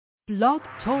Blog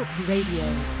Talk Radio.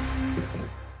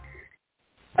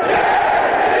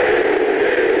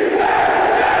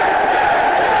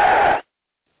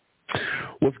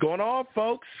 What's going on,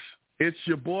 folks? It's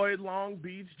your boy Long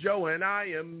Beach Joe, and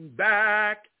I am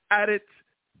back at it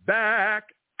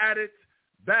again.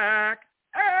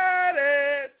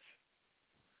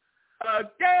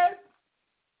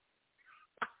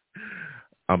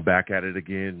 I'm back at it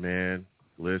again, man.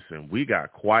 Listen, we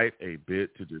got quite a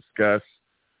bit to discuss.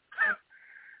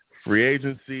 Free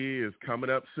agency is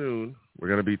coming up soon. We're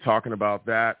going to be talking about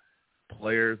that.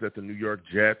 Players that the New York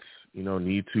Jets,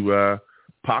 need to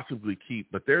possibly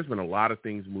keep. But there's been a lot of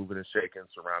things moving and shaking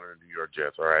surrounding the New York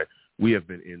Jets, all right? We have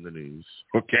been in the news,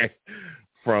 okay?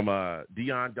 From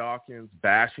Dion Dawkins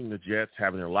bashing the Jets,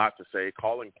 having a lot to say,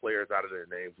 calling players out of their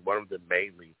names, one of them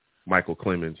mainly Michael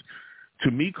Clemens, to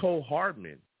Mecole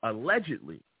Hardman,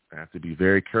 allegedly, I have to be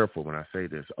very careful when I say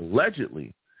this,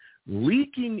 allegedly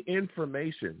leaking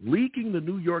information, leaking the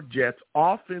New York Jets'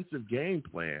 offensive game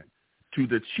plan to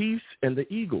the Chiefs and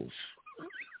the Eagles.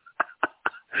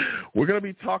 We're going to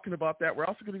be talking about that. We're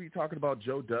also going to be talking about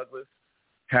Joe Douglas.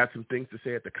 Had some things to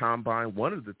say at the Combine.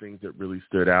 One of the things that really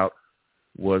stood out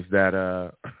was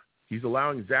that he's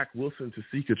allowing Zach Wilson to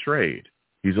seek a trade.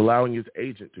 He's allowing his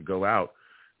agent to go out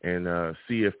and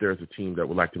see if there's a team that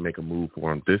would like to make a move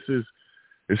for him.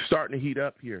 It's starting to heat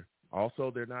up here. Also,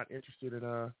 they're not interested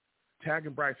in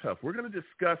tagging Bryce Huff. We're going to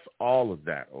discuss all of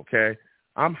that, okay?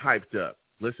 I'm hyped up.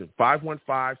 Listen,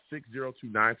 515-602-9629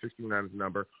 is the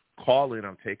number. Call in.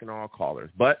 I'm taking all callers.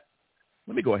 But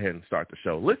let me go ahead and start the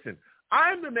show. Listen,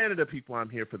 I'm the man of the people. I'm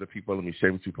here for the people. Let me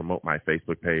shamelessly promote my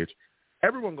Facebook page.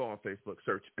 Everyone go on Facebook,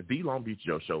 search The Long Beach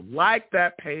Joe Show. Like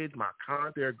that page, my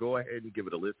content there. Go ahead and give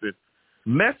it a listen.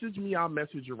 Message me. I'll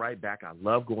message you right back. I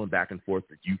love going back and forth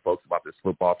with you folks about this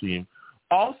football team.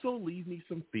 Also, leave me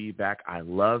some feedback. I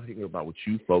love hearing about what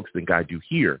you folks think I do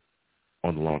here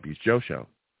on The Long Beach Joe Show.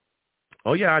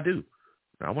 Oh, yeah, I do.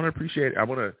 I want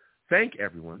to thank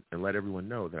everyone and let everyone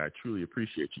know that I truly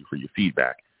appreciate you for your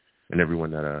feedback and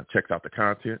everyone that checks out the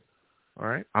content. All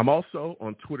right. I'm also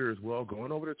on Twitter as well.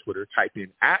 Going over to Twitter, type in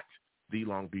 @The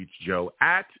Long Beach Joe,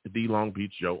 @The Long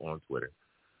Beach Joe on Twitter.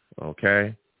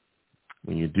 Okay.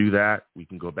 When you do that, we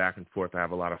can go back and forth. I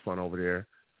have a lot of fun over there,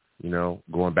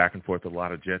 going back and forth with a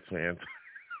lot of Jets fans,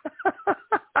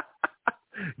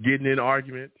 getting in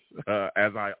arguments,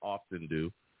 as I often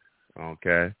do.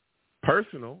 Okay.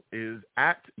 Personal is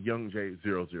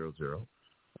 @YoungJ000.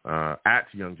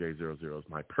 @YoungJ00 is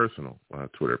my personal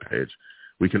Twitter page.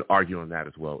 We can argue on that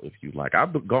as well if you like.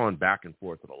 I've gone back and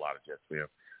forth with a lot of Jets fans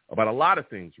about a lot of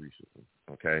things recently,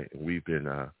 okay? And we've been,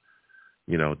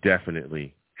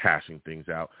 definitely hashing things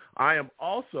out. I am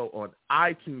also on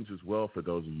iTunes as well, for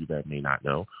those of you that may not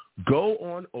know. Go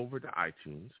on over to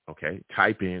iTunes, okay?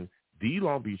 Type in The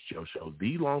Long Beach Joe Show,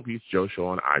 The Long Beach Joe Show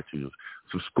on iTunes.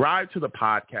 Subscribe to the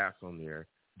podcast on there.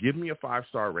 Give me a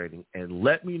 5-star rating, and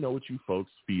let me know what you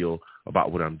folks feel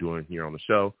about what I'm doing here on the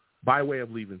show by way of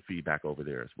leaving feedback over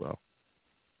there as well.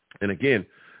 And again,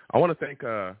 I want to thank,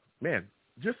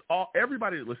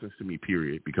 everybody that listens to me,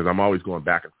 period, because I'm always going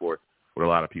back and forth with a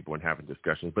lot of people and having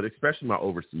discussions, but especially my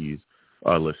overseas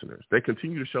listeners. They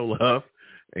continue to show love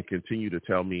and continue to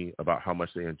tell me about how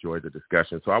much they enjoy the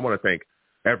discussion. So I want to thank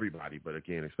everybody, but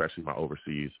again, especially my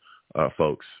overseas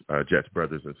folks, Jets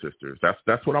brothers and sisters.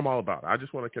 That's what I'm all about. I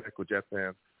just want to connect with Jets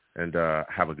fans and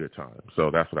have a good time.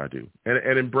 So that's what I do.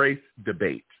 And embrace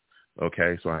debate.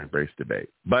 Okay, so I embrace debate.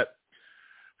 But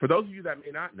for those of you that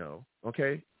may not know,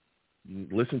 okay, you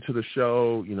listen to the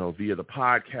show, via the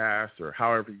podcast or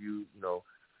however you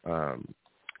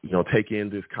take in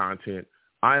this content.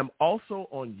 I am also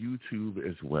on YouTube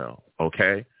as well.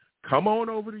 Okay. Come on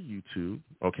over to YouTube,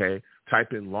 okay?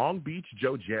 Type in Long Beach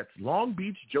Joe Jets, Long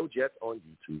Beach Joe Jets on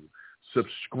YouTube.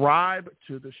 Subscribe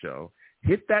to the show.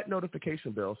 Hit that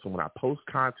notification bell so when I post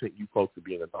content, you folks will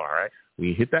be in the know, all right? When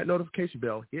you hit that notification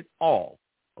bell, hit all,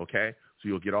 okay? So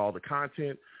you'll get all the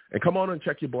content. And come on and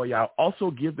check your boy out. Also,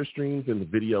 give the streams and the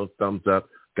videos thumbs up.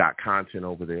 Got content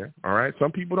over there, all right?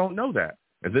 Some people don't know that.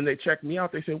 And then they check me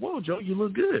out. They say, whoa, Joe, you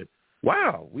look good.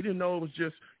 Wow, we didn't know it was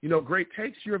just, great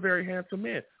takes. You're a very handsome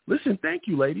man. Listen, thank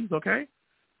you, ladies, okay?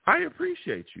 I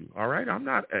appreciate you, all right? I'm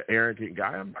not an arrogant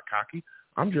guy. I'm not cocky.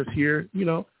 I'm just here,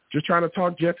 just trying to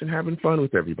talk Jets and having fun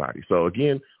with everybody. So,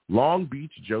 again, Long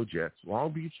Beach Joe Jets,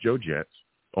 Long Beach Joe Jets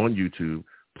on YouTube.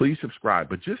 Please subscribe.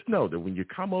 But just know that when you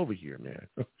come over here, man,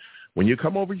 when you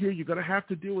come over here, you're going to have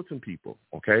to deal with some people,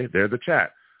 okay? They're the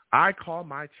chat. I call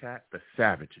my chat the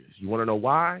Savages. You want to know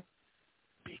why?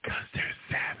 Because they're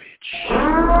savage.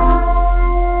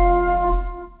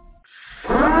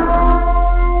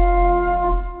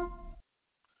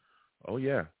 Oh,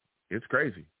 yeah. It's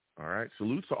crazy. All right.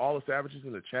 Salutes to all the Savages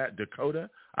in the chat. Dakota,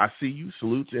 I see you.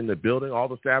 Salutes in the building. All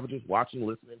the Savages watching,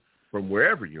 listening from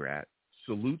wherever you're at.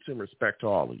 Salutes and respect to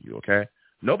all of you, okay?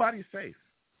 Nobody's safe.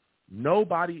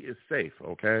 Nobody is safe,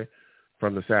 okay,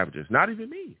 from the Savages. Not even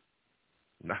me.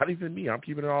 Not even me. I'm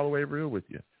keeping it all the way real with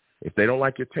you. If they don't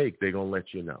like your take, they're going to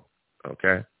let you know,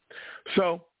 okay?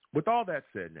 So with all that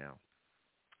said now,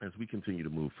 as we continue to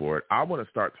move forward, I want to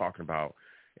start talking about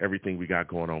everything we got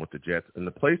going on with the Jets. And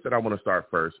the place that I want to start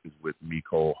first is with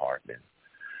Mecole Hardman.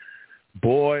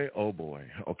 Boy, oh boy,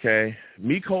 okay?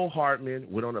 Mecole Hardman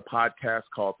went on a podcast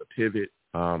called The Pivot,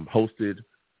 hosted,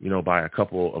 by a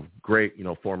couple of great,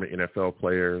 former NFL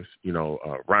players,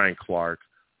 Ryan Clark,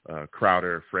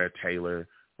 Crowder, Fred Taylor.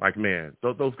 Like, man,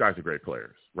 those guys are great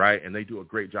players, right? And they do a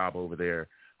great job over there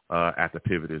at The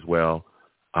Pivot as well.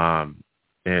 And,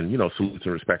 salute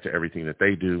and respect to everything that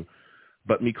they do.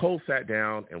 But Mecole sat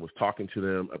down and was talking to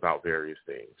them about various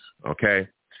things, okay?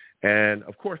 And,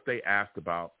 of course, they asked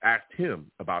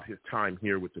him about his time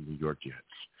here with the New York Jets.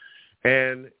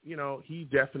 And, he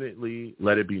definitely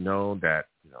let it be known that,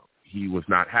 he was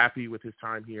not happy with his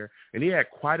time here. And he had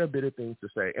quite a bit of things to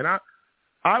say. And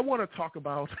I want to talk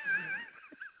about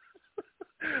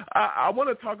I want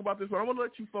to talk about this, but I want to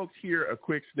let you folks hear a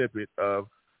quick snippet of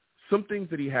some things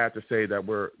that he had to say that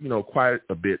were, quite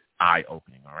a bit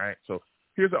eye-opening, all right? So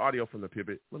here's the audio from The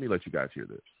Pivot. Let me let you guys hear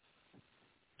this.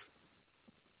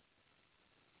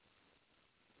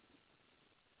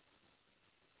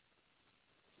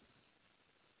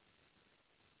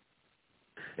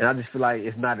 And I just feel like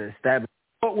it's not established.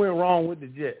 What went wrong with the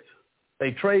Jets?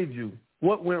 They trade you.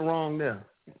 What went wrong there?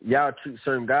 Y'all treat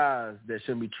certain guys that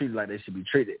shouldn't be treated like they should be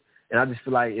treated. And I just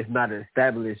feel like it's not an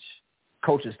established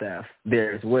coaching staff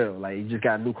there as well. Like, you just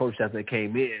got a new coaching staff that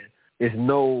came in. There's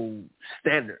no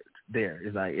standard there.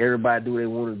 It's like everybody do what they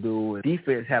want to do. And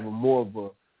defense have a more of a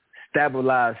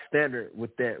stabilized standard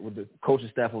with the coaching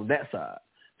staff on that side.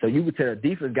 So you would tell the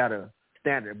defense got a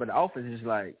standard, but the offense is just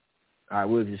like, all right,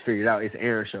 we'll just figure it out. It's an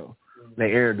Aaron show.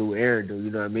 Let Aaron do what Aaron do,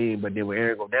 you know what I mean? But then when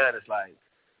Aaron go down, it's like,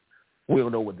 we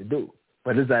don't know what to do.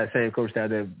 But this is that same coach staff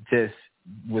that just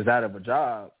was out of a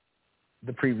job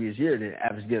the previous year and then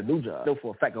averaged get a new job. I know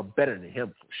for a fact I'm better than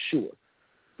him for sure.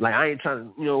 Like, I ain't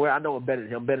trying to, I know I'm better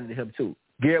than him too.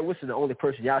 Garrett Wilson, the only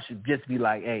person y'all should just be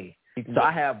like, hey. So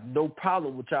I have no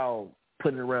problem with y'all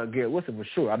putting around Garrett Wilson for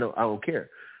sure. I don't care.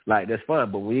 Like, that's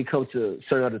fine. But when it comes to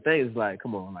certain other things, like,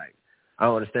 come on, like, I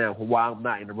don't understand why I'm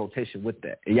not in the rotation with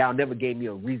that. And y'all never gave me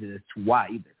a reason as to why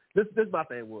either. This my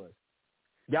thing was,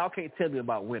 y'all can't tell me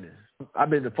about winning. I've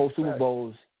been to 4 Super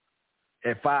Bowls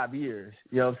in 5 years.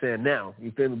 You know what I'm saying? Now,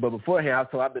 you feel me? But beforehand,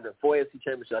 I've been to 4 AFC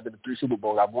championships. I've been to 3 Super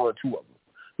Bowls. I've won 2 of them.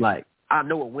 Like, I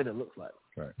know what winning looks like.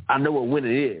 Right. I know what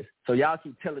winning is. So y'all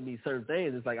keep telling me certain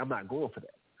things. It's like, I'm not going for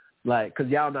that. Like,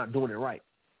 because y'all not doing it right.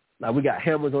 Like, we got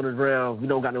hammers on the ground. We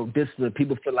don't got no discipline.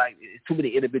 People feel like it's too many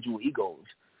individual egos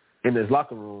in this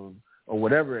locker room or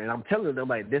whatever. And I'm telling them,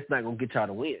 like, this not going to get y'all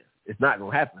to win. It's not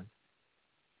going to happen.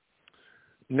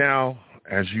 Now,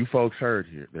 as you folks heard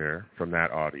there from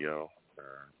that audio,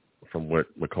 from what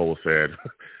Mecole said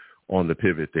on The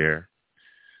Pivot there,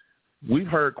 we've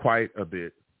heard quite a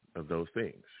bit of those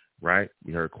things, right?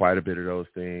 We heard quite a bit of those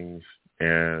things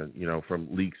and, from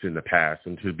leaks in the past.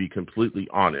 And to be completely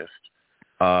honest,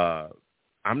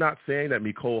 I'm not saying that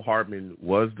Mecole Hardman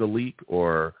was the leak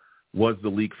or was the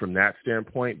leak from that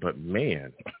standpoint, but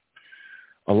man,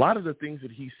 a lot of the things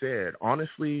that he said,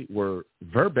 honestly, were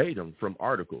verbatim from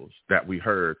articles that we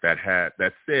heard that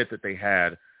said that they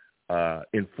had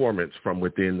informants from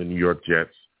within the New York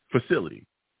Jets facility.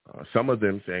 Some of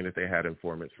them saying that they had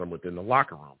informants from within the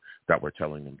locker room that were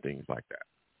telling them things like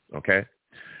that. Okay.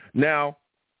 Now,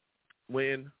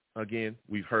 again,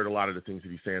 we've heard a lot of the things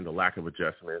that he's saying, the lack of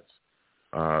adjustments,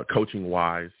 coaching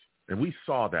wise, and we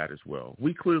saw that as well.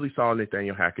 We clearly saw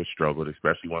Nathaniel Hackett struggled,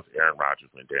 especially once Aaron Rodgers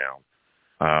went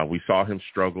down. We saw him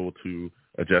struggle to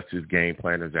adjust his game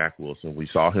plan to Zach Wilson. We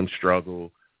saw him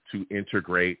struggle to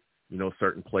integrate,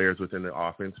 certain players within the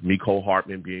offense, Mecole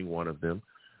Hardman being one of them.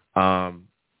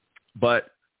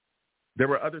 But there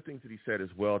were other things that he said as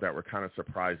well that were kind of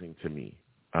surprising to me.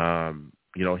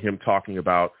 Him talking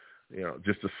about,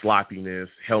 just the sloppiness,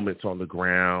 helmets on the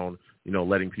ground,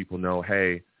 letting people know,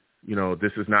 hey,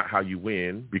 this is not how you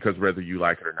win, because whether you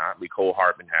like it or not, Mecole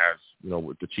Hardman has,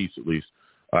 with the Chiefs at least,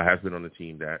 has been on the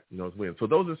team that knows win. So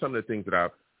those are some of the things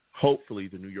that hopefully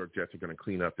the New York Jets are going to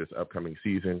clean up this upcoming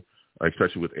season,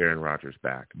 especially with Aaron Rodgers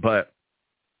back. But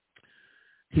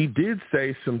he did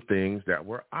say some things that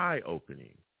were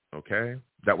eye-opening, okay,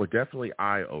 that were definitely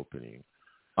eye-opening.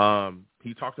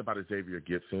 He talked about Xavier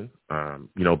Gipson,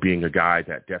 being a guy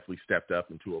that definitely stepped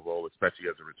up into a role, especially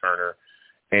as a returner.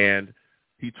 And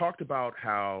he talked about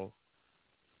how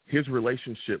his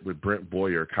relationship with Brent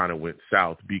Boyer kind of went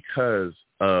south because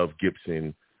of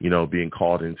Gipson, being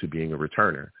called into being a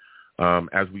returner.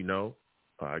 As we know,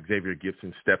 Xavier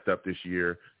Gipson stepped up this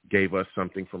year, gave us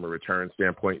something from a return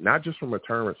standpoint, not just from a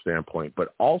return standpoint,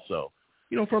 but also,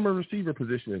 from a receiver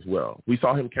position as well. We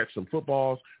saw him catch some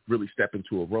footballs, really step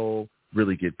into a role,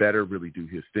 really get better, really do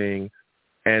his thing,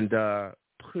 and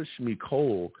push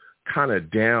Mecole kind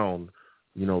of down,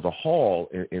 the hall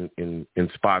in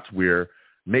spots where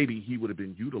maybe he would have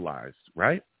been utilized,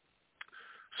 right?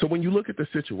 So when you look at the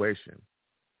situation,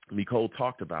 Mecole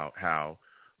talked about how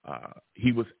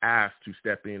he was asked to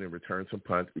step in and return some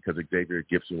punts because Xavier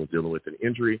Gipson was dealing with an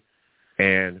injury.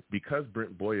 And because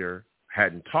Brent Boyer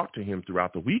hadn't talked to him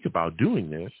throughout the week about doing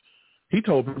this, he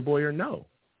told Brent Boyer no.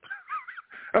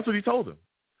 That's what he told him.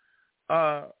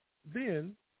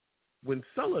 Then when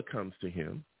Sulla comes to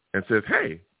him and says,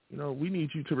 hey, we need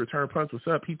you to return punts. What's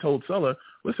up? He told Sulla,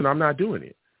 listen, I'm not doing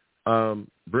it.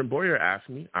 Brent Boyer asked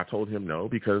me. I told him no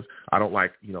because I don't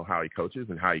like, how he coaches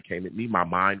and how he came at me. My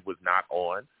mind was not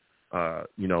on,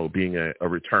 being a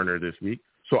returner this week.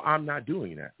 So I'm not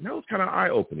doing that. And that was kind of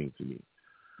eye-opening to me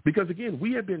because, again,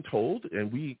 we had been told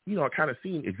and we, kind of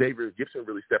seen Xavier Gipson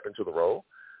really step into the role.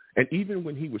 And even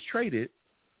when he was traded,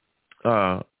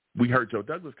 we heard Joe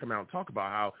Douglas come out and talk about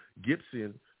how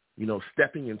Gipson,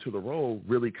 stepping into the role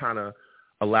really kind of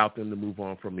allowed them to move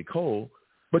on from Mecole.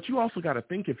 But you also got to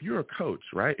think if you're a coach,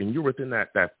 right, and you're within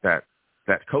that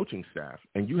coaching staff,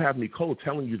 and you have Mecole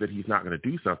telling you that he's not going to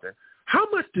do something, how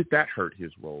much did that hurt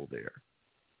his role there,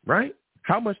 right?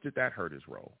 How much did that hurt his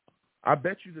role? I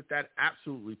bet you that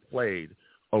absolutely played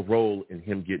a role in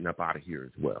him getting up out of here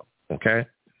as well, okay?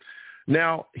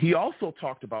 Now, he also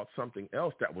talked about something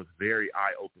else that was very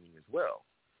eye-opening as well.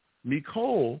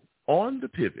 Mecole, on the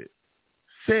pivot,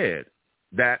 said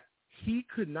that he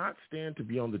could not stand to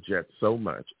be on the Jets so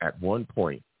much at one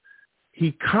point.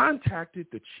 He contacted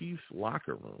the Chiefs'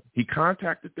 locker room. He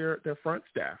contacted their front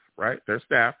staff, right, their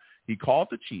staff. He called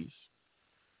the Chiefs,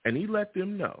 and he let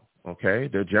them know, okay,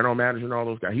 their general manager and all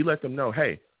those guys. He let them know,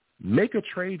 hey, make a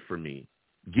trade for me.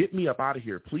 Get me up out of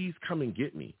here. Please come and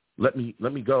get me. Let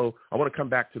me go. I want to come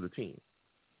back to the team.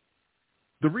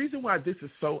 The reason why this is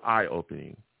so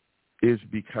eye-opening is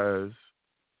because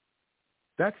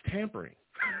that's tampering.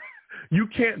 You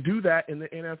can't do that in the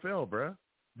NFL, bruh.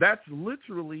 That's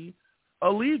literally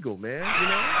illegal, man.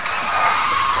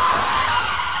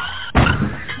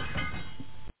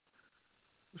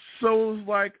 So it's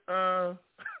like,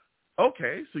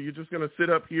 okay, so you're just going to sit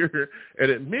up here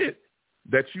and admit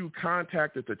that you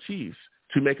contacted the Chiefs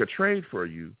to make a trade for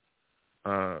you,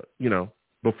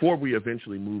 before we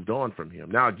eventually moved on from him.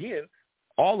 Now, again,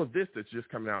 all of this that's just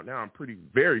coming out now, I'm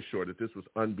very sure that this was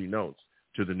unbeknownst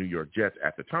to the New York Jets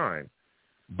at the time.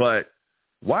 But,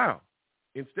 wow,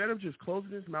 instead of just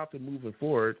closing his mouth and moving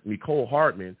forward, Mecole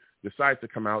Hardman decides to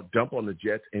come out, dump on the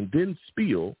Jets, and then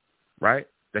spiel, right,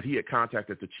 that he had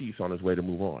contacted the Chiefs on his way to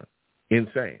move on.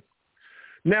 Insane.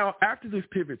 Now, after this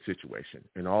pivot situation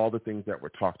and all the things that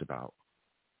were talked about,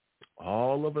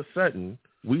 all of a sudden,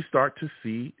 we start to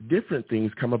see different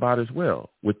things come about as well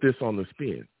with this on the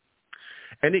spin.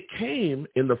 And it came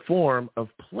in the form of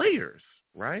players,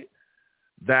 right,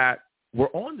 that were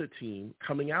on the team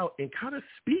coming out and kind of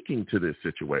speaking to this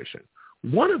situation.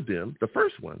 One of them, the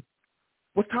first one,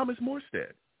 was Thomas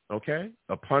Morstead, okay,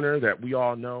 a punter that we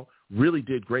all know really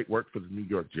did great work for the New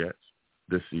York Jets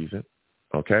this season,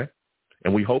 okay,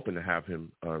 and we hoping to have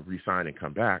him re-sign and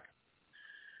come back.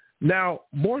 Now,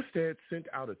 Morstead sent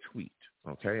out a tweet,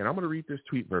 okay, and I'm going to read this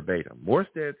tweet verbatim.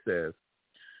 Morstead says,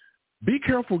 "Be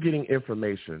careful getting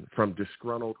information from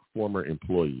disgruntled former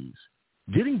employees.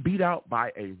 Getting beat out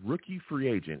by a rookie free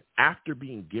agent after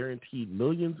being guaranteed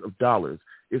millions of dollars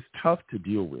is tough to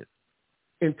deal with.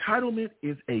 Entitlement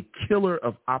is a killer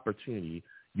of opportunity.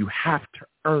 You have to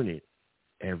earn it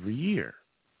every year."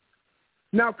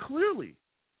 Now, clearly,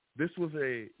 this was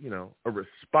a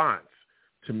response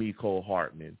to Mecole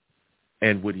Hardman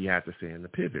and what he had to say in the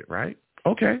pivot, right?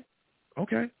 Okay.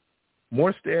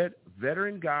 Morstead,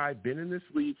 veteran guy, been in this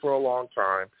league for a long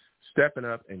time, stepping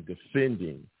up and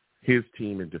defending his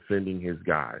team and defending his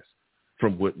guys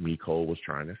from what Mecole was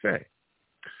trying to say.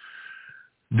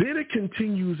 Then it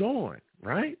continues on,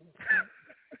 right?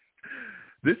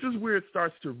 This is where it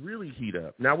starts to really heat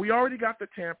up. Now, we already got the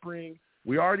tampering.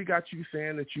 We already got you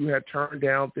saying that you had turned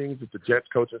down things that the Jets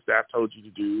coaching staff told you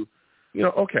to do.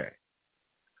 Okay.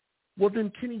 Well,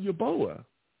 then Kenny Yeboah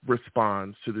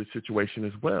responds to this situation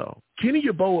as well. Kenny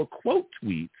Yeboah quote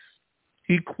tweets.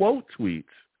 he quote tweets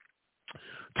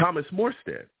Thomas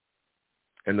Morstead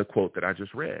and the quote that I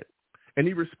just read. And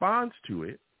he responds to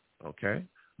it, okay,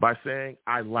 by saying,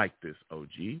 I like this, OG.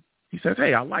 He says,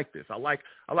 hey, I like this. I like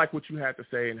what you had to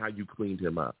say and how you cleaned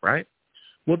him up, right?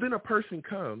 Well, then a person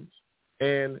comes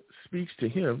and speaks to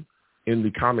him in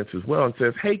the comments as well and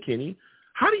says, hey, Kenny,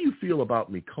 how do you feel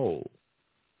about Nicole?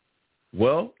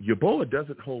 Well, Yeboah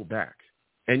doesn't hold back.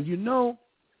 And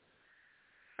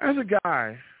as a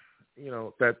guy,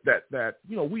 that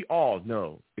we all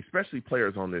know, especially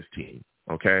players on this team,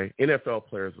 okay, NFL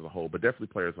players as a whole, but definitely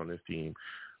players on this team,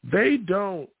 they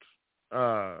don't,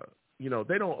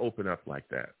 they don't open up like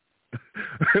that.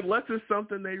 Unless it's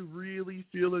something they really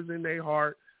feel is in their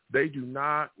heart, they do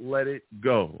not let it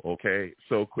go, okay,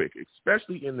 so quick,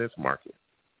 especially in this market.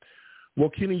 Well,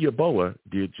 Kenny Yeboah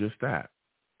did just that.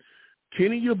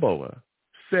 Kenny Yeboah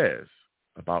says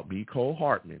about Mecole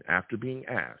Hardman after being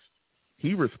asked,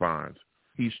 he responds,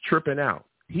 he's tripping out.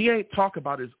 He ain't talk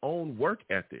about his own work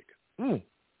ethic.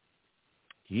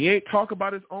 He ain't talk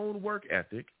about his own work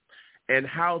ethic and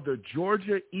how the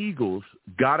Georgia Eagles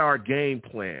got our game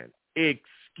plan.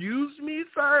 Excuse me,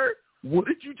 sir? What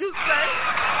did you just say?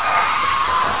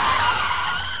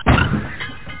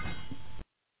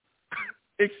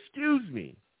 Excuse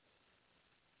me.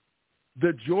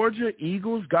 The Georgia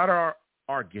Eagles got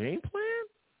our game plan?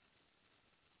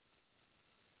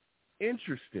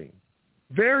 Interesting.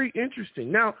 Very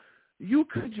interesting. Now, you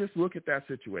could just look at that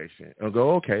situation and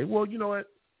go, okay, well, you know what?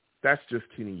 That's just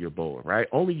Kenny Yeboah, right?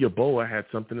 Only Yeboah had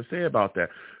something to say about that.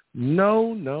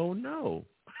 No. No.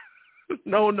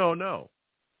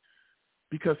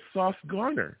 Because Sauce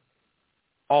Gardner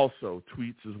also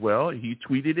tweets as well. He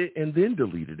tweeted it and then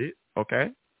deleted it,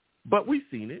 okay? But we've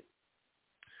seen it.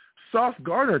 Sauce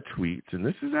Gardner tweets, and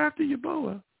this is after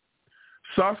Yeboah.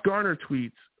 Sauce Gardner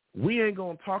tweets, we ain't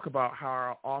going to talk about how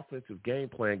our offensive game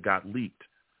plan got leaked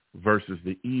versus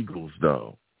the Eagles,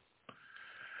 though.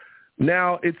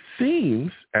 Now, it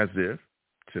seems as if,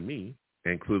 to me,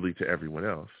 and clearly to everyone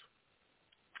else,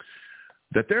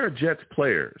 that there are Jets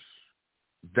players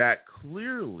that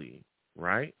clearly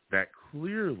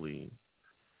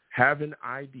have an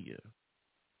idea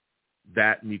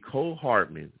that Mecole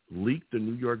Hardman leaked the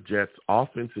New York Jets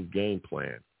offensive game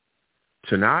plan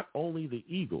to not only the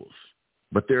Eagles,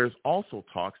 but there's also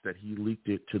talks that he leaked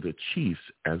it to the Chiefs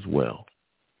as well.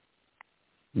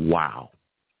 Wow.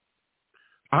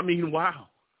 I mean, wow.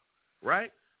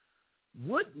 Right?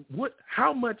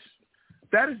 How much?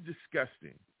 That is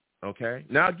disgusting. Okay?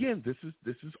 Now, again, this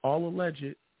is all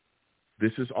alleged.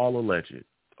 This is all alleged.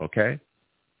 Okay?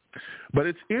 But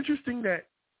it's interesting that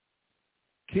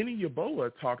Kenny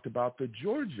Yeboah talked about the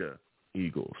Georgia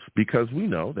Eagles because we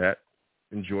know that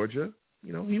in Georgia,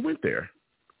 he went there.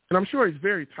 And I'm sure he's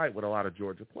very tight with a lot of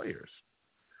Georgia players.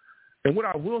 And what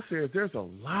I will say is there's a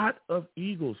lot of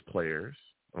Eagles players,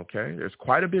 okay? There's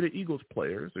quite a bit of Eagles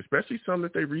players, especially some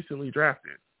that they recently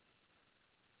drafted.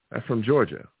 That's from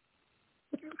Georgia.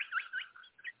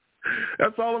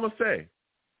 That's all I'm going to say,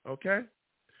 okay?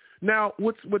 Now,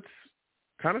 what's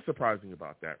kind of surprising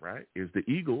about that, right, is the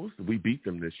Eagles, we beat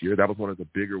them this year. That was one of the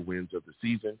bigger wins of the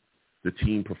season. The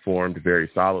team performed very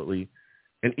solidly.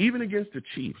 And even against the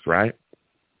Chiefs, right,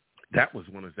 that was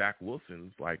one of Zach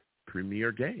Wilson's,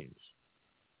 premier games.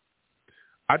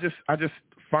 I just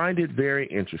find it very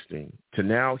interesting to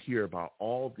now hear about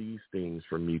all these things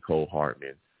from Mecole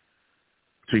Hardman,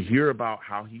 to hear about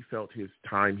how he felt his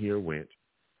time here went,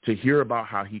 to hear about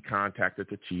how he contacted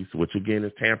the Chiefs, which, again,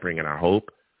 is tampering, and I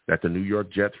hope that the New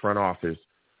York Jets front office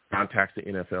contacts the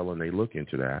NFL and they look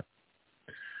into that.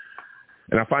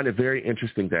 And I find it very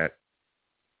interesting that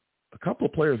a couple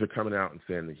of players are coming out and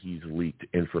saying that he's leaked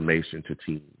information to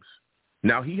teams.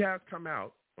 Now, he has come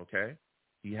out, okay?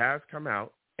 He has come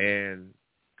out and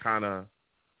kind of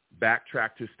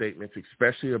backtracked his statements,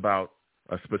 especially about,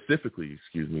 specifically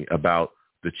about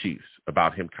the Chiefs,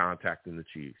 about him contacting the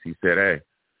Chiefs. He said, hey,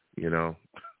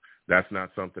 that's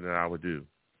not something that I would do,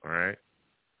 all right?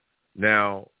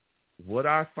 Now, what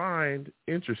I find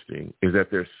interesting is that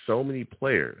there's so many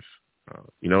players,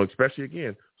 especially,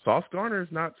 again, Sauce Gardner is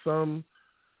not some,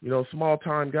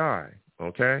 small-time guy,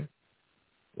 okay?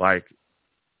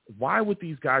 Why would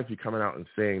these guys be coming out and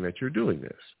saying that you're doing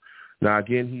this? Now,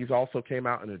 again, he's also came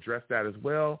out and addressed that as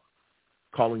well,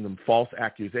 calling them false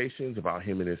accusations about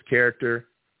him and his character,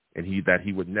 and that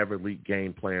he would never leak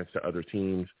game plans to other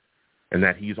teams, and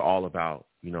that he's all about,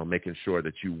 making sure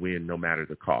that you win no matter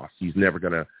the cost. He's never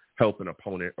going to help an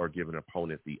opponent or give an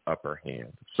opponent the upper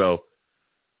hand. So,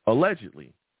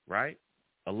 allegedly, right?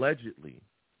 Allegedly,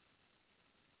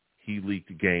 he leaked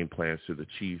the game plans to the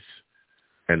Chiefs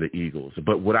and the Eagles.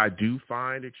 But what I do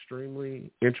find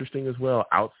extremely interesting as well,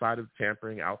 outside of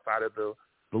tampering, outside of the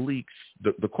leaks,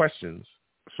 the questions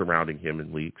surrounding him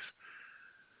and leaks,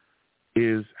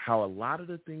 is how a lot of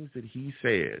the things that he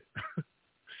said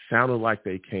sounded like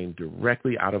they came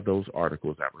directly out of those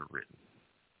articles that were written.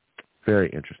 Very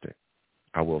interesting.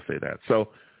 I will say that. So,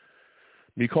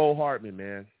 Mecole Hardman,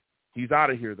 man, he's out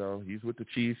of here, though. He's with the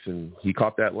Chiefs, and he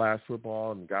caught that last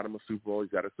football and got him a Super Bowl.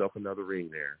 He's got himself another ring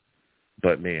there.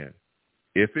 But, man,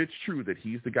 if it's true that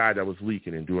he's the guy that was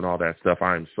leaking and doing all that stuff,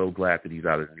 I am so glad that he's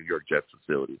out of the New York Jets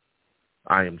facility.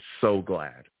 I am so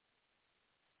glad.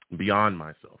 Beyond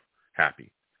myself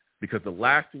happy. Because the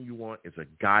last thing you want is a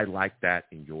guy like that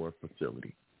in your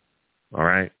facility. All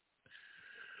right?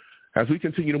 As we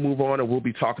continue to move on, and we'll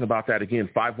be talking about that again,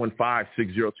 515-602-9639.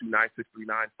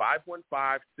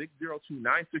 515-602-9639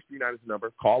 is the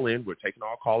number. Call in. We're taking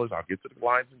all callers. I'll get to the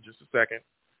lines in just a second.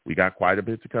 We got quite a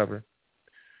bit to cover.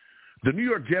 The New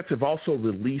York Jets have also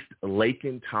released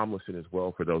Laken Tomlinson as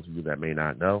well, for those of you that may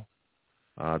not know.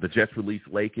 The Jets released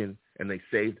Laken, and they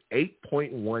saved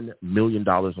 $8.1 million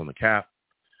on the cap.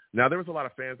 Now, there was a lot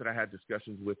of fans that I had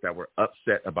discussions with that were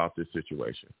upset about this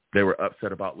situation. They were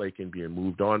upset about Laken being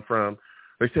moved on from.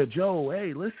 They said, Joe,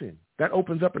 hey, listen, that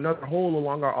opens up another hole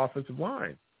along our offensive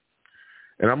line.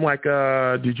 And I'm like,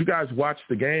 did you guys watch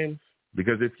the games?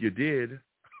 Because if you did,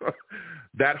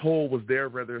 that hole was there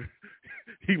whether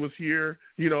he was here,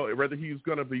 whether he was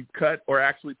going to be cut or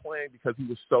actually playing, because he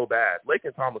was so bad.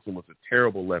 Laken Tomlinson was a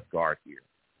terrible left guard here.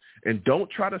 And don't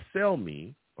try to sell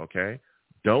me, okay?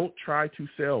 Don't try to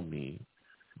sell me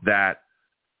that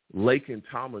Laken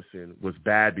Tomlinson was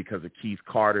bad because of Keith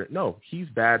Carter. No, he's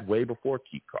bad way before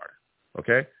Keith Carter,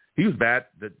 okay? He was bad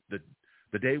the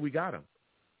day we got him.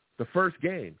 The first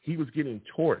game, he was getting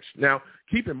torched. Now,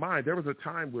 keep in mind, there was a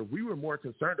time where we were more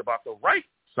concerned about the right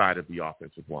side of the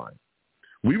offensive line.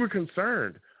 We were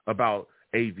concerned about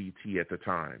AVT at the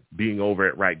time being over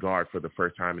at right guard for the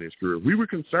first time in his career. We were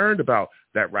concerned about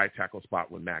that right tackle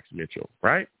spot with Max Mitchell,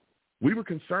 right? We were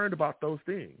concerned about those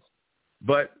things.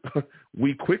 But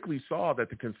we quickly saw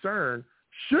that the concern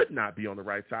should not be on the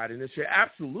right side, and it should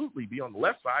absolutely be on the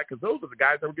left side, because those are the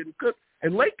guys that were getting cooked.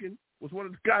 And Laken was one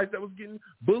of the guys that was getting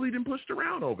bullied and pushed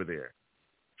around over there,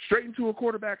 straight into a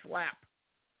quarterback's lap.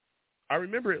 I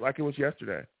remember it like it was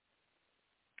yesterday.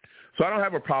 So I don't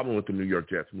have a problem with the New York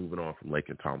Jets moving on from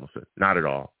Laken Tomlinson. Not at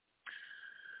all.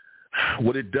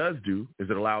 What it does do is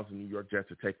it allows the New York Jets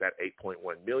to take that $8.1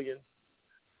 million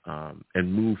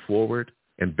and move forward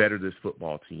and better this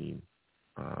football team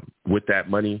with that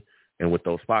money and with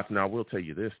those spots. Now, I will tell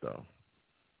you this, though.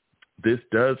 This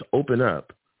does open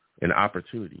up an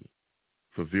opportunity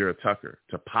for Vera Tucker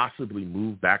to possibly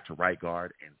move back to left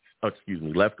guard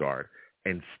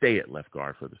and stay at left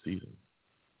guard for the season.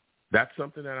 That's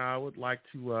something that I would like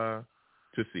to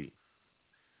see,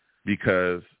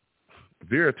 because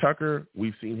Vera Tucker,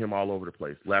 we've seen him all over the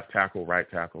place. Left tackle, right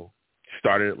tackle.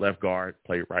 Started at left guard,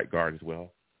 played right guard as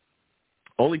well.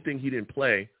 Only thing he didn't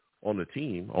play on the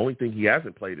team, only thing he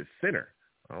hasn't played is center.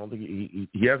 I don't think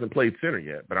he hasn't played center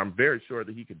yet, but I'm very sure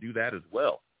that he could do that as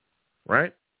well,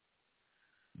 right?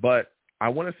 But I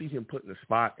want to see him put in the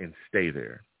spot and stay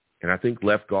there. And I think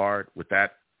left guard, with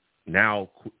that now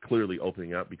clearly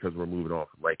opening up because we're moving on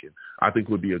from Laken, I think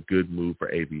would be a good move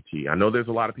for AVT. I know there's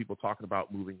a lot of people talking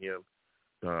about moving him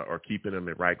or keeping him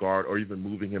at right guard, or even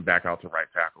moving him back out to right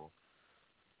tackle.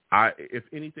 If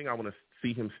anything, I want to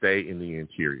see him stay in the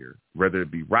interior, whether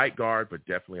it be right guard, but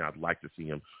definitely I'd like to see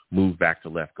him move back to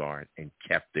left guard and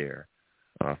kept there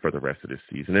for the rest of this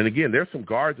season. And again, there's some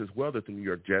guards as well that the New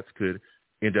York Jets could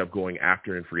end up going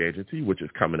after in free agency, which is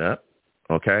coming up,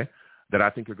 okay, that I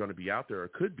think are going to be out there or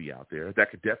could be out there that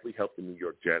could definitely help the New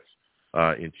York Jets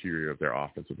interior of their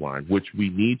offensive line, which we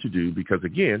need to do because,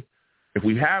 again, if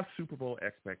we have Super Bowl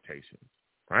expectations,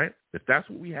 right, if that's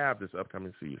what we have this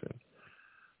upcoming season,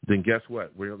 then guess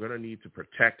what? We're going to need to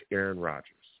protect Aaron Rodgers.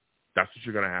 That's what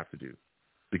you're going to have to do.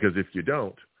 Because if you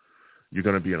don't, you're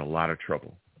going to be in a lot of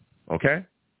trouble. Okay?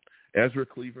 Ezra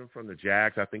Cleveland from the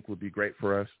Jags, I think, would be great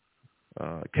for us.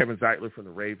 Kevin Zeitler from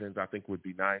the Ravens, I think, would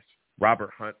be nice. Robert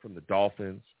Hunt from the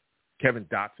Dolphins. Kevin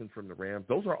Dotson from the Rams.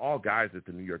 Those are all guys that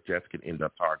the New York Jets could end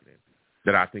up targeting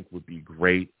that I think would be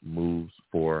great moves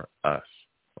for us.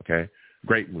 Okay?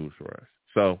 Great moves for us.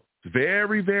 So it's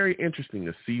very, very interesting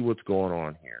to see what's going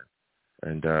on here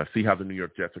and see how the New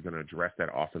York Jets are going to address that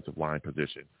offensive line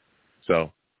position.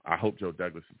 So I hope Joe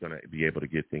Douglas is going to be able to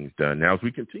get things done. Now, as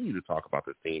we continue to talk about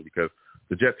this team, because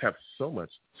the Jets have so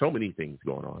many things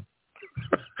going on.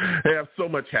 They have so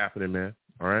much happening, man.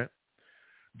 All right?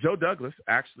 Joe Douglas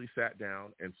actually sat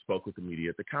down and spoke with the media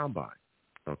at the Combine,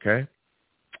 okay?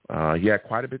 He had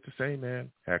quite a bit to say,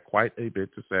 man. Had quite a bit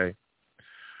to say.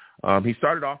 He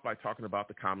started off by talking about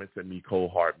the comments that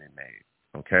Mecole Hardman made.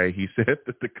 Okay, he said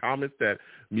that the comments that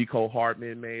Mecole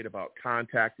Hardman made about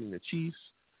contacting the Chiefs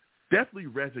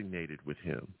definitely resonated with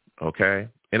him. Okay,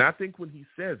 and I think when he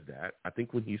says that,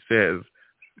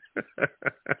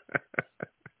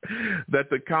 that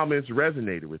the comments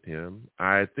resonated with him,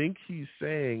 I think he's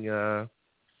saying,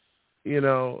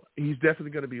 he's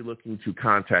definitely going to be looking to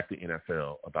contact the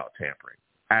NFL about tampering,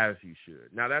 as he should.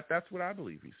 Now, that's what I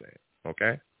believe he's saying,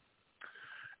 okay?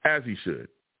 As he should,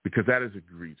 because that is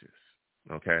egregious,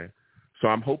 okay? So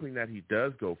I'm hoping that he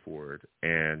does go forward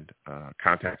and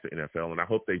contact the NFL, and I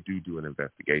hope they do an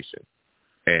investigation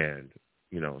and,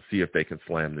 see if they can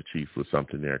slam the Chiefs with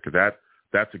something there, because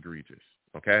that's egregious,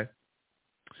 okay?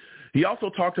 He also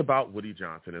talked about Woody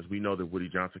Johnson, as we know that Woody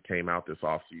Johnson came out this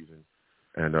offseason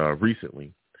and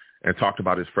recently and talked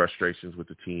about his frustrations with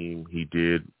the team. He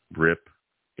did rip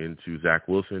into Zach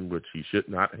Wilson, which he should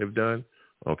not have done,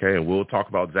 okay? And we'll talk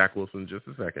about Zach Wilson in just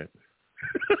a second.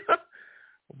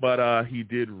 But he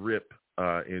did rip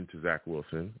into Zach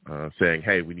Wilson, saying,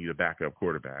 hey, we need a backup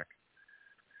quarterback.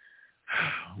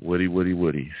 Woody.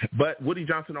 But Woody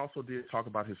Johnson also did talk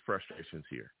about his frustrations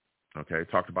here. Okay,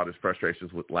 talked about his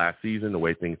frustrations with last season, the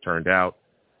way things turned out,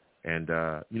 and,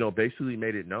 basically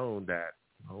made it known that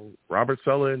Robert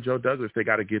Saleh and Joe Douglas, they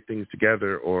got to get things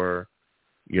together or,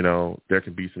 there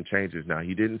can be some changes. Now,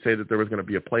 he didn't say that there was going to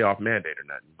be a playoff mandate or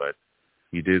nothing, but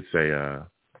he did say,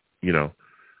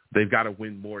 they've got to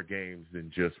win more games than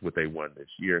just what they won this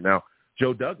year. Now,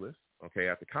 Joe Douglas, okay,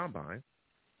 at the Combine,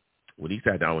 when he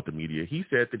sat down with the media, he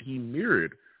said that he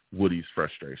mirrored Woody's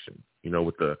frustration,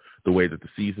 with the way that the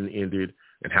season ended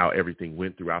and how everything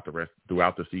went throughout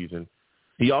the season.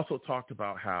 He also talked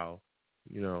about how,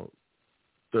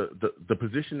 the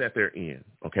position that they're in,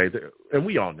 okay, and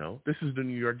we all know this is the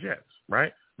New York Jets,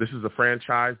 right? This is a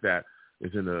franchise that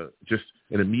is in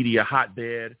a media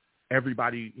hotbed.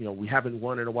 Everybody, we haven't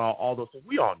won in a while, all those things.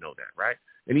 We all know that, right?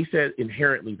 And he said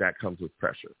inherently that comes with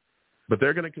pressure. But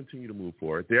they're going to continue to move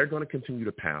forward. They're going to continue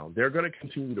to pound. They're going to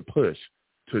continue to push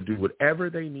to do whatever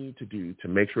they need to do to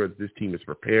make sure that this team is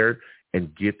prepared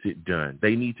and gets it done.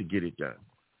 They need to get it done.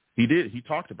 He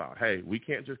talked about, hey, we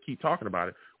can't just keep talking about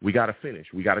it. We got to finish.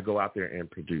 We got to go out there and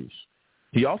produce.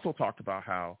 He also talked about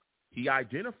how he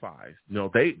identifies,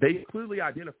 they clearly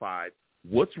identified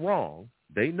what's wrong.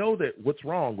 They know that what's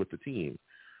wrong with the team,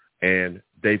 and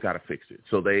they've got to fix it.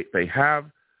 So they have,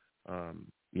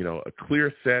 a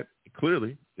clear set.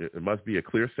 Clearly, it must be a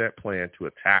clear set plan to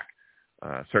attack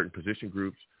certain position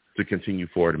groups to continue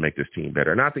forward and make this team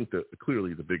better. And I think that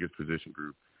clearly the biggest position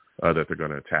group that they're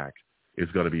going to attack is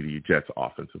going to be the Jets'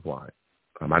 offensive line.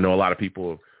 I know a lot of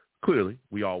people, clearly,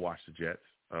 we all watch the Jets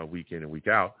week in and week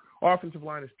out. Our offensive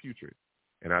line is putrid.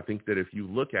 And I think that if you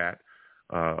look at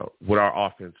what our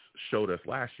offense showed us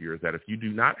last year, is that if you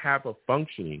do not have a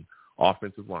functioning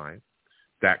offensive line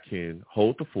that can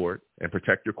hold the fort and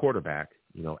protect your quarterback,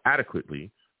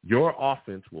 adequately, your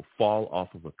offense will fall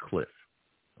off of a cliff.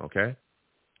 Okay?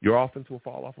 Your offense will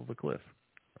fall off of a cliff.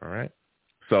 All right?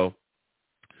 So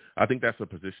I think that's a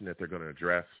position that they're going to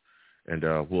address, and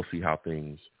we'll see how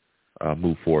things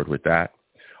move forward with that.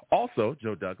 Also,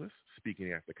 Joe Douglas,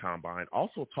 speaking at the Combine,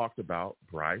 also talked about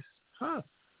Bryce Huff.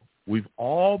 We've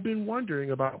all been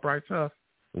wondering about Bryce Huff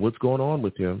and what's going on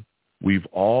with him. We've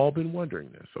all been wondering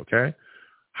this, okay?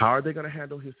 How are they going to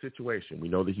handle his situation? We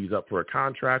know that he's up for a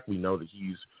contract. We know that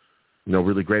he's,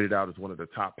 really graded out as one of the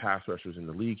top pass rushers in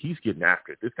the league. He's getting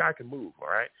after it. This guy can move, all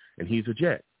right? And he's a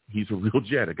Jet. He's a real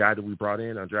Jet, a guy that we brought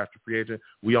in, undrafted free agent.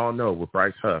 We all know what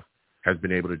Bryce Huff has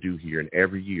been able to do here, and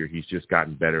every year he's just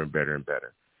gotten better and better and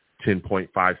better.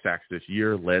 10.5 sacks this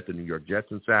year, led the New York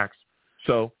Jets in sacks.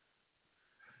 So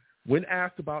when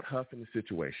asked about Huff and the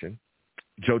situation,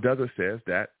 Joe Douglas says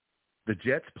that the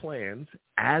Jets' plans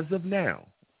as of now,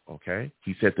 okay,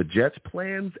 he said the Jets'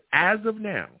 plans as of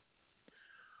now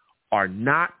are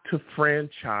not to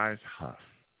franchise Huff.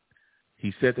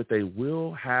 He said that they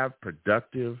will have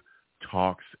productive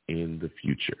talks in the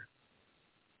future.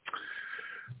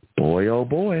 Boy, oh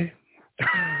boy.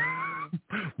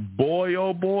 Boy,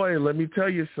 oh boy, let me tell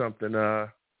you something.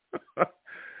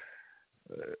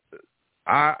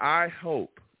 I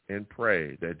hope and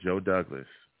pray that Joe Douglas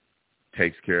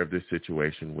takes care of this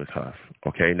situation with Huff.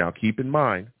 Okay, now keep in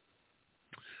mind,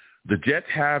 the Jets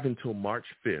have until March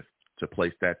 5th to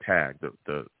place that tag,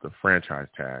 the franchise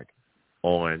tag,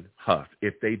 on Huff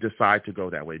if they decide to go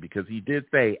that way, because he did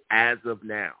say as of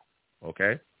now,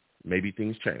 okay? Maybe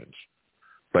things change.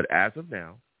 But as of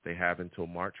now, they have until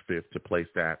March 5th to place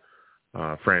that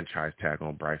franchise tag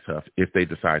on Bryce Huff if they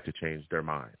decide to change their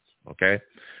minds, okay?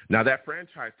 Now, that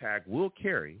franchise tag will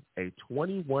carry a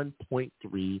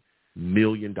 $21.3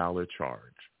 million charge,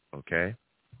 okay?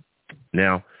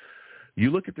 Now,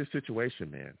 you look at this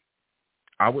situation, man.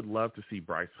 I would love to see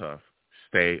Bryce Huff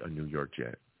stay a New York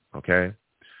Jet, okay?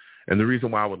 And the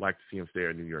reason why I would like to see him stay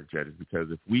a New York Jet is because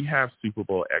if we have Super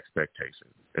Bowl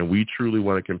expectations and we truly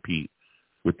want to compete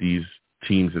with these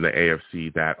teams in the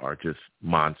AFC that are just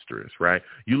monstrous, right?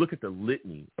 You look at the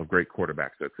litany of great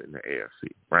quarterbacks that's in the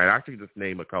AFC, right? I can just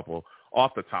name a couple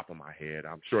off the top of my head.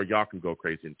 I'm sure y'all can go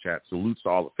crazy in chat. Salutes to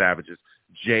all the Savages,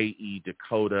 J.E.,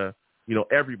 Dakota, you know,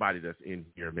 everybody that's in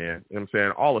here, man. You know what I'm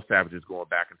saying? All the Savages going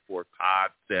back and forth.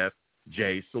 Todd, Seth,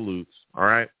 Jay, salutes, all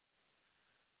right?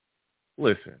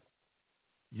 Listen,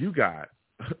 you got,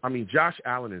 I mean, Josh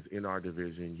Allen is in our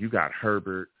division. You got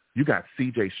Herbert. You got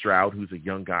C.J. Stroud, who's a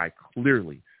young guy,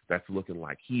 clearly that's looking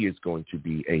like he is going to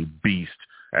be a beast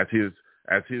as his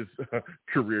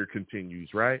career continues,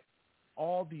 right?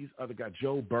 All these other guys,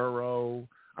 Joe Burrow,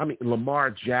 I mean,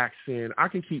 Lamar Jackson. I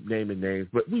can keep naming names,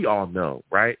 but we all know,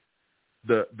 right?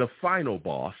 The final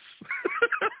boss,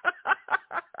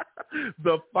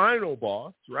 the final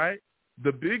boss, right?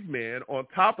 The big man on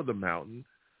top of the mountain,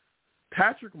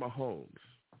 Patrick Mahomes.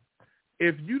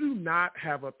 If you do not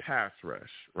have a pass rush,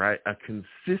 right, a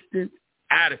consistent,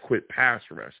 adequate pass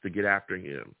rush to get after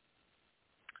him,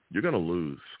 you're going to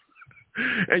lose.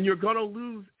 And you're going to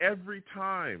lose every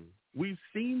time. We've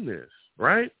seen this,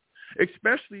 right?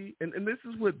 Especially, and this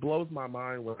is what blows my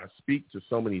mind when I speak to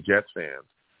so many Jets fans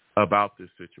about this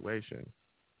situation,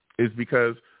 is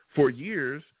because for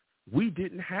years, we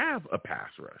didn't have a pass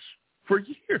rush. For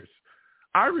years.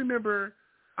 I remember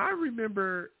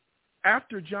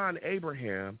after John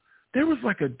Abraham, there was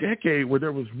like a decade where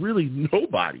there was really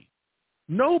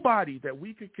nobody that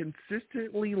we could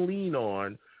consistently lean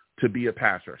on to be a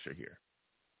pass rusher here,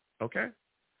 okay?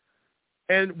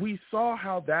 And we saw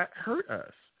how that hurt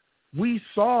us. We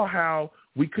saw how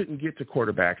we couldn't get to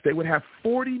quarterbacks. They would have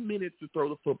 40 minutes to throw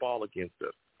the football against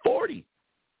us, 40.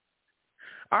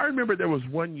 I remember there was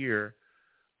one year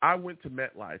I went to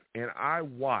MetLife and I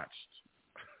watched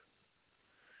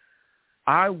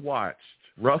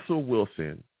Russell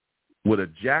Wilson with a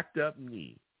jacked up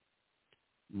knee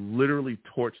literally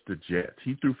torch the Jets.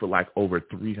 He threw for like over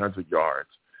 300 yards.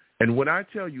 And when I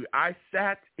tell you, I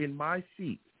sat in my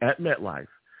seat at MetLife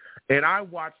and I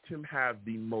watched him have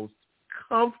the most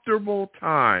comfortable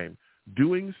time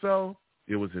doing so,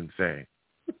 it was insane.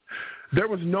 There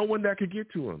was no one that could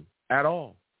get to him at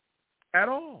all. At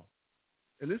all.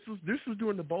 And this was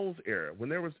during the Bowles era when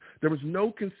there was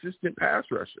no consistent pass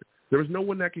rusher. There was no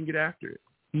one that can get after it.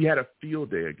 He had a field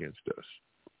day against us.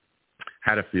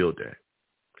 Had a field day.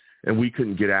 And we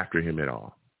couldn't get after him at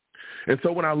all. And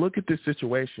so when I look at this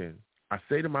situation, I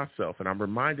say to myself, and I'm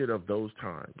reminded of those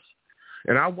times,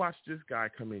 and I watched this guy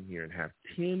come in here and have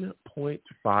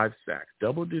 10.5 sacks,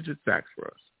 double-digit sacks for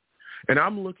us. And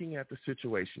I'm looking at the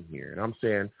situation here, and I'm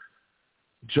saying,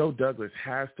 Joe Douglas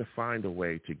has to find a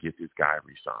way to get this guy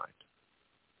re-signed.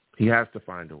 He has to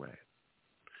find a way.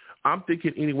 I'm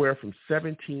thinking anywhere from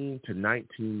 17 to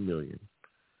 19 million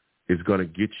is going to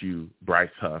get you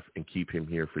Bryce Huff and keep him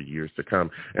here for years to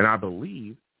come. And I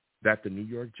believe that the New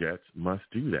York Jets must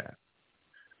do that.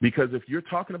 Because if you're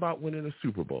talking about winning a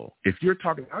Super Bowl, I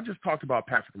just talked about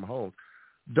Patrick Mahomes.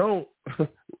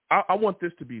 I want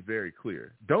this to be very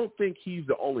clear. Don't think he's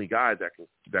the only guy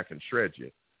that can shred you.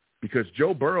 Because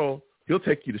Joe Burrow, he'll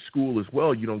take you to school as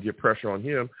well. You don't get pressure on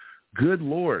him. Good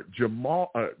Lord,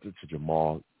 Lamar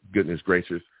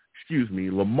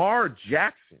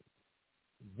Jackson.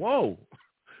 Whoa.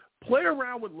 Play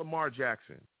around with Lamar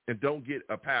Jackson and don't get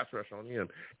a pass rush on him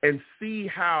and see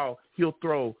how he'll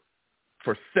throw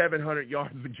for 700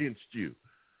 yards against you.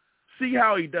 See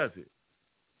how he does it,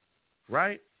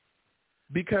 right?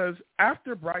 Because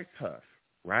after Bryce Huff,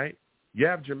 right, you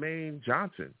have Jermaine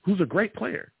Johnson, who's a great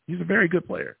player. He's a very good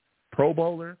player. Pro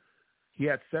Bowler. He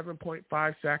had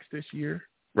 7.5 sacks this year,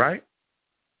 right?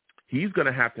 He's going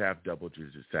to have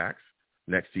double-digit sacks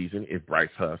next season if Bryce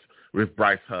Huff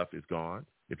is gone,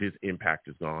 if his impact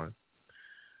is gone.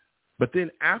 But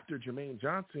then after Jermaine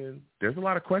Johnson, there's a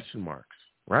lot of question marks,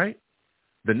 right?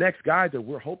 The next guy that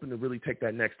we're hoping to really take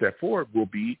that next step forward will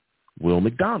be Will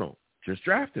McDonald. Just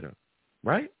drafted him,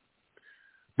 right?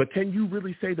 But can you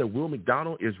really say that Will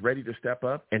McDonald is ready to step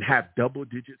up and have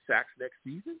double-digit sacks next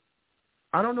season?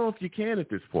 I don't know if you can at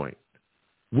this point.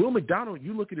 Will McDonald,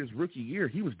 you look at his rookie year,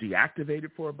 he was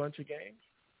deactivated for a bunch of games,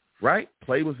 right?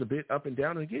 Play was a bit up and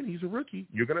down. And again, he's a rookie.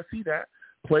 You're going to see that.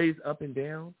 Plays up and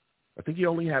down. I think he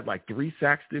only had like 3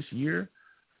 sacks this year.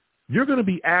 You're going to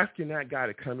be asking that guy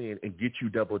to come in and get you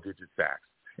double-digit sacks.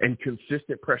 and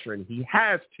consistent pressure, and he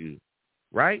has to,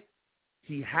 right?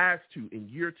 He has to in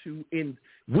year 2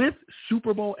 with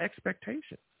Super Bowl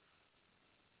expectations.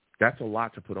 That's a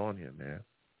lot to put on him, man.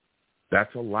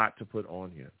 That's a lot to put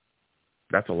on him.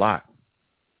 That's a lot.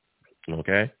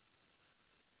 Okay?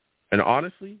 And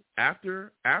honestly,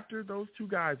 after those two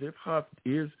guys, if Huff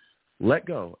is let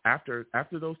go, after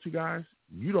those two guys,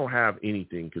 you don't have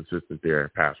anything consistent there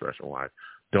pass rushing-wise.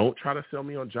 Don't try to sell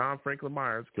me on John Franklin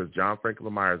Myers, because John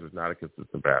Franklin Myers is not a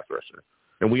consistent pass rusher.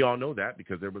 And we all know that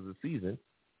because there was a season,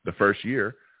 the first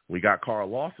year, we got Carl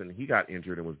Lawson. He got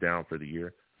injured and was down for the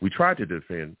year. We tried to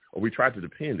depend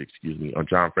on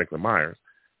John Franklin Myers,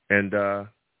 and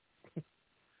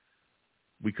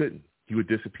we couldn't. He would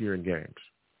disappear in games.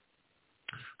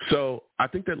 So I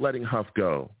think that letting Huff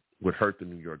go would hurt the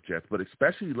New York Jets, but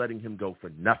especially letting him go for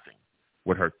nothing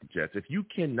would hurt the Jets. If you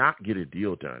cannot get a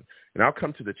deal done, and I'll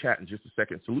come to the chat in just a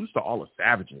second. Salutes to all the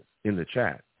savages in the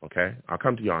chat, okay? I'll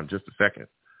come to y'all in just a second.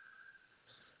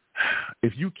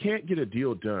 If you can't get a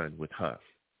deal done with Huff,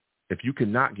 if you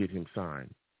cannot get him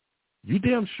signed, you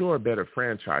damn sure better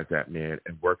franchise that man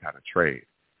and work out a trade.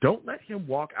 Don't let him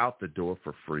walk out the door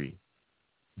for free.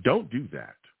 Don't do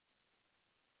that.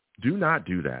 Do not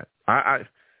do that.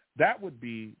 That would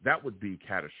be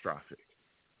catastrophic.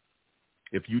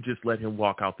 If you just let him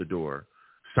walk out the door,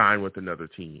 sign with another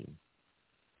team,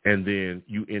 and then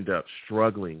you end up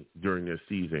struggling during this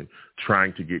season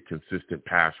trying to get consistent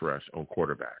pass rush on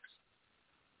quarterbacks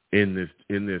in the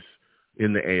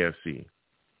AFC.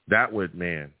 That would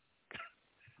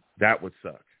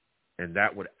suck. And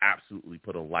that would absolutely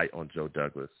put a light on Joe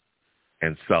Douglas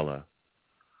and Sulla,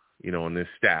 on this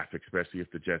staff, especially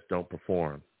if the Jets don't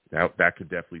perform. That could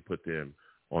definitely put them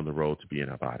on the road to being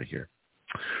up out of here.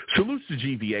 Salutes to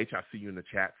GVH. I see you in the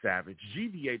chat, Savage.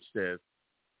 GVH says,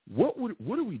 what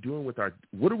are we doing with our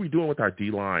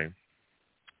D-line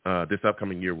this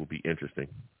upcoming year will be interesting.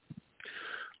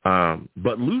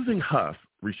 But losing Huff,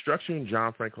 restructuring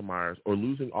John Franklin Myers, or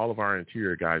losing all of our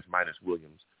interior guys minus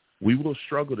Williams, we will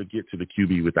struggle to get to the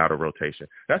QB without a rotation.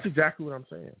 That's exactly what I'm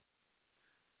saying.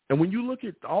 And when you look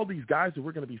at all these guys that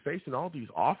we're going to be facing, all these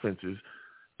offenses,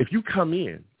 if you come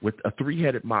in with a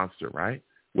three-headed monster, right,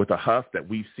 with a Huff that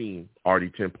we've seen already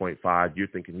 10.5, you're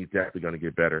thinking he's definitely going to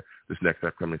get better this next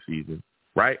upcoming season,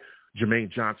 right?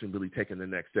 Jermaine Johnson really taking the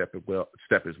next step as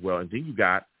well. And then you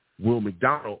got Will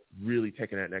McDonald really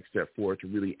taking that next step forward to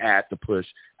really add the push,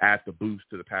 add the boost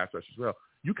to the pass rush as well.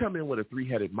 You come in with a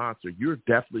three-headed monster, you're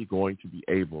definitely going to be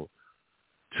able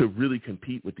to really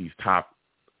compete with these top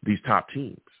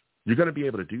teams. You're going to be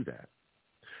able to do that.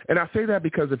 And I say that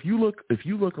because if you look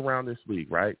around this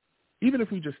league, right, even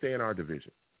if we just stay in our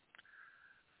division,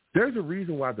 there's a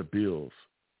reason why the Bills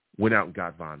went out and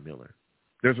got Von Miller.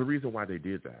 There's a reason why they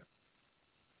did that.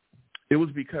 It was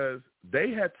because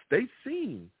they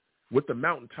seen with the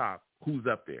mountaintop who's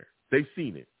up there. They've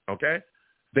seen it, okay?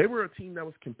 They were a team that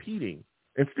was competing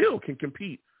and still can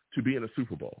compete to be in a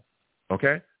Super Bowl,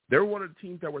 okay? They were one of the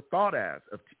teams that were thought as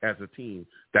a team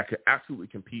that could absolutely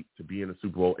compete to be in a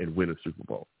Super Bowl and win a Super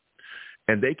Bowl.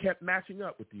 And they kept matching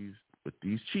up with these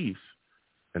Chiefs,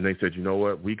 and they said, you know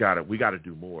what, we gotta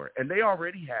do more. And they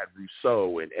already had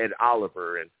Rousseau and Ed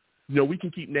Oliver, and we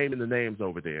can keep naming the names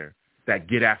over there that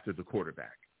get after the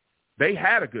quarterback. They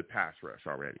had a good pass rush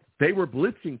already. They were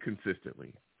blitzing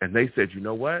consistently, and they said, you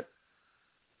know what,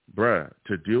 bruh,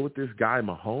 to deal with this guy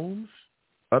Mahomes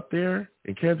up there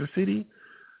in Kansas City,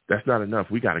 that's not enough.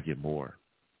 We got to get more.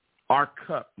 Our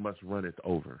cup must run its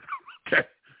over. Okay.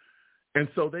 And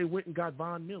so they went and got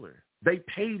Von Miller. They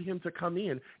paid him to come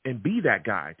in and be that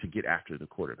guy to get after the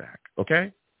quarterback.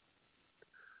 Okay.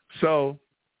 So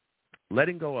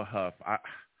letting go of Huff, I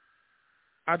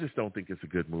just don't think it's a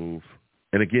good move.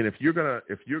 And again, if you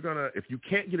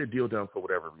can't get a deal done for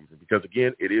whatever reason, because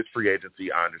again, it is free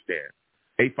agency, I understand.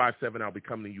 857, I'll be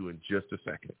coming to you in just a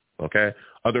second. Okay.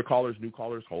 Other callers, new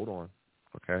callers, hold on.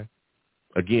 Okay.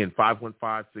 Again,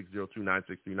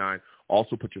 515-602-9639.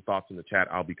 Also put your thoughts in the chat.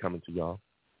 I'll be coming to y'all.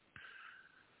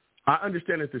 I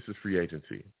understand that this is free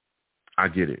agency. I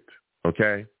get it.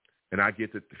 Okay. And I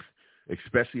get that,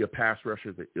 especially a pass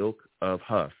rusher, the ilk of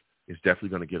Huff is definitely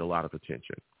going to get a lot of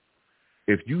attention.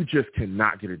 If you just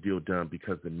cannot get a deal done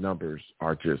because the numbers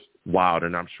are just wild,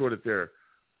 and I'm sure that they're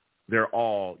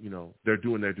all, they're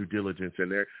doing their due diligence,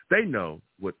 and they know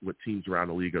what teams around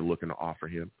the league are looking to offer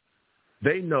him.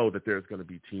 They know that there's going to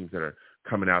be teams that are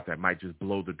coming out that might just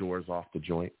blow the doors off the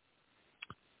joint.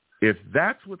 If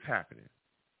that's what's happening,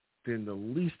 then the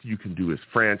least you can do is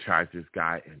franchise this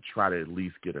guy and try to at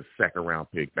least get a second-round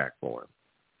pick back for him.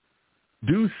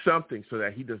 Do something so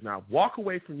that he does not walk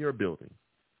away from your building,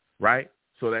 right?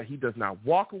 so that he does not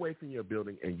walk away from your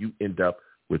building and you end up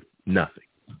with nothing.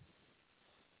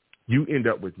 You end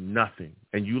up with nothing,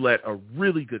 and you let a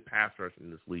really good pass rush in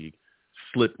this league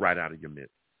slip right out of your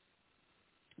midst.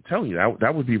 I'm telling you,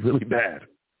 that would be really bad.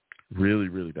 Really,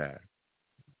 really bad.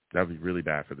 That would be really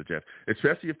bad for the Jets,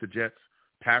 especially if the Jets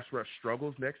pass rush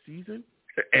struggles next season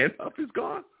and Huff is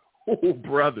gone. Oh,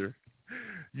 brother,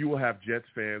 you will have Jets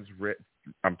fans,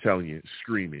 I'm telling you,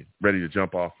 screaming, ready to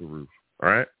jump off the roof. All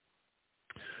right?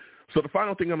 So the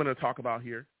final thing I'm going to talk about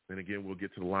here, and again, we'll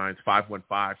get to the lines,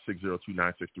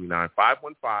 515-602-9639.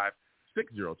 515-602-9639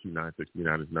 is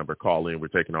the number. Call in. We're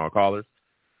taking all callers.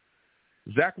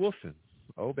 Zach Wilson.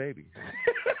 Oh, baby.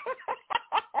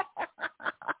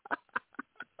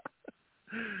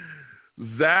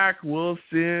 Zach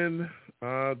Wilson.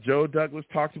 Joe Douglas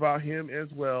talked about him as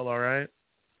well, all right?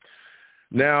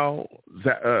 Now,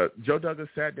 Joe Douglas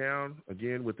sat down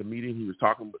again with the meeting. He was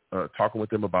talking with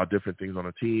them about different things on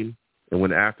the team. And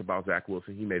when asked about Zach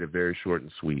Wilson, he made it very short and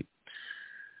sweet.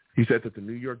 He said that the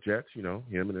New York Jets, you know,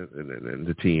 him and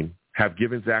the team, have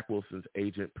given Zach Wilson's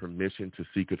agent permission to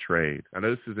seek a trade. I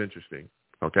know this is interesting,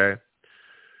 okay?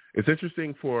 It's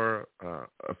interesting for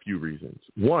a few reasons.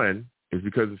 One is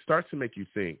because it starts to make you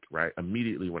think, right,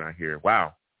 immediately when I hear,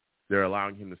 wow, they're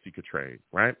allowing him to seek a trade,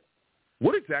 right?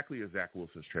 What exactly is Zach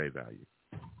Wilson's trade value?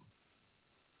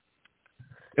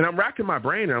 And I'm racking my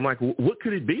brain, and I'm like, what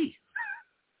could it be?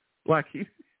 Like,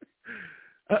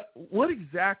 what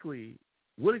exactly,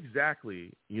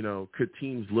 you know, could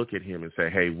teams look at him and say,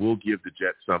 hey, we'll give the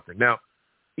Jets something? Now,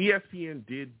 ESPN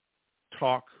did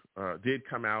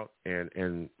come out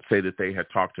and say that they had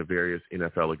talked to various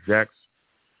NFL execs,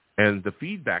 and the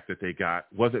feedback that they got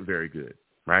wasn't very good,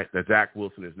 right? That Zach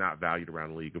Wilson is not valued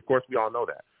around the league. Of course, we all know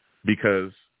that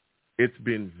because it's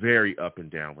been very up and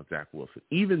down with Zach Wilson.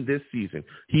 Even this season,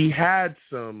 he had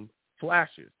some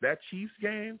flashes. That Chiefs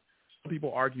game, some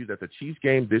people argue that the Chiefs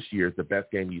game this year is the best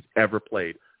game he's ever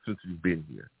played since he's been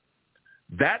here.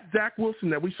 That Zach Wilson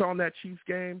that we saw in that Chiefs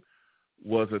game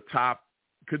was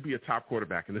could be a top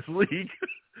quarterback in this league.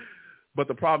 But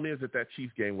the problem is that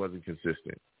Chiefs game wasn't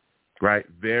consistent, right?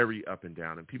 Very up and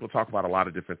down. And people talk about a lot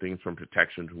of different things from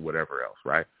protection to whatever else,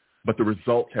 right? But the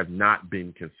results have not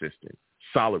been consistent.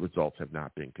 Solid results have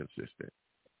not been consistent,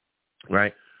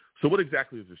 right? So what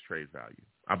exactly is this trade value?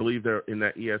 I believe they're in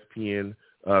that ESPN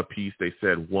piece, they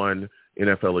said one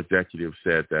NFL executive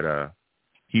said that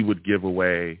he would give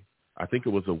away, I think it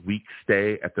was a week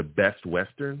stay at the Best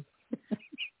Western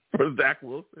for Zach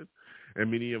Wilson. And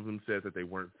many of them said that they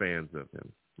weren't fans of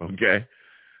him. Okay.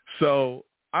 So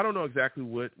I don't know exactly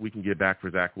what we can get back for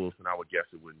Zach Wilson. I would guess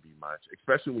it wouldn't be much,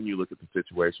 especially when you look at the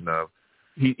situation of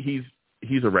he's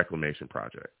a reclamation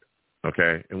project.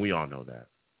 Okay. And we all know that.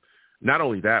 Not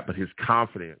only that, but his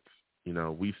confidence, you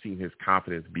know, we've seen his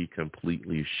confidence be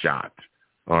completely shot.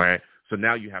 All right. So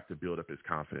now you have to build up his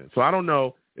confidence. So I don't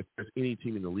know if there's any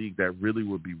team in the league that really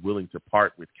would be willing to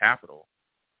part with capital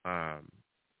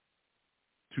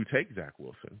to take Zach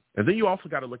Wilson. And then you also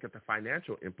got to look at the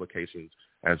financial implications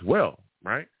as well,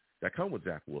 right, that come with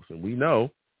Zach Wilson. We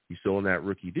know he's still in that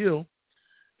rookie deal.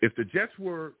 If the Jets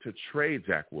were to trade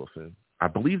Zach Wilson, I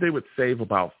believe they would save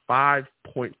about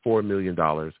 $5.4 million,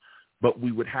 but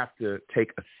we would have to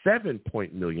take a $7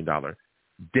 million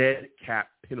dead cap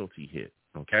penalty hit,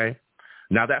 okay?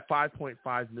 Now, that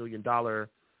 $5.5 million,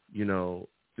 you know,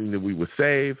 thing that we would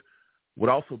save would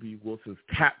also be Wilson's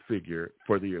cap figure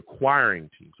for the acquiring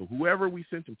team. So whoever we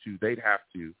sent him to, they'd have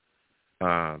to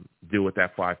deal with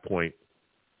that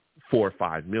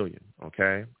 $5.45 million,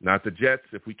 okay? Now, at the Jets,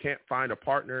 if we can't find a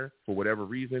partner for whatever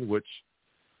reason, which,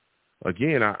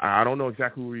 again, I don't know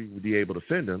exactly where we would be able to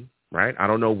send him, right? I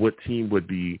don't know what team would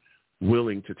be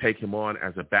willing to take him on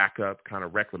as a backup kind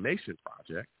of reclamation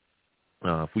project.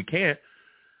 If we can't,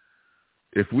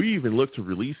 if we even look to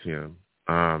release him,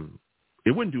 it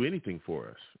wouldn't do anything for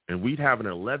us, and we'd have an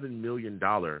 $11 million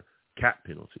cap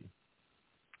penalty.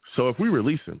 So if we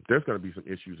release him, there's going to be some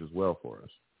issues as well for us.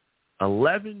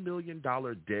 $11 million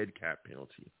dead cap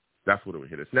penalty. That's what it would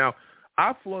hit us. Now,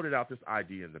 I've floated out this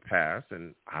idea in the past,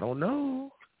 and I don't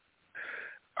know.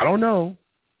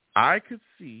 I could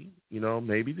see, you know,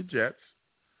 maybe the Jets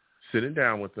sitting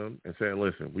down with them and saying,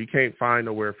 listen, we can't find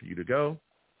nowhere for you to go.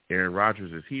 Aaron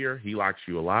Rodgers is here. He likes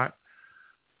you a lot.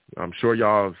 I'm sure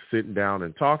y'all are sitting down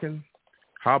and talking.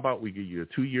 How about we give you a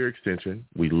 2-year extension?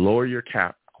 We lower your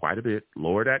cap quite a bit,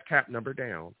 lower that cap number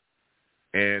down,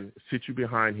 and sit you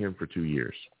behind him for 2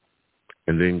 years.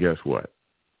 And then guess what?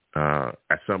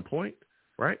 At some point,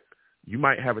 right, you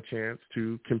might have a chance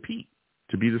to compete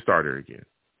to be the starter again.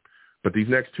 But these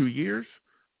next 2 years,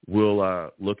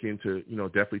 we'll look into, you know,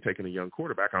 definitely taking a young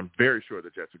quarterback. I'm very sure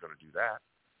the Jets are going to do that.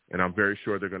 and I'm very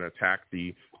sure they're going to attack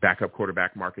the backup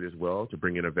quarterback market as well to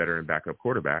bring in a veteran backup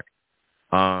quarterback.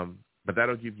 But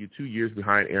that'll give you 2 years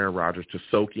behind Aaron Rodgers to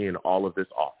soak in all of this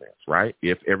offense, right?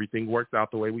 If everything works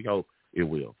out the way we hope it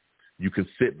will. You can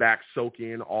sit back, soak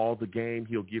in all the game.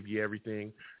 He'll give you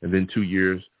everything. And then 2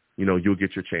 years, you'll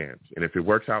get your chance. And if it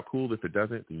works out, cool. If it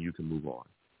doesn't, then you can move on.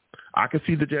 I could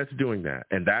see the Jets doing that.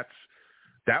 And that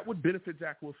would benefit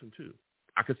Zach Wilson too.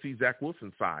 I could see Zach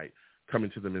Wilson's side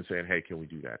coming to them and saying, hey, can we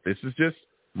do that? This is just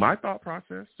my thought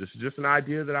process. This is just an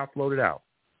idea that I floated out.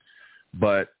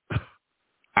 But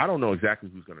I don't know exactly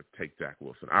who's going to take Zach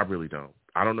Wilson. I really don't.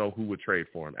 I don't know who would trade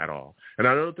for him at all. And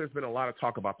I know that there's been a lot of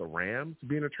talk about the Rams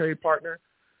being a trade partner.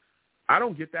 I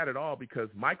don't get that at all because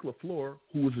Mike LaFleur,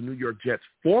 who was the New York Jets'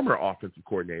 former offensive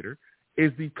coordinator,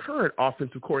 is the current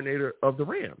offensive coordinator of the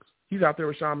Rams. He's out there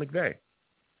with Sean McVay.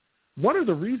 One of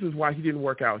the reasons why he didn't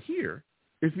work out here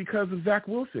is because of Zach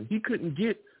Wilson. He couldn't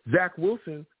get Zach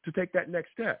Wilson to take that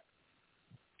next step.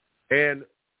 And,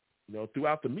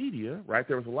 throughout the media, right,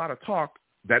 there was a lot of talk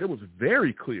that it was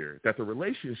very clear that the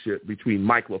relationship between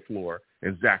Mike LaFleur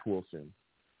and Zach Wilson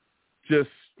just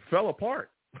fell apart.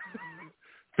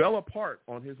 Fell apart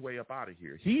on his way up out of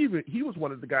here. He was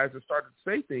one of the guys that started to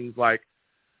say things like,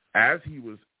 as he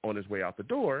was on his way out the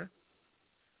door,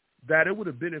 that it would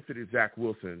have benefited Zach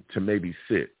Wilson to maybe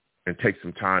sit and take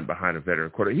some time behind a veteran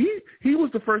quarterback. He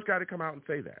was the first guy to come out and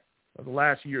say that. That was the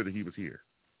last year that he was here.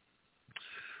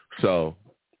 So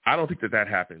I don't think that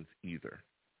happens either.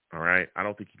 All right? I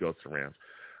don't think he goes to Rams.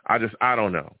 I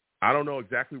don't know. I don't know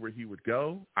exactly where he would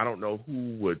go. I don't know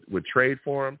who would trade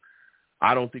for him.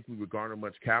 I don't think we would garner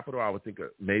much capital. I would think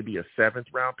maybe a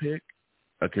 7th-round pick,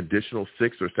 a conditional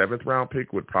 6th or 7th-round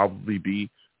pick would probably be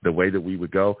the way that we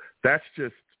would go. That's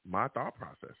just my thought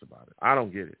process about it. I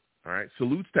don't get it. All right?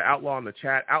 Salutes to Outlaw in the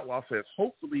chat. Outlaw says,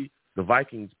 hopefully the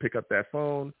Vikings pick up that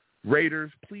phone.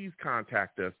 Raiders, please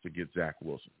contact us to get Zach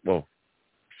Wilson. Well,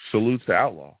 salutes to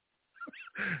Outlaw.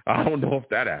 I don't know if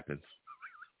that happens.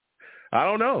 I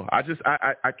don't know.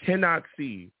 I cannot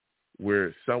see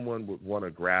where someone would want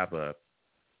to grab up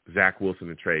Zach Wilson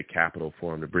and trade capital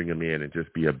for him to bring him in and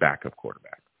just be a backup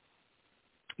quarterback.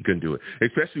 You couldn't do it,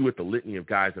 especially with the litany of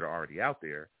guys that are already out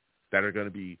there that are going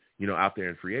to be, out there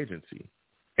in free agency.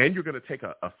 And you're going to take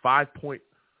a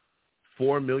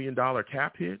 $5.4 million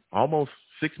cap hit, almost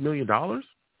 $6 million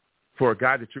for a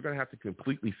guy that you're going to have to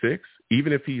completely fix,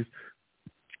 even if he's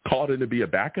called in to be a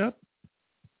backup.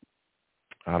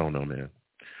 I don't know, man.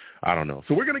 I don't know.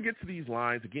 So we're going to get to these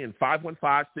lines. Again,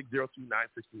 515-602-9639.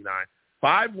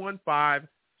 515-602-9639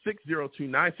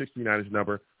 is the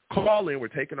number. Call in. We're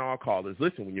taking all callers.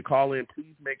 Listen, when you call in,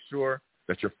 please make sure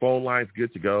that your phone line's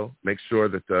good to go. Make sure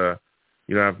that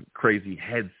you don't have crazy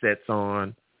headsets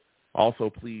on. Also,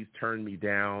 please turn me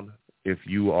down if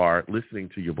you are listening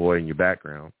to your boy in your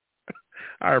background.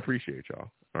 I appreciate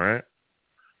y'all. All right?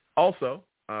 Also,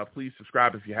 please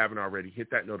subscribe if you haven't already.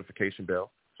 Hit that notification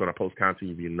bell so when I post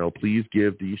content, you know. Please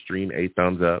give the stream a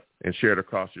thumbs up and share it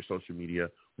across your social media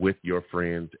with your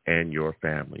friends and your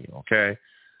family, okay?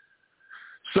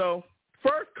 So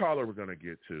first caller we're going to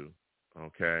get to,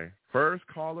 okay? First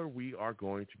caller we are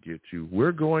going to get to.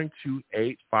 We're going to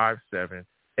 857.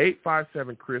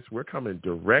 857, Chris, we're coming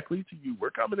directly to you.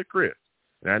 We're coming to Chris.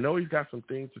 And I know he's got some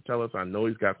things to tell us. I know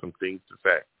he's got some things to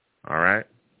say, all right?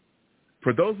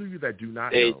 For those of you that do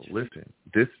not know, listen,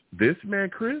 this man,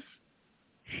 Chris,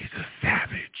 he's a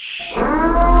savage.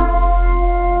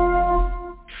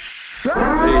 Hey,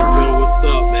 Joe, what's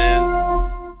up,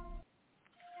 man?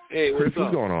 Hey, what's Chris, up?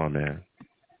 what's going on, man?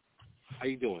 How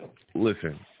you doing?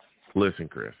 Listen,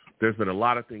 Chris. There's been a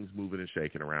lot of things moving and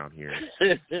shaking around here.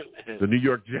 The New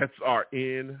York Jets are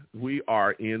in. We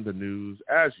are in the news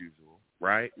as usual,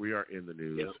 right? We are in the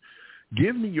news. Yep.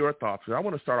 Give me your thoughts. I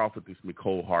want to start off with this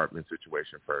Mecole Hardman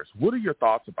situation first. What are your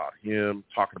thoughts about him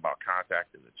talking about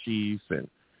contacting the Chiefs and,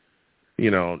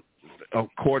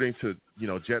 according to,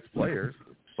 Jets players,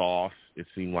 Sauce, it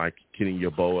seemed like Kenny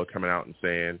Yeboah coming out and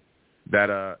saying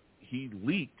that he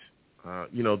leaked,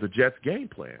 the Jets game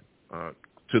plan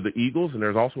to the Eagles, and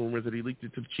there's also rumors that he leaked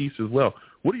it to the Chiefs as well.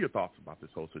 What are your thoughts about this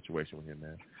whole situation with him,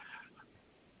 man?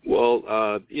 Well,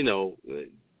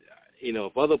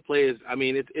 if other players,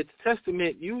 it's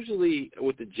testament. Usually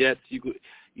with the Jets,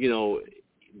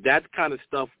 that kind of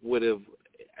stuff would have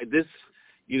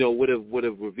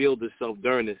revealed itself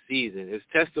during the season. It's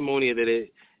testimony that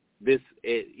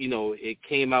it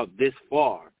came out this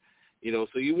far,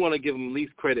 so you want to give them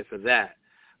least credit for that.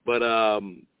 But,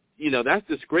 that's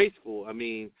disgraceful.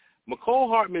 Mecole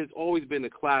Hardman's always been a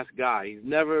class guy. He's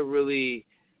never really,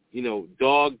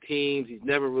 dogged teams. He's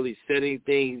never really said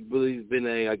anything. He's really been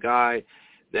a guy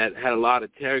that had a lot of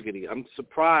integrity. I'm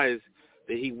surprised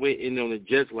that he went in on the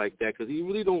Jets like that because he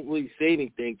really don't really say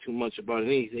anything too much about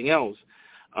anything else.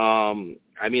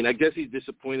 I mean, I guess he's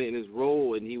disappointed in his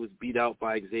role, and he was beat out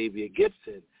by Xavier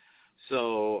Gibson.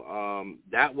 So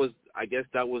that was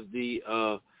the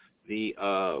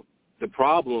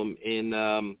problem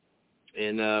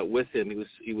with him.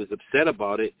 He was upset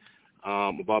about it,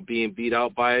 about being beat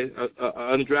out by an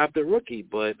undrafted rookie.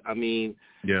 But I mean,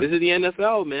 This is the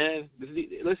NFL, man.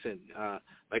 Listen,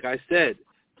 like I said,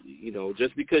 you know,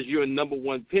 just because you're a number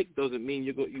one pick doesn't mean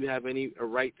you have a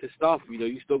right to stuff. You know,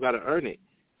 you still got to earn it.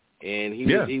 And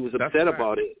he was upset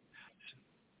about it.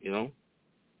 You know.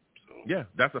 So, yeah,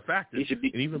 that's a fact. He should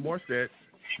be. And even more said,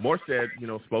 you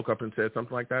know, spoke up and said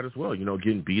something like that as well. You know,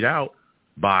 getting beat out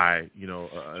by, you know,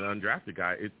 an undrafted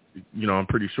guy, you know, I'm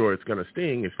pretty sure it's going to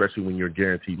sting, especially when you're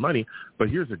guaranteed money. But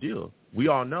here's the deal. We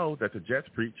all know that the Jets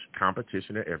preach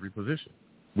competition at every position.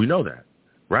 We know that,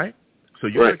 right? So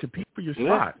you got to compete for your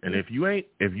spot. And if you ain't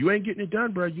getting it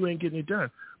done, bro, you ain't getting it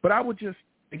done. But I would just,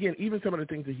 again, even some of the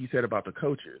things that he said about the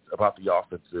coaches, about the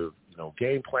offensive, you know,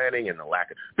 game planning and the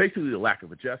lack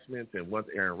of adjustments. And once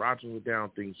Aaron Rodgers was down,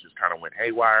 things just kind of went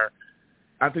haywire.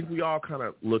 I think we all kind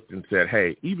of looked and said,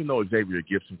 hey, even though Xavier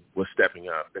Gibson was stepping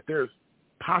up, that there's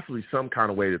possibly some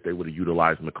kind of way that they would have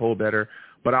utilized Mecole better.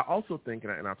 But I also think,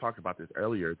 and I talked about this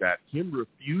earlier, that him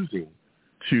refusing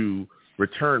to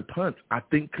return punts, I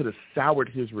think could have soured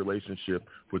his relationship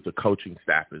with the coaching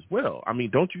staff as well. I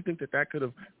mean, don't you think that could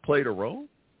have played a role?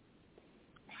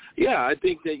 Yeah, I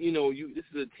think that, you know, this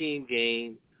is a team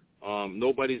game.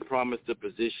 Nobody's promised a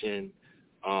position.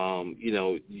 You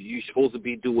know, you're supposed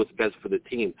to do what's best for the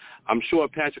team. I'm sure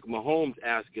Patrick Mahomes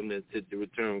asked him to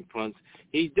return punts.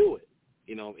 He'd do it.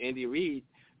 You know, Andy Reid.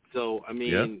 So, I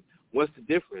mean, what's the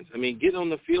difference? I mean, getting on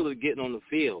the field is getting on the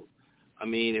field. I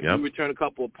mean, if you return a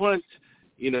couple of punts,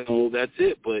 you know, that's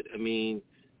it. But, I mean,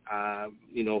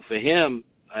 you know, for him,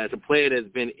 as a player that's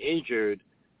been injured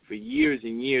for years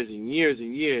and years and years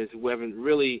and years, who haven't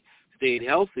really stayed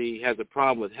healthy, has a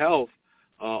problem with health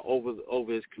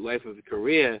over his life of his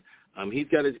career, he's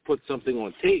got to put something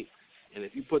on tape. And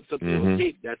if you put something on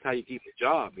tape, that's how you keep your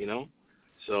job, you know?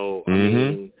 So, I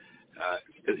mean,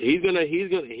 this is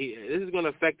gonna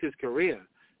affect his career.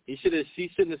 He shouldn't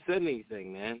have said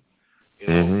anything, man. You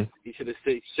know, he should have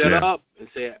said, shut up and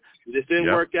say, this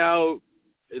didn't work out.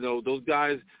 You know, those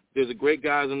guys, there's a great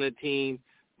guys on the team,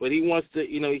 but he wants to,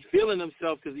 you know, he's feeling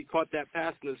himself because he caught that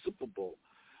pass in the Super Bowl.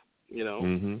 You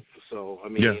know, so I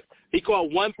mean, he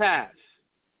caught one pass,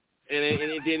 and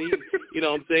then he, you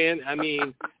know what I'm saying? I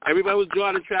mean, everybody was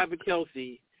drawing to Travis Kelce,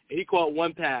 and he caught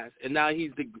one pass, and now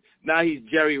he's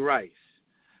Jerry Rice.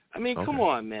 I mean, come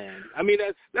on, man. I mean,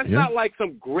 that's not like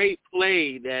some great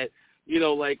play that, you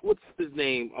know, like what's his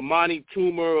name, Amani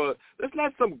Toomer, or that's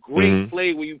not some great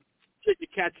play where you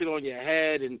catch it on your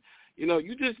head, and you know,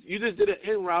 you just did an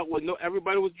in route where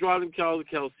everybody was drawing to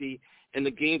Kelce, and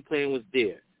the game plan was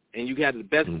there. And you had the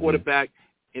best quarterback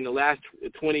in the last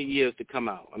 20 years to come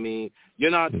out. I mean, you're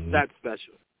not that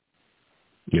special.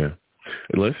 Yeah.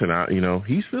 Listen, you know,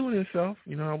 he's feeling himself.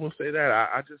 You know, I will say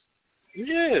that.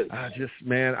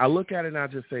 Man, I look at it and I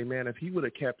just say, man, if he would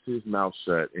have kept his mouth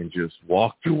shut and just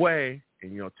walked away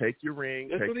and, you know, take your ring,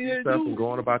 take your stuff and go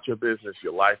on about your business,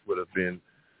 your life would have been,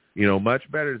 you know, much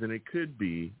better than it could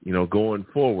be, you know, going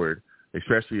forward.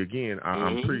 Especially, again,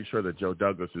 I'm pretty sure that Joe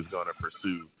Douglas is going to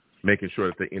pursue making sure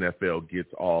that the NFL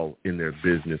gets all in their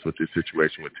business with this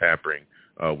situation with tampering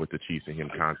with the Chiefs and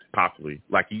him possibly,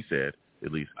 like he said,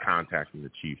 at least contacting the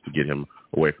Chiefs to get him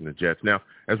away from the Jets. Now,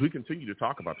 as we continue to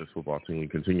talk about this football team, we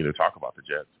continue to talk about the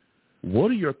Jets, what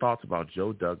are your thoughts about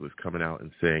Joe Douglas coming out and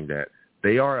saying that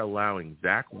they are allowing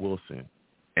Zach Wilson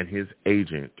and his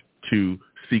agent to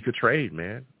seek a trade,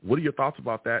 man? What are your thoughts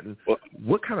about that? And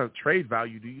what kind of trade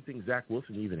value do you think Zach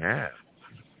Wilson even has?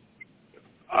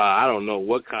 I don't know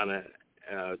what kind of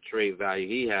trade value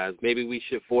he has. Maybe we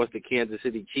should force the Kansas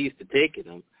City Chiefs to take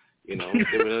him. You know,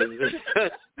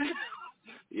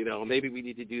 you know, maybe we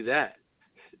need to do that.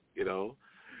 You know,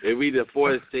 maybe we need to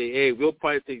force say, hey, we'll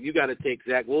probably think you got to take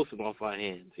Zach Wilson off our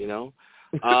hands. You know,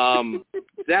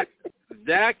 Zach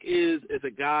is a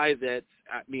guy that,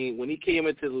 I mean, when he came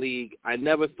into the league, I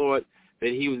never thought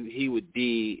that he would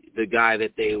be the guy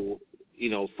that they, you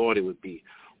know, thought it would be.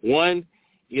 One,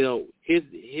 you know, his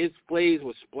plays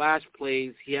were splash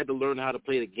plays. He had to learn how to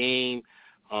play the game,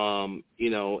 you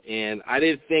know, and I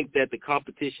didn't think that the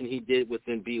competition he did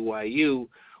within BYU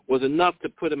was enough to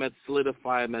put him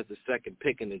solidify him as the second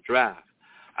pick in the draft.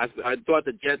 I thought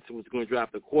the Jets was going to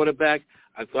draft a quarterback.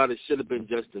 I thought it should have been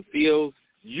Justin Fields.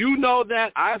 You know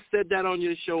that. I've said that on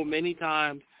your show many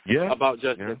times about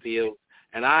Justin Fields.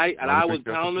 And I was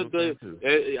pounding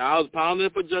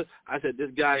for just. I said,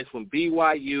 this guy is from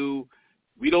BYU.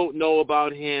 We don't know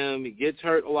about him. He gets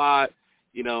hurt a lot.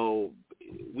 We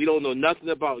don't know nothing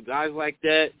about guys like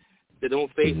that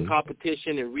don't face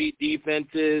competition and read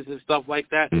defenses and stuff like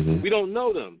that. We don't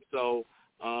know them. So,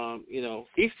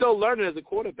 he's still learning as a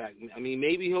quarterback. I mean,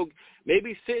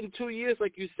 maybe sitting 2 years,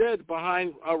 like you said,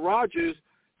 behind Rodgers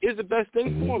is the best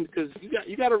thing for him because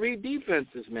you got to read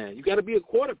defenses, man. You got to be a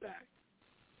quarterback.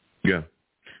 Yeah.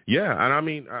 Yeah, and I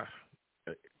mean,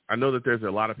 I know that there's a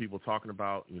lot of people talking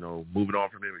about, moving on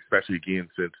from him, especially again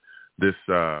since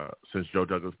Joe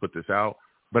Douglas put this out.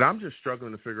 But I'm just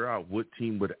struggling to figure out what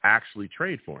team would actually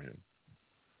trade for him.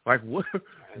 Like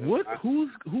who's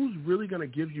really going to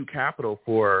give you capital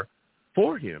for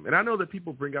him? And I know that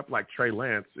people bring up like Trey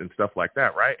Lance and stuff like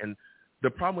that, right? And the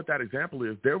problem with that example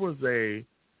is there was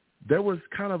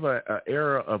kind of a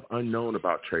era of unknown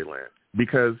about Trey Lance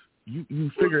because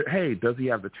you figured, hey, does he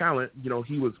have the talent?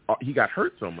 He got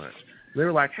hurt so much. They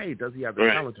were like, hey, does he have the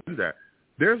talent to do that?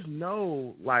 There's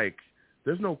no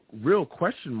real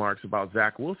question marks about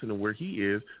Zach Wilson and where he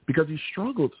is because he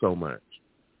struggled so much.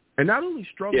 And not only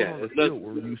struggled on the field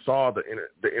where you saw the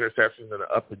interceptions and the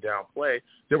up and down play,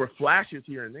 there were flashes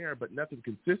here and there, but nothing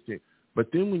consistent.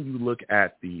 But then when you look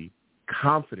at the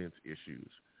confidence issues,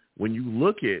 when you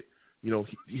look at,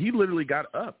 he literally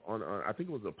got up on I think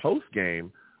it was a post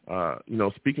game,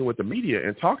 speaking with the media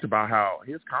and talked about how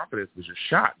his confidence was just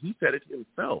shot. He said it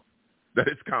himself that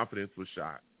his confidence was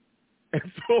shot. And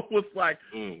so it was like,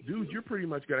 dude, you're pretty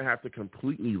much going to have to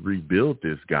completely rebuild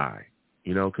this guy,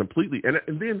 completely. And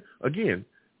then, again,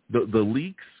 the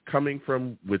leaks coming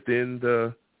from within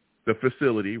the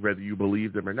facility, whether you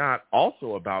believe them or not,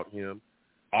 also about him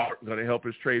aren't going to help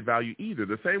his trade value either.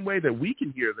 The same way that we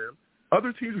can hear them,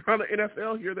 other teams around the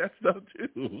NFL hear that stuff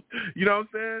too. You know what I'm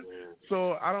saying?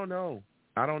 So I don't know.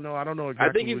 I don't know exactly.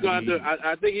 I think he's going to.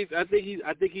 I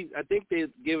think they're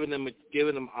giving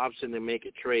them option to make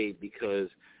a trade because,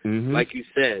 like you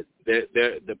said,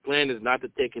 the plan is not to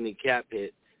take any cap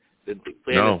hit. The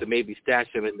plan is to maybe stash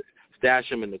him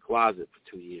in the closet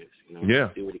for 2 years.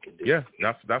 See what he can do. Yeah,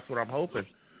 that's what I'm hoping.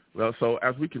 Well, so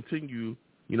as we continue,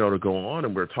 to go on,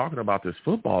 and we're talking about this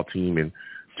football team and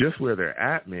just where they're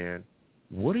at, man.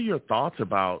 What are your thoughts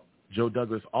about Joe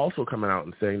Douglas also coming out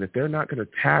and saying that they're not going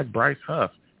to tag Bryce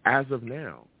Huff as of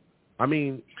now? I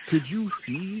mean, could you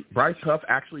see Bryce Huff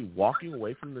actually walking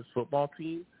away from this football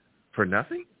team for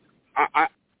nothing? I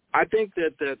think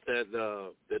that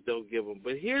they'll give him.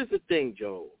 But here's the thing,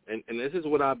 Joe, and this is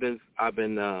what I've been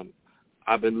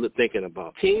thinking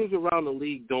about. Teams around the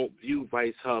league don't view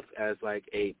Bryce Huff as like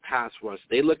a pass rush.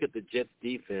 They look at the Jets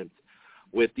defense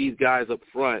with these guys up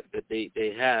front that they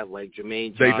have, like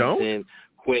Jermaine Johnson,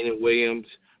 Quentin Williams.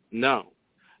 No,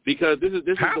 because this is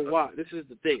the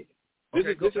thing. This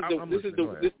is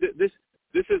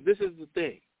the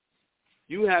thing.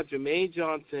 You have Jermaine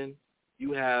Johnson,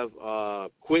 you have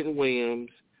Quentin Williams,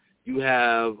 you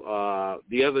have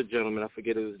the other gentleman, I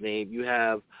forget his name. You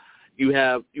have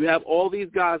all these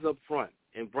guys up front,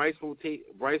 and Bryce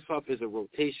Huff is a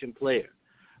rotation player.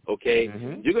 Okay,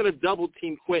 you're gonna double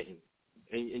team Quentin.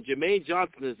 And Jermaine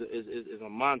Johnson is a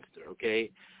monster, okay?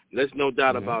 There's no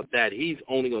doubt about that. He's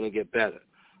only going to get better,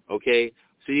 okay?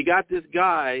 So you got this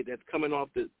guy that's coming off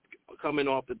the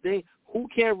thing. Who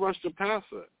can't rush the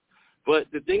passer? But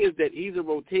the thing is that he's a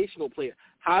rotational player.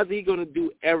 How's he going to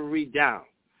do every down?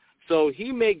 So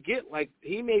he may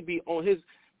be on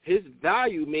his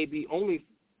value may be only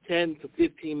 $10 to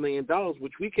 $15 million,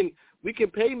 which we can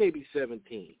pay maybe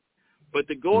 17. But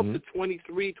to go up to $23,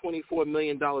 $24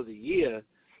 million a year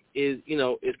is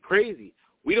crazy.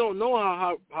 We don't know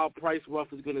how Bryce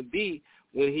Huff is going to be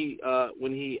when he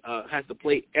has to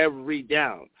play every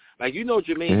down. Like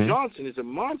Jermaine Johnson is a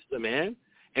monster, man.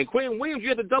 And Quentin Williams, you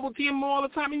have to double team him all the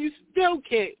time, and you still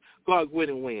can't guard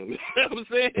Quentin Williams. You know what I'm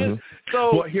saying?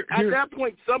 So at that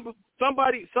point,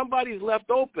 somebody's left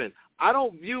open. I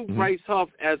don't view Bryce Huff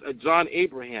as a John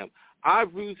Abraham. I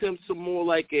view him some more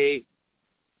like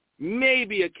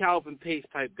maybe a Calvin Pace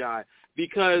type guy,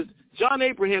 because John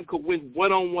Abraham could win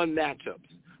one-on-one matchups.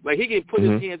 Like, he can put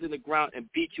his hands in the ground and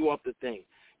beat you off the thing,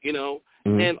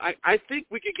 And I think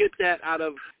we could get that out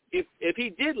of, if he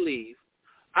did leave,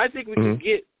 I think we could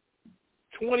get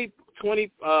 20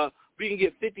 we can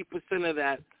get 50% of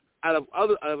that out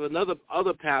of another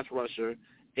pass rusher.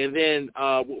 And then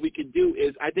what we could do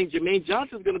is, I think Jermaine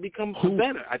Johnson's going to become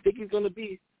better. I think he's going to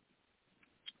be.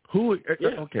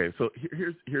 Okay, so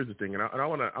here's the thing, and I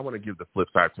want to give the flip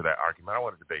side to that argument. I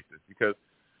want to debate this because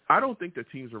I don't think that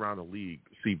teams around the league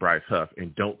see Bryce Huff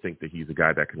and don't think that he's a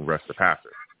guy that can rush the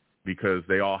passer. because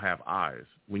they all have eyes.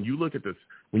 When you look at this,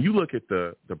 when you look at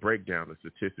the breakdown, the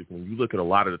statistics, when you look at a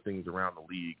lot of the things around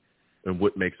the league and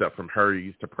what makes up from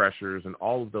hurries to pressures and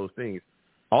all of those things,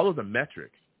 all of the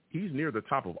metrics, he's near the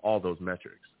top of all those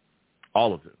metrics,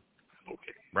 all of them.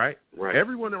 Okay. Right?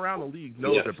 Everyone around the league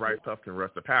knows that Bryce Huff can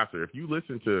rush the passer. If you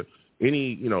listen to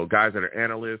any, guys that are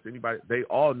analysts, anybody, they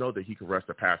all know that he can rush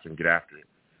the passer and get after it.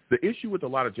 The issue with a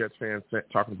lot of Jets fans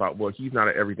talking about, well, he's not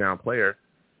an every down player,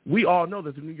 we all know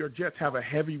that the New York Jets have a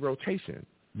heavy rotation.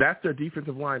 That's their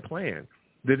defensive line plan.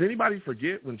 Did anybody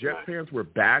forget when Jets fans were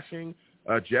bashing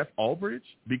Jeff Ulbrich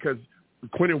because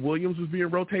Quentin Williams was being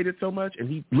rotated so much, and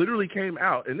he literally came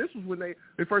out, and this was when they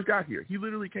first got here. He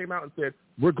literally came out and said,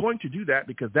 we're going to do that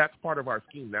because that's part of our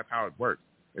scheme. That's how it works.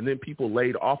 And then people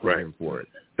laid off of him for it.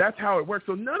 That's how it works.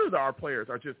 So none of our players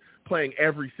are just playing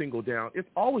every single down. It's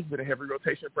always been a heavy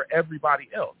rotation for everybody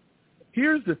else.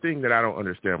 Here's the thing that I don't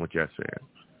understand with Jets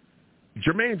fans.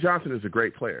 Jermaine Johnson is a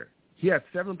great player. He had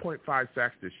 7.5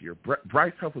 sacks this year.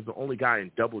 Bryce Huff was the only guy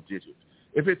in double digits.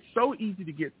 If it's so easy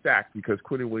to get sacked because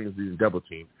Quentin Williams is in double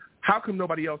team, how come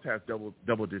nobody else has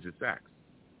double-digit sacks?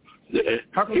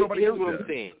 How come nobody else does?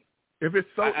 If it's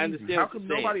so easy, how come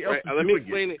nobody else is doing it? Let me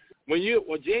explain it. When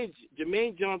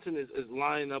Jermaine Johnson is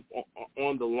lining up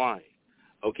on the line,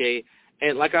 okay,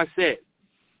 and like I said,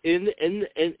 in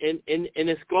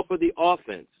the scope of the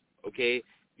offense, okay,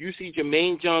 you see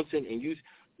Jermaine Johnson and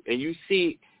you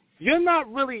see. You're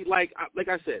not really like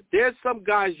I said. There's some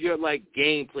guys you're like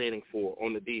game planning for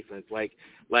on the defense, like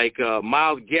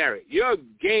Myles Garrett. You're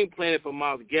game planning for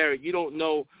Myles Garrett. You don't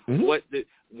know what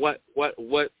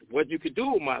you could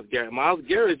do with Myles Garrett. Myles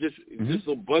Garrett just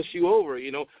will bust you over,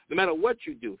 no matter what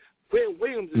you do. Quentin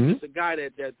Williams is just a guy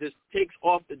that just takes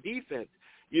off the defense,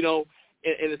 in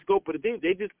the scope of the defense.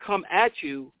 They just come at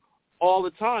you all the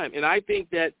time, and I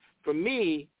think that for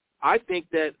me. I think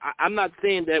that I'm not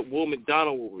saying that Will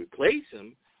McDonald will replace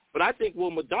him, but I think Will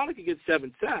McDonald can get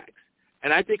 7 sacks,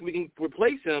 and I think we can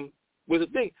replace him with a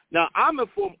thing. Now I'm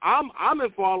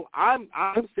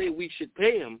saying we should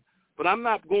pay him, but I'm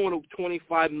not going to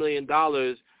 $25 million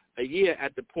a year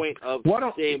at the point of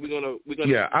saying we're gonna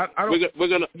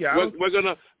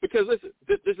because listen,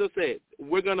 this is it.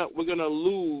 We're gonna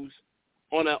lose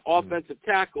on an offensive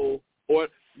tackle, or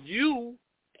you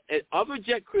and other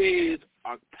Jet creators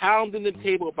are pounding the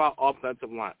table about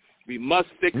offensive line. We must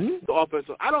fix the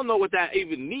offensive. I don't know what that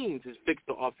even means, is fix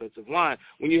the offensive line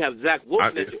when you have Zach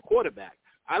Wilson as your quarterback.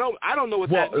 I don't know what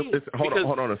that means. Hold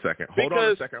on a second. Hold on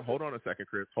a second,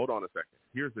 Chris. Hold on a second.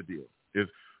 Here's the deal.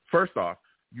 First off,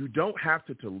 you don't have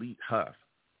to delete Huff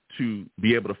to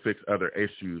be able to fix other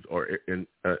issues or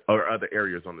other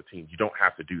areas on the team. You don't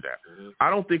have to do that. I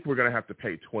don't think we're going to have to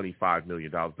pay $25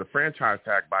 million. The franchise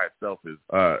tag by itself is,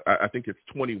 I think it's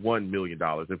 $21 million.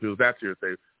 If it was that serious,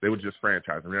 they would just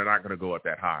franchise them. They're not going to go up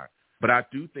that high. But I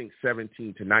do think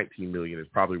 17 to 19 million is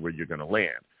probably where you're going to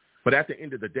land. But at the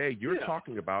end of the day, you're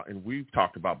talking about, and we've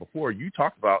talked about before, you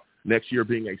talked about next year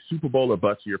being a Super Bowl or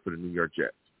bust year for the New York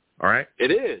Jets. All right? It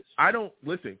is.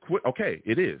 Okay,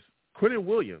 it is. Quentin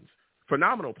Williams,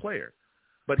 phenomenal player,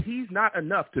 but he's not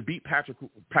enough to beat Patrick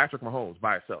Mahomes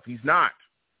by himself. He's not.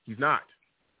 Right.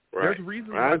 There's a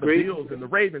reason why the Bills and the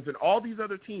Ravens and all these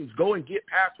other teams go and get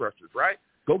pass rushers, right?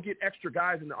 Go get extra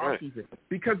guys in the offseason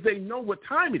because they know what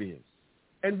time it is.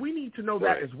 And we need to know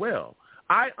that as well.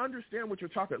 I understand what you're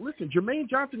talking about. Listen, Jermaine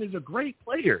Johnson is a great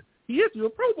player. He is. He's a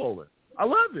Pro Bowler. I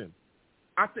love him.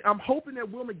 I'm hoping that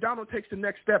Will McDonald takes the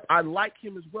next step. I like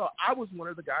him as well. I was one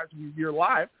of the guys who was here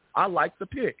live. I like the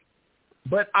pick.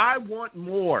 But I want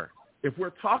more. If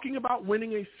we're talking about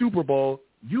winning a Super Bowl,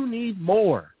 you need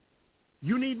more.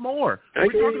 You need more.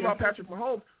 We're talking about Patrick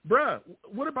Mahomes. Bruh,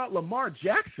 what about Lamar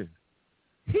Jackson?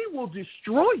 He will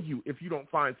destroy you if you don't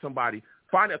find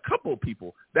a couple of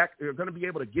people that are going to be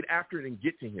able to get after it and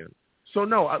get to him. So,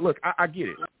 no, I get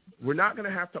it. We're not going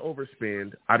to have to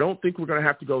overspend. I don't think we're going to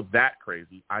have to go that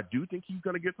crazy. I do think he's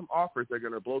going to get some offers. They're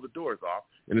going to blow the doors off,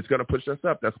 and it's going to push us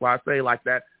up. That's why I say like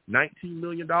that $19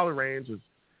 million range is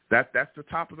that's the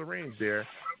top of the range there.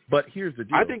 But here's the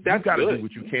deal. I think that's you got to do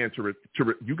what you can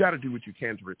you got to do what you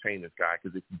can to retain this guy,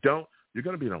 because if you don't, you're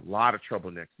going to be in a lot of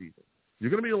trouble next season.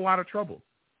 You're going to be in a lot of trouble,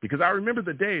 because I remember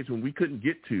the days when we couldn't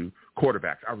get to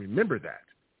quarterbacks. I remember that.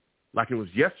 Like it was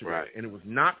yesterday, and it was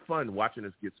not fun watching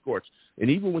us get scorched. And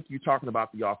even with you talking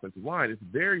about the offensive line, it's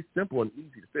very simple and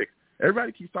easy to fix.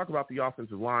 Everybody keeps talking about the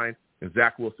offensive line and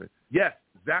Zach Wilson. Yes,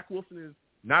 Zach Wilson is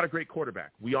not a great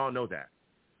quarterback. We all know that.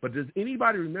 But does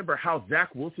anybody remember how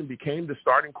Zach Wilson became the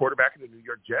starting quarterback in the New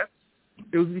York Jets?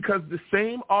 It was because the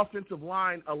same offensive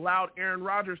line allowed Aaron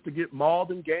Rodgers to get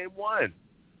mauled in game one.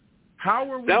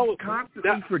 How are we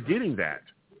constantly forgetting that?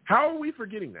 How are we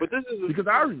forgetting that? But this is because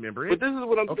I remember it. But this is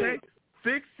what I'm saying.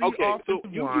 Fix the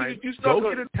offensive line, go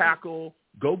get a tackle,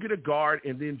 go get a guard,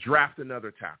 and then draft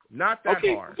another tackle. Not that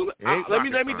hard. So let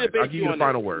me debate I'll give you the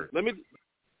final word. Let me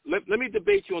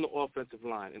debate you on the offensive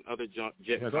line and other Jet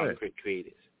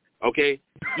creators. Okay,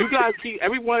 you guys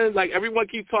everyone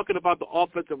keeps talking about the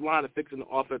offensive line and fixing the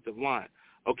offensive line.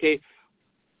 Okay,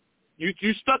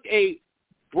 you stuck a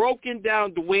broken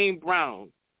down Dwayne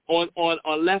Brown on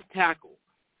left tackle.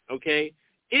 Okay,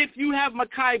 if you have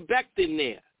Mekhi Becton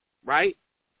there, right?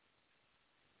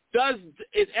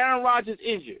 Is Aaron Rodgers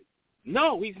injured?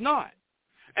 No, he's not.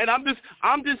 And I'm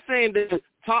just saying that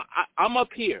I'm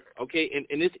up here, okay,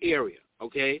 in this area,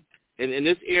 okay, in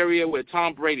this area where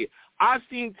Tom Brady. I've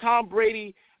seen Tom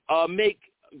Brady have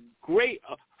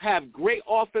great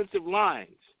offensive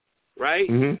lines, right?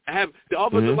 Mm-hmm. The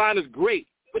offensive line is great,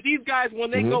 but these guys when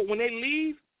they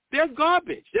leave, they're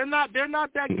garbage. They're not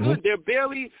that good. They're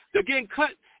getting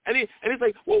cut. And it's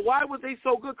like, well, why was they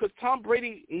so good? Because Tom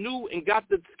Brady knew and got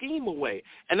the scheme away.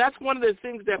 And that's one of the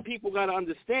things that people got to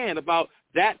understand about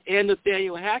that and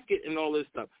Nathaniel Hackett and all this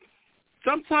stuff.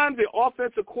 Sometimes the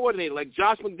offensive coordinator, like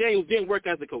Josh McDaniels, didn't work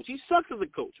as a coach. He sucks as a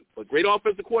coach, but great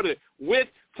offensive coordinator with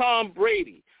Tom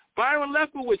Brady. Byron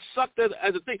Leftwich sucked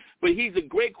as a thing, but he's a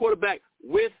great quarterback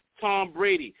with Tom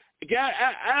Brady. Again,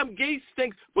 Adam Gase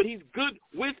stinks, but he's good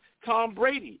with Tom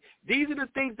Brady. These are the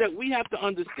things that we have to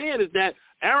understand is that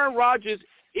Aaron Rodgers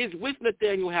is with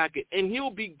Nathaniel Hackett, and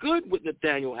he'll be good with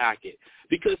Nathaniel Hackett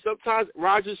because sometimes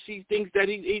Rodgers sees things that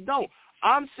he don't.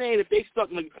 I'm saying if they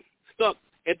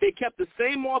if they kept the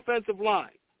same offensive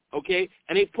line, okay,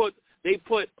 and they put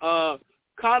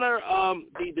Connor,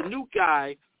 the new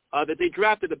guy that they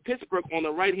drafted to Pittsburgh on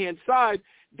the right-hand side,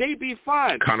 they'd be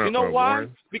fine. Connor, you know why?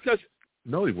 Warren. Because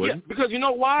no, he wouldn't. Yeah, because you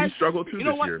know why? He struggled too you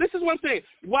know this what? year. This is what I'm saying.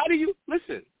 Why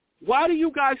do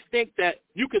you guys think that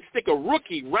you could stick a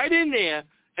rookie right in there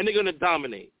and they're going to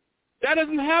dominate? That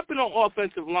doesn't happen on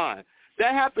offensive line.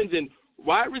 That happens in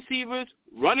wide receivers,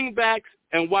 running backs,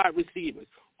 and wide receivers.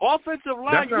 Offensive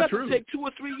line, you have to take 2 or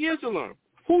 3 years to learn.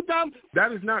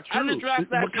 That is not true. As a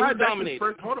draft back, who dominated?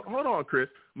 Hold on, Chris.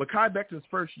 Mekhi Becton's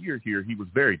first year here, he was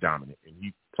very dominant, and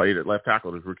he played at left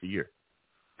tackle his rookie year.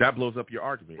 That blows up your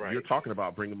argument. Right. You're talking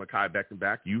about bringing Mekhi Becton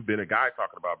back. You've been a guy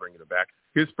talking about bringing him back.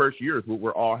 His first year is what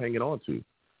we're all hanging on to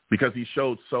because he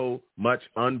showed so much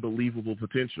unbelievable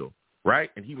potential,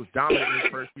 right? And he was dominant in his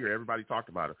first year. Everybody talked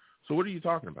about it. So what are you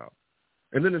talking about?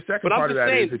 And then the second part of that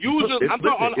is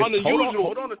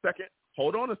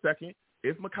hold on a second.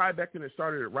 If Mekhi Becton had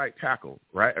started at right tackle,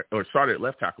 right, or started at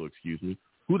left tackle, who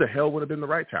the hell would have been the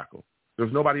right tackle?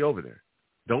 There's nobody over there.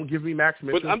 Don't give me Max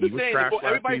Mitchell. He was trash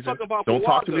last season. Don't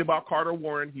talk to me about Carter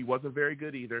Warren. He wasn't very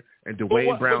good either. And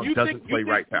Dwayne Brown doesn't play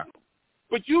right tackle.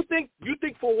 But you think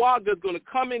Fuaga's going to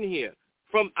come in here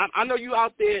from? I know you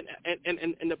out there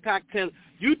in the Pac-10.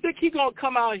 You think he's going to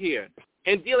come out here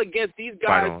and deal against these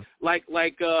guys like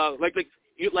the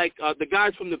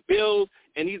guys from the Bills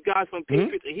and these guys from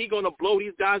Patriots, and he's going to blow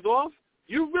these guys off?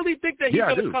 You really think that he's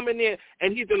going to come in there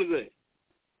and he's going to do it?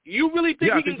 You really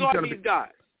think he can go at these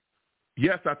guys?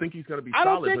 Yes, I think he's going to be solid. I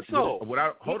don't think so.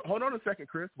 Hold on a second,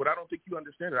 Chris. What I don't think you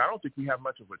understand is I don't think we have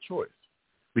much of a choice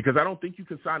because I don't think you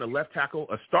can sign a left tackle,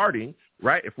 a starting,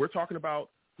 right? If we're talking about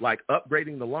like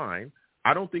upgrading the line,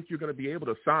 I don't think you're going to be able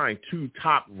to sign two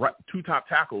top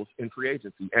tackles in free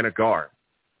agency and a guard.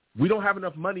 We don't have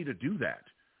enough money to do that,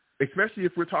 especially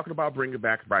if we're talking about bringing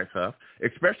back Bryce Huff,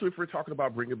 especially if we're talking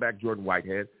about bringing back Jordan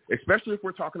Whitehead, especially if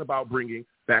we're talking about bringing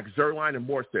back Zuerlein and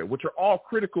Morstead, which are all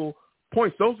critical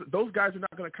points. Those guys are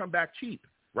not going to come back cheap,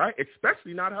 right?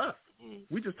 Especially not Huff.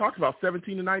 We just talked about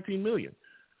 17 to 19 million.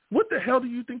 What the hell do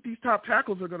you think these top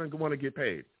tackles are going to want to get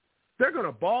paid? They're going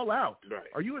to ball out. Right.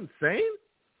 Are you insane?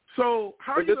 So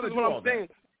how are you going to do all that?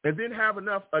 And then have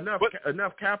enough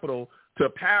capital to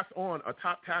pass on a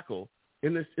top tackle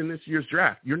in this year's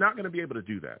draft? You're not going to be able to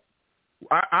do that.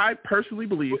 I personally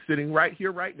believe, sitting right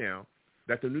here, right now,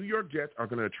 that the New York Jets are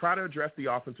going to try to address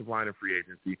the offensive line in free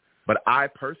agency. But I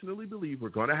personally believe we're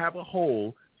going to have a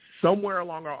hole somewhere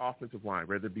along our offensive line,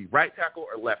 whether it be right tackle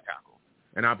or left tackle.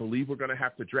 And I believe we're going to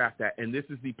have to draft that. And this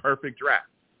is the perfect draft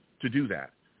to do that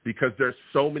because there's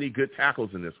so many good tackles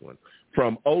in this one.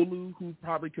 From Olu, who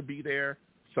probably could be there.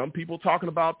 Some people talking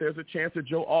about there's a chance that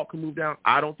Joe Alt can move down.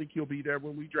 I don't think he'll be there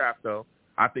when we draft, though.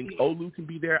 I think Olu can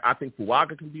be there. I think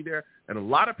Fuaga can be there. And a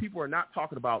lot of people are not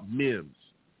talking about Mims.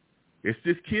 It's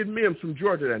this kid Mims from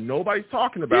Georgia that nobody's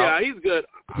talking about. Yeah, he's good.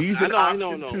 He's an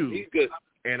option too. He's good.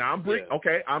 And I'm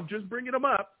just bringing him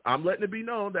up. I'm letting it be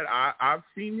known that I've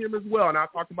seen him as well, and I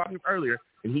talked about him earlier,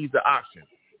 and he's the option.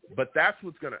 But that's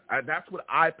what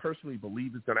I personally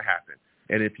believe is gonna happen.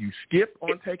 And if you skip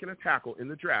on taking a tackle in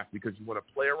the draft because you want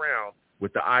to play around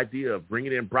with the idea of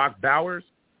bringing in Brock Bowers,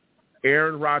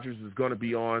 Aaron Rodgers is going to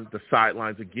be on the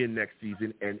sidelines again next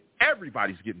season, and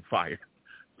everybody's getting fired.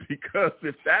 Because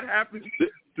if that happens,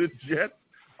 the Jets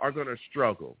are going to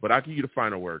struggle. But I'll give you the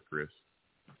final word, Chris.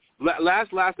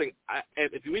 Last thing.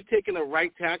 If we're taking a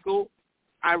right tackle,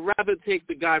 I'd rather take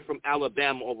the guy from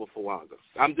Alabama over Fuanga.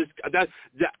 That's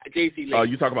J.C.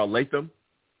 Latham. You talking about Latham?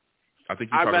 I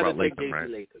think you're talking about Latham,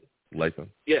 right? Latham.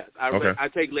 Yes, I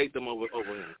take Latham over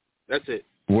him. That's it.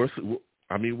 We'll see.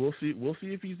 We'll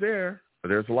see if he's there.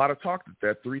 There's a lot of talk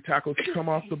that 3 tackles come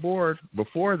off the board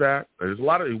before that. There's a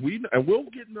lot of and we'll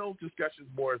get in those discussions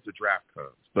more as the draft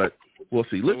comes. But we'll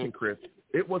see. Listen, Chris,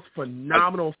 it was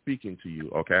phenomenal speaking to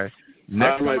you. Okay,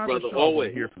 next time I have a show, I'll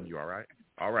hear from you. All right.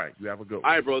 All right. You have a good one.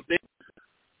 All right, bro.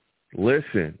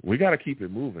 Listen, we got to keep it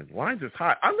moving. Lines is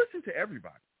hot. I listen to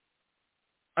everybody.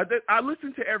 I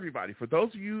listen to everybody. For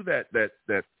those of you that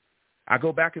I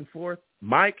go back and forth,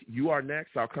 Mike, you are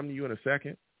next. I'll come to you in a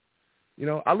second.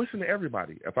 I listen to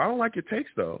everybody. If I don't like your takes,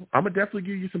 though, I'm going to definitely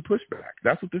give you some pushback.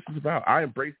 That's what this is about. I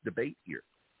embrace debate here.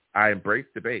 I embrace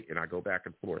debate, and I go back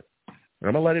and forth. And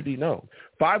I'm going to let it be known.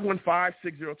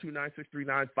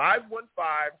 515-602-9639.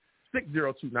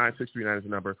 515-602-9639 is the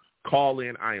number. Call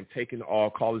in. I am taking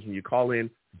all callers. When you call in,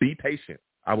 be patient.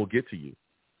 I will get to you.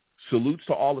 Salutes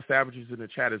to all the savages in the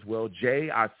chat as well.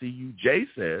 Jay, I see you. Jay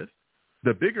says,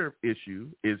 the bigger issue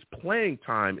is playing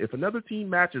time. If another team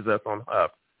matches us on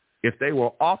Huff, if they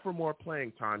will offer more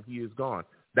playing time, he is gone.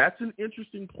 That's an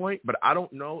interesting point, but I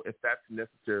don't know if that's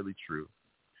necessarily true.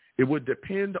 It would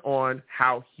depend on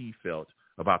how he felt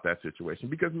about that situation,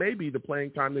 because maybe the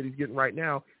playing time that he's getting right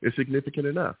now is significant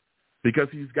enough, because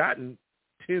he's gotten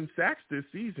 10 sacks this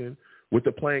season with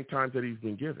the playing times that he's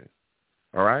been given.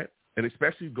 All right? And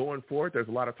especially going forward, there's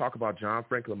a lot of talk about John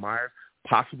Franklin Myers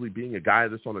possibly being a guy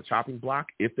that's on the chopping block.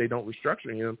 If they don't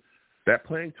restructure him, that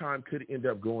playing time could end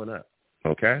up going up.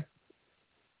 Okay?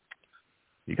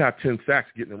 You got 10 sacks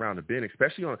getting around the bend,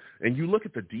 especially and you look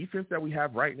at the defense that we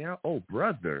have right now. Oh,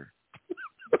 brother.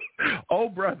 Oh,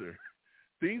 brother.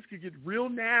 Things could get real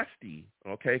nasty,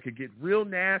 okay? Could get real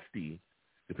nasty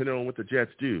depending on what the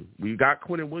Jets do. We got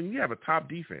Quinnen Williams. You have a top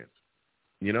defense.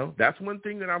 That's one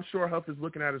thing that I'm sure Huff is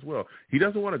looking at as well. He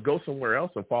doesn't want to go somewhere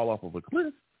else and fall off of a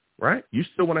cliff, right? You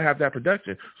still want to have that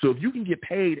production. So if you can get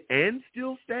paid and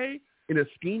still stay in a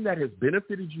scheme that has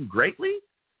benefited you greatly,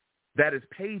 that has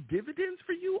paid dividends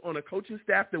for you on a coaching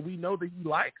staff that we know that he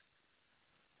likes,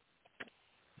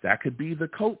 that could be the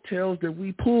coattails that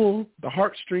we pull, the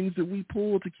heartstrings that we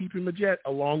pull to keep him a Jet,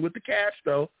 along with the cash,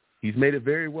 though. He's made it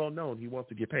very well known he wants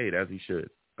to get paid, as he should.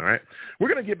 All right? We're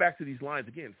going to get back to these lines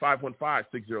again.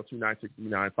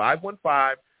 515-602-9639.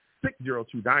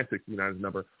 515-602-9639 is the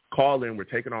number. Call in. We're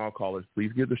taking all callers.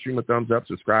 Please give the stream a thumbs up.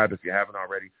 Subscribe if you haven't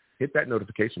already. Hit that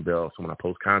notification bell so when I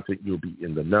post content, you'll be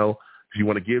in the know. If you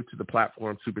want to give to the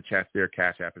platform, Super Chat's there.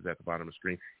 Cash App is at the bottom of the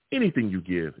screen. Anything you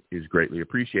give is greatly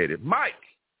appreciated. Mike,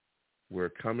 we're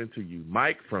coming to you.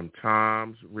 Mike from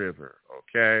Tom's River,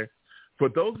 okay? For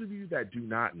those of you that do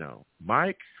not know,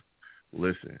 Mike,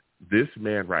 listen, this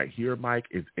man right here, Mike,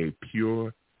 is a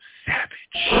pure savage.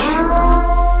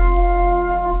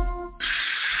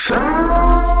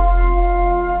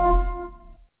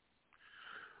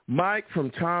 Mike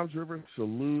from Tom's River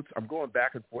salutes. I'm going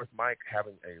back and forth, Mike,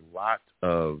 having a lot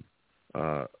of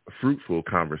fruitful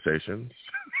conversations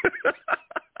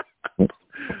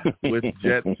with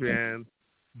Jets fans.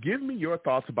 Give me your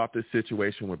thoughts about this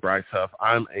situation with Bryce Huff.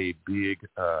 I'm a big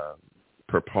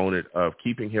proponent of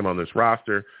keeping him on this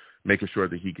roster, making sure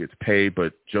that he gets paid.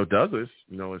 But Joe Douglas,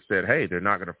 has said, hey, they're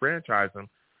not going to franchise him,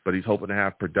 but he's hoping to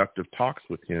have productive talks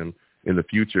with him in the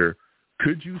future.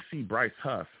 Could you see Bryce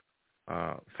Huff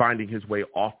finding his way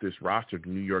off this roster, the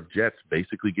New York Jets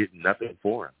basically getting nothing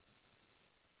for him?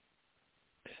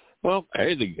 Well,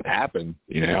 anything could happen.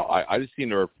 I just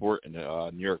seen a report in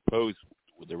the New York Post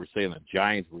where they were saying the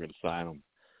Giants were going to sign him.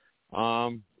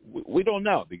 We don't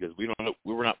know because we don't know.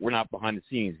 We're not behind the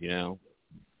scenes.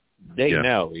 They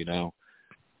know.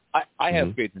 I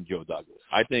have faith in Joe Douglas.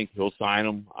 I think he'll sign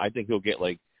him. I think he'll get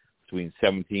between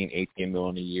 17, 18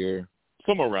 million a year,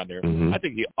 somewhere around there. Mm-hmm. I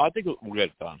think we'll get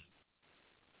it done.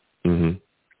 Mm-hmm.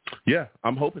 Yeah,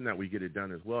 I'm hoping that we get it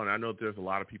done as well. And I know there's a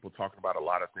lot of people talking about a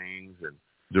lot of things and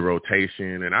the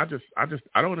rotation, and I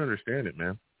don't understand it,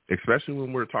 man. Especially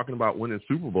when we're talking about winning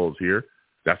Super Bowls here.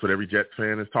 That's what every Jets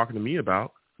fan is talking to me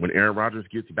about. When Aaron Rodgers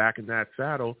gets back in that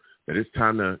saddle, that it's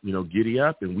time to, giddy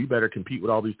up and we better compete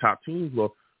with all these top teams.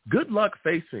 Well, good luck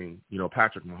facing,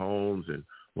 Patrick Mahomes and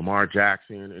Lamar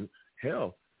Jackson. And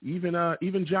hell,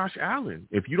 even Josh Allen.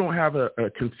 If you don't have a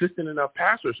consistent enough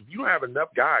pass rush, if you don't have enough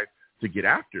guys to get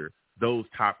after those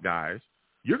top guys,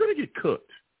 you're going to get cooked.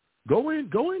 Go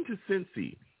into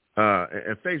Cincy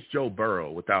and face Joe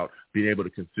Burrow without being able to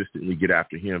consistently get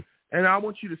after him. And I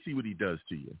want you to see what he does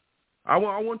to you. I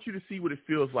want you to see what it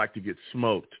feels like to get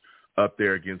smoked up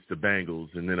there against the Bengals.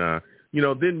 And then,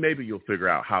 then maybe you'll figure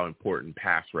out how important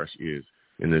pass rush is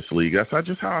in this league. That's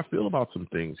just how I feel about some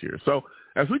things here. So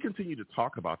as we continue to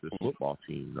talk about this football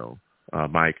team, though,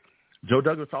 Mike, Joe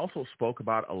Douglas also spoke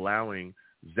about allowing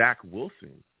Zach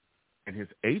Wilson and his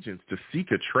agents to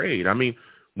seek a trade. I mean,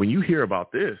 when you hear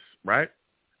about this, right,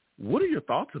 what are your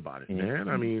thoughts about it, man?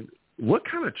 I mean, what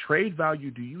kind of trade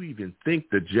value do you even think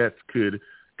the Jets could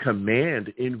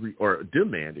demand in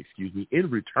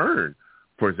return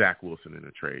for Zach Wilson in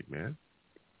a trade, man?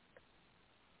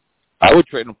 I would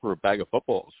trade him for a bag of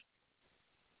footballs.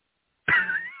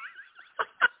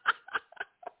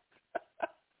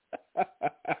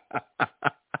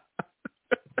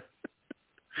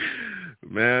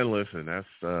 Man, listen, that's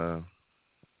to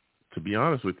be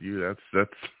honest with you, that's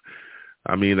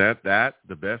I mean, that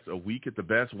the best, a week at the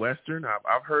Best Western,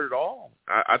 I've heard it all.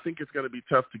 I think it's going to be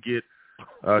tough to get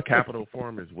capital for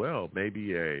him as well.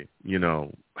 Maybe a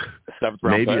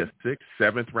sixth,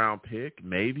 seventh round pick,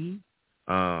 maybe.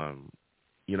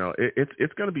 It's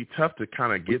going to be tough to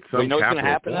kind of get some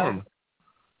capital for him.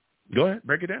 Go ahead,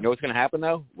 break it down. You know what's going to happen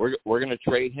though? We're going to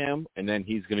trade him, and then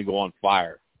he's going to go on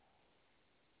fire.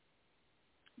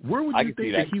 Where would you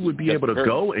think that he would be able to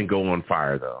go and go on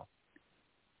fire though?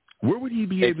 Where would he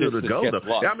be able to go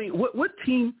though? I mean, what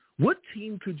team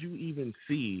could you even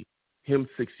see him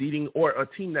succeeding, or a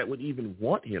team that would even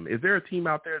want him? Is there a team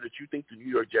out there that you think the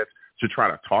New York Jets should try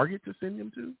to target to send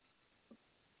him to?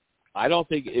 I don't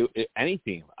think any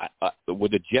team.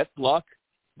 With the Jets' luck,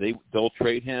 they'll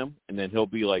trade him, and then he'll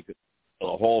be like a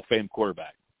Hall of Fame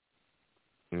quarterback.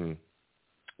 Well,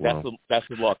 that's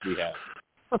the luck we have.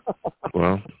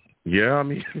 Well, yeah, I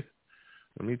mean,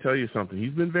 let me tell you something.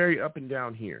 He's been very up and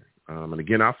down here. And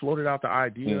again, I floated out the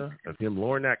idea of him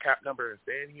lowering that cap number and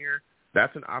staying here.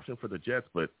 That's an option for the Jets,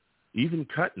 but even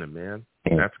cutting him, man,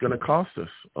 that's going to cost us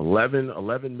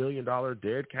 $11 million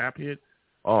dead cap hit.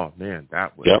 Oh man,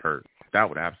 that would hurt. That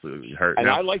would absolutely hurt. And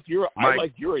now, I like your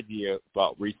idea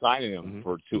about re-signing him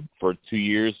for 2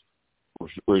 years, or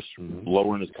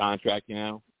lowering his contract.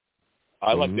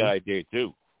 I like that idea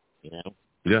too.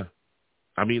 Yeah.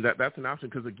 I mean, that's an option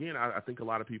because, again, I think a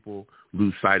lot of people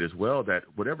lose sight as well that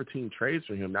whatever team trades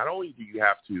for him, not only do you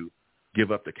have to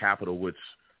give up the capital, which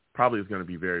probably is going to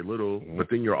be very little, but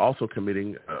then you're also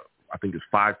committing, I think it's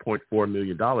 $5.4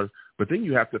 million, but then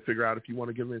you have to figure out if you want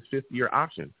to give him his fifth-year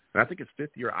option. And I think his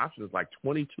fifth-year option is like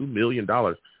 $22 million.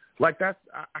 Like, I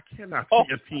cannot see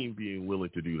a team being willing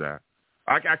to do that.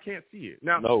 I can't see it.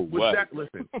 Now, with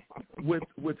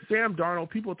Sam Darnold,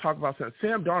 people talk about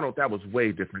Sam Darnold. That was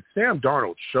way different. Sam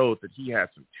Darnold showed that he had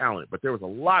some talent, but there was a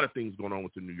lot of things going on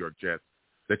with the New York Jets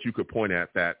that you could point at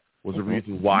that was the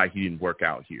reason why he didn't work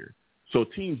out here. So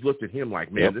teams looked at him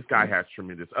like, man, this guy has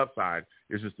tremendous upside.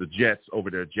 It's just the Jets over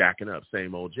there jacking up,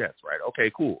 same old Jets, right? Okay,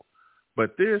 cool.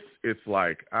 But this, it's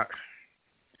like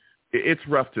it's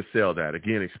rough to sell that,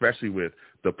 again, especially with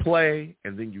the play,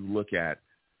 and then you look at,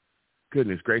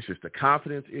 goodness gracious, the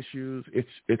confidence issues.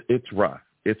 It's rough.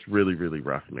 It's really, really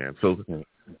rough, man. So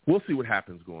we'll see what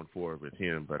happens going forward with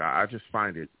him. But I just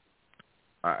find it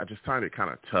kind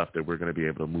of tough that we're going to be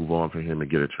able to move on for him and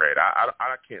get a trade. I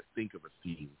can't think of a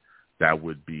team that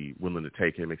would be willing to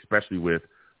take him, especially with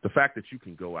the fact that you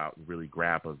can go out and really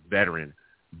grab a veteran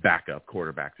backup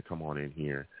quarterback to come on in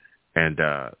here and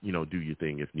do your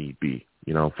thing if need be.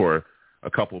 For a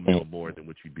couple mil more than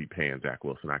what you'd be paying Zach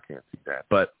Wilson. I can't see that,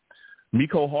 but.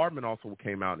 Mecole Hardman also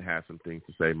came out and had some things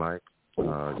to say, Mike.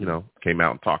 Came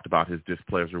out and talked about his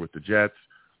displeasure with the Jets,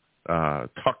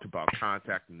 talked about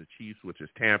contacting the Chiefs, which is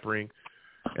tampering.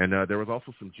 And there was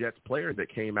also some Jets players that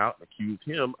came out and accused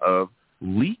him of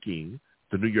leaking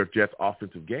the New York Jets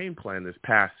offensive game plan this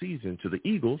past season to the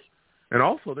Eagles. And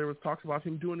also there was talks about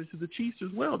him doing it to the Chiefs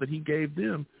as well, that he gave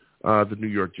them the New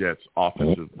York Jets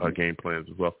offensive game plans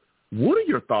as well. What are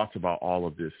your thoughts about all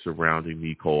of this surrounding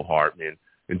Mecole Hardman?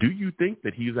 And do you think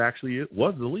that he's actually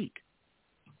was the leak?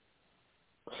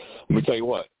 Let me tell you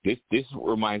what. This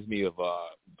reminds me of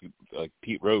like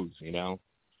Pete Rose.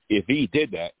 If he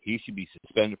did that, he should be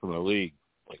suspended from the league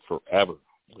like forever.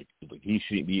 Like he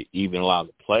shouldn't be even allowed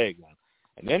to play again.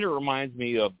 And then it reminds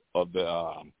me of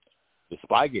the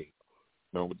Spygate.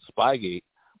 Remember with the Spygate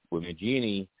with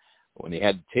Mangini when they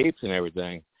had the tapes and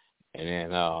everything, and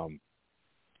then.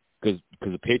 Because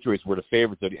the Patriots were the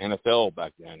favorites of the NFL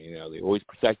back then. They always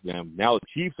protected them. Now the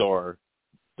Chiefs are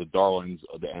the darlings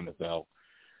of the NFL.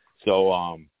 So,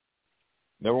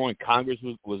 remember when Congress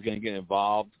was going to get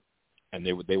involved, and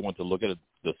they want to look at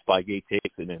the Spygate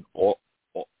tapes, and then all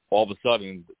of a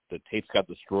sudden the tapes got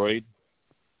destroyed.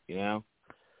 You know,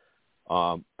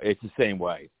 it's the same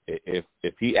way. If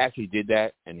he actually did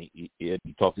that and he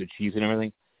talked to the Chiefs and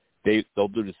everything, they'll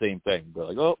do the same thing. They're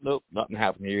like, oh nope, nothing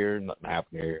happened here, nothing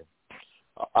happened here.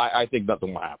 I think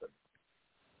nothing will happen.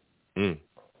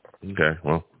 Okay,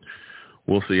 well,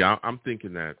 we'll see. I'm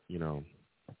thinking that, you know,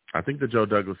 I think that Joe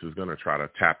Douglas is going to try to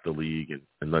tap the league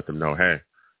and let them know, hey,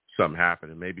 something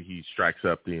happened, and maybe he strikes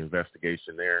up the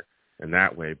investigation there in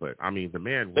that way. But I mean, the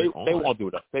man they won't do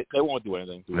it. They won't do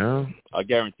anything. No, I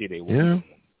guarantee they won't.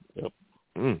 Yeah.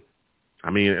 Yep. I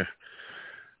mean,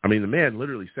 the man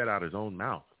literally said out his own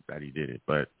mouth that he did it.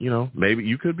 But you know, maybe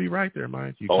you could be right there,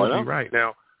 Mike. You could be right.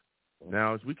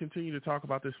 Now, as we continue to talk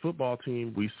about this football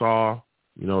team, we saw,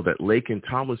 you know, that Laken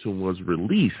Tomlinson was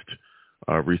released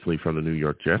recently from the New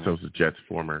York Jets. That was the Jets'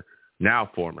 former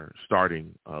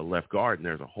starting left guard, and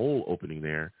there's a hole opening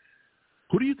there.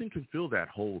 Who do you think can fill that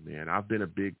hole, man? I've been a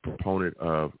big proponent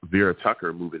of Vera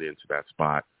Tucker moving into that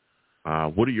spot.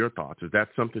 What are your thoughts? Is that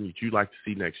something that you'd like to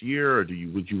see next year, or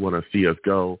would you want to see us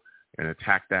go and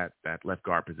attack that left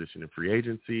guard position in free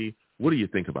agency? What do you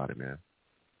think about it, man?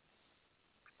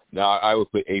 No, I would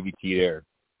put AVT there.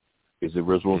 It's the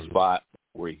original spot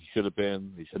where he should have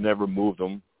been. He should never moved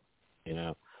him. You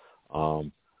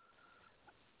know,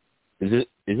 is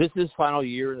this his final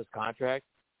year in his contract?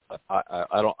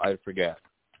 I forget.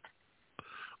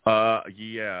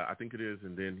 Yeah, I think it is,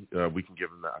 and then we can give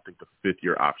him the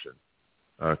 5th-year option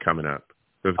coming up.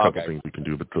 There's a couple things we can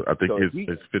do, but I think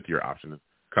his 5th-year option is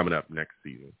coming up next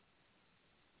season,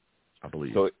 I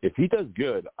believe. So if he does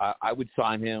good, I would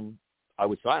sign him. I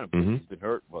would sign him because Mm-hmm. he's been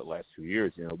hurt for the last 2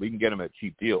 years. You know, we can get him at a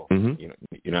cheap deal. Mm-hmm.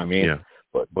 You know what I mean? Yeah.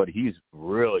 But he's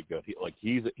really good.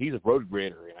 He's a road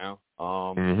grader. You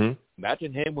know.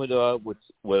 Imagine him with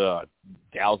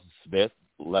Dallas Smith,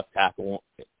 left tackle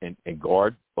and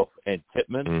guard, and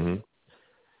Pittman.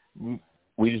 Mm-hmm.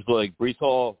 We just go like Breece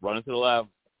Hall, running to the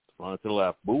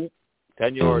left, boom,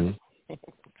 10 yards.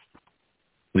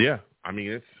 Yeah, I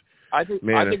mean I think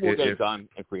we'll get it done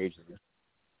in free agency.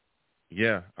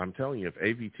 Yeah, I'm telling you, if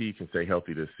AVT can stay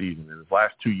healthy this season, in his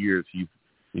last 2 years, he's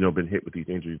been hit with these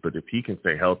injuries. But if he can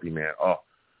stay healthy, man,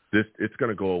 it's going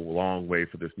to go a long way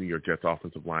for this New York Jets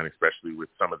offensive line, especially with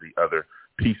some of the other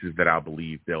pieces that I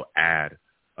believe they'll add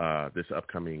this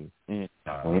upcoming,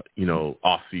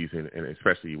 off season, and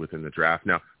especially within the draft.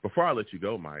 Now, before I let you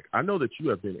go, Mike, I know that you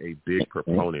have been a big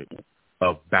proponent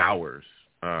of Bowers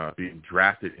being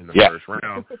drafted in the first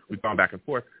round. We've gone back and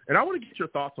forth, and I want to get your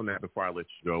thoughts on that before I let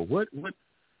you go.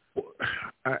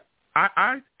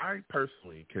 I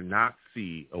personally cannot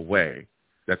see a way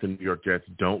that the New York Jets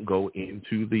don't go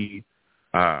into the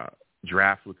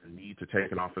draft with the need to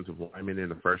take an offensive lineman in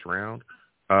the first round.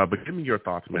 But give me your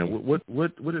thoughts, man.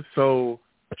 What is so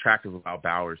attractive about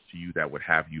Bowers to you that would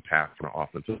have you pass on an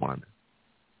offensive lineman?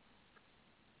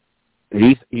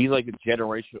 He's like a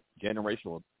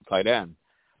generational tight end.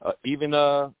 Even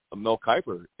Mel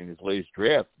Kiper in his latest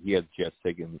draft, he had Jets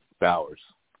taking Bowers.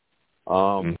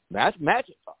 I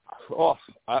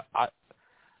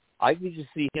can just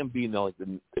see him being like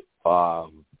the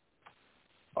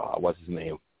what's his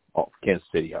name? Kansas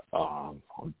City.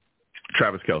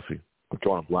 Travis Kelce. I'm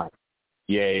drawing a blank.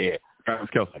 Yeah. Travis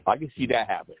Kelce. I can see that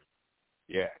happen.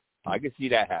 Yeah, I can see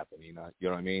that happen. You know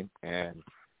what I mean? And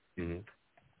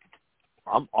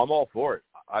I'm all for it.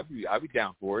 I'd be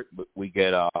down for it. But we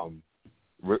get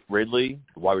Ridley,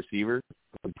 the wide receiver,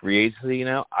 free agency. You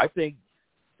know, I think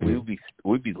we'd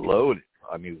be loaded.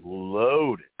 I mean,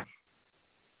 loaded.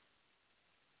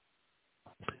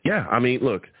 Yeah, I mean,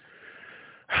 look,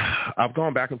 I've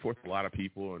gone back and forth with a lot of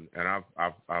people, and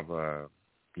I've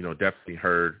definitely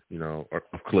heard, or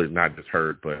clearly not just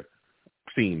heard, but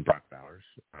seen Brock Bowers.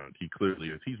 He clearly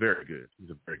is. He's very good.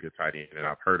 He's a very good tight end, and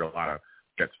I've heard a lot of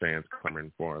Jets fans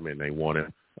clamoring for him, and they want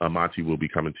him. Monty will be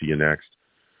coming to you next.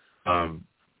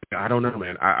 I don't know,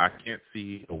 man. I can't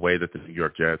see a way that the New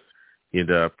York Jets end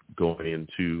up going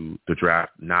into the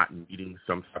draft not needing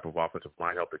some type of offensive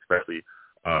line help, especially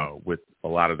with a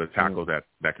lot of the tackles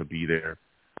that could be there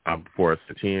for us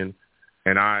to 10.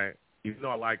 And even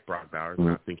though I like Brock Bowers and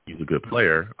I think he's a good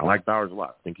player, I like Bowers a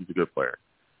lot. I think he's a good player.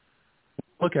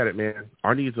 Look at it, man.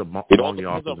 Our needs are on the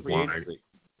offensive line.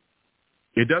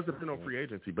 It does depend on free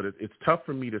agency, but it's tough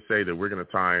for me to say that we're going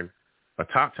to sign a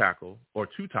top tackle or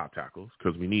two top tackles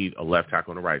because we need a left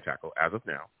tackle and a right tackle as of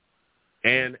now,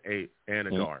 and a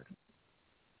guard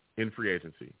in free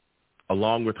agency,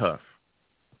 along with Huff,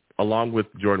 along with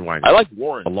Jordan White. I like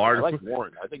Warren. I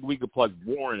Warren. I think we could plug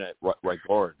Warren at right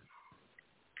guard.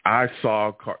 I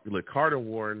saw Carter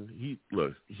Warren.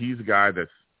 He's a guy that's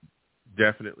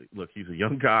definitely he's a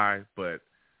young guy, but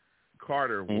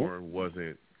Carter Warren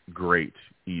wasn't great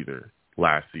either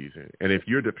last season. And if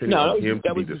you're depending on him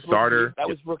to be the starter, that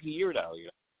was rookie year, though.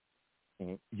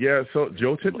 Yeah. So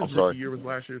Joe Tipton's rookie year was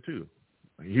last year too.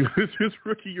 His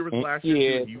rookie year was last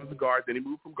year too. He was a guard. Then he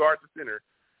moved from guard to center,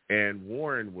 and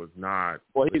Warren was not.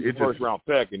 Well, he was a first-round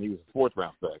pick, and he was a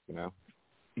fourth-round pick.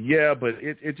 Yeah, but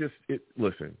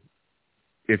listen,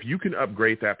 if you can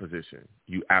upgrade that position,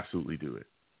 you absolutely do it.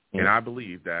 And I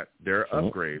believe that there are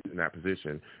upgrades in that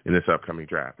position in this upcoming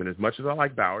draft. And as much as I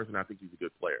like Bowers, and I think he's a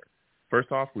good player,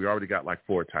 first off, we already got like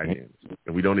 4 tight ends,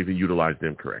 and we don't even utilize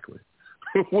them correctly.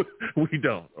 We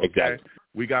don't, okay? Exactly.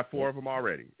 We got 4 of them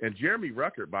already. And Jeremy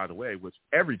Ruckert, by the way, which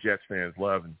every Jets fans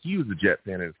love, and he was a Jet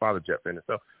fan and his father Jet fan.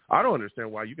 So I don't understand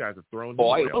why you guys have thrown him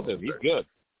away. I love him. He's good.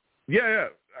 Yeah.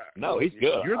 No, he's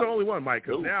good. You're the only one, Mike,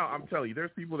 because now I'm telling you,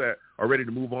 there's people that are ready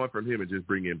to move on from him and just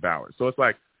bring in Bowers. So it's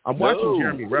like I'm watching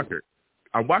Jeremy Ruckert.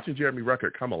 I'm watching Jeremy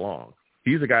Ruckert come along.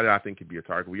 He's a guy that I think could be a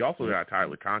target. We also got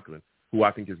Tyler Conklin, who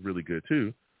I think is really good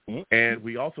too. And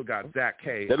we also got Zach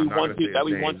K. That we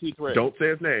 1, 2, 3. Don't say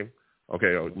his name.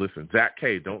 Okay, listen, Zach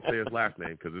K. Don't say his last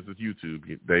name because this is YouTube.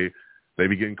 They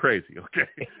be getting crazy. Okay,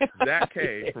 Zach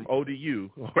K. from ODU.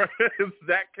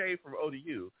 Zach K. from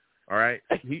ODU. All right,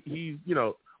 he's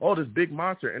this big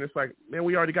monster, and it's like, man,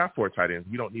 we already got 4 tight ends.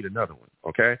 We don't need another one.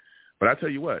 Okay, but I tell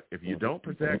you what, if you don't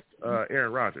protect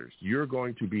Aaron Rodgers, you're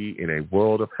going to be in a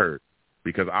world of hurt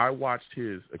because I watched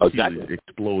his Achilles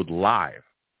explode live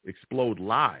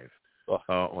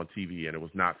on TV, and it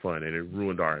was not fun, and it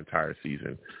ruined our entire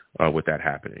season with that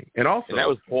happening. And also, that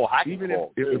was Paul Hackett's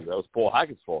fault. That was Paul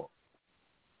Hackett's fault.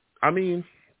 I mean,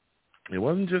 it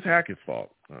wasn't just Hackett's fault.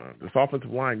 This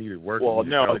offensive line needed work. Well,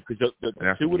 no, because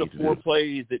the 2 of the 4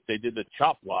 plays that they did the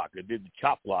chop block. They did the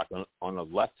chop block on the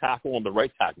left tackle and the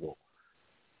right tackle.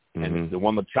 And the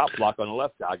one with chop block on the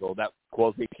left tackle, that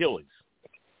caused the Achilles.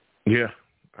 Yeah,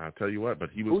 I'll tell you what, but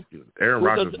Aaron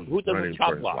Rodgers was running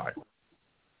for his life.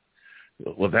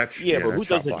 Well, but who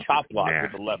does a chop block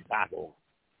with the left tackle?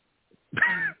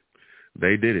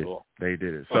 They did it. They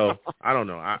did it. So I don't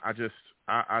know. I just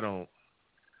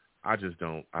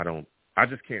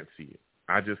can't see it.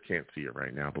 I just can't see it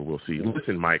right now, but we'll see.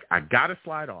 Listen, Mike, I got to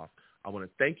slide off. I want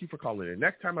to thank you for calling in.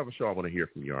 Next time I have a show, I want to hear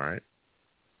from you, all right?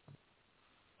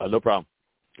 No problem.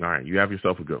 All right. You have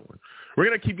yourself a good one. We're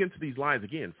going to keep getting to these lines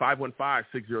again.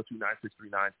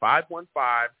 515-602-9639.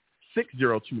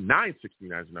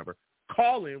 515-602-9639 is the number.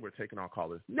 Call in. We're taking our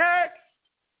callers. Next,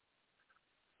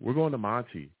 we're going to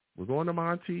Monty.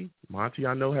 Monty,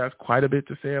 I know, has quite a bit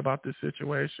to say about this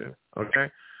situation, okay?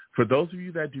 For those of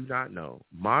you that do not know,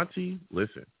 Monty,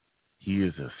 listen, he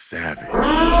is a savage.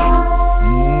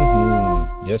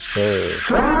 Yes, sir.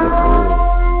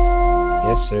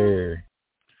 Yes, sir.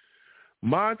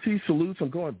 Monty salutes. I'm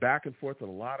going back and forth with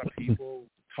a lot of people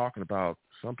talking about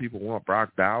some people want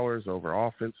Brock Bowers over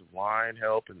offensive line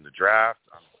help in the draft.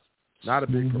 I'm not a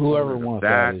big whoever wants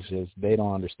that is just they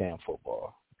don't understand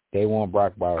football. They want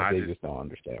Brock Bowers. They just don't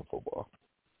understand football.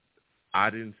 I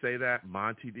didn't say that.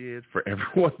 Monty did. For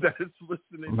everyone that is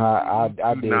listening, I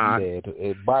did say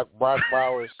it. Brock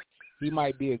Bowers, he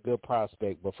might be a good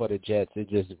prospect, but for the Jets, it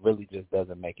just really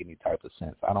doesn't make any type of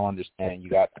sense. I don't understand. You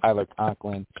got Tyler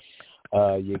Conklin.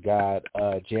 You got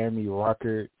Jeremy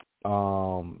Ruckert.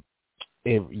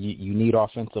 If you need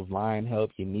offensive line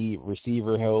help, you need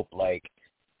receiver help. Like,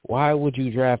 why would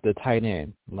you draft a tight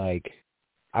end? Like,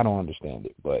 I don't understand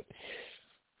it, but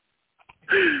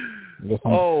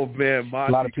oh man,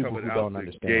 Monty, a lot of people who don't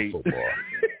understand football.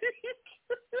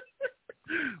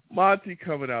 Monty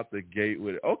coming out the gate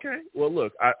with it. Okay, well,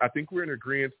 look, I think we're in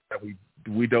agreement that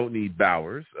we don't need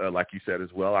Bowers, like you said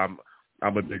as well. I'm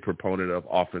a big proponent of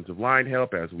offensive line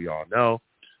help, as we all know.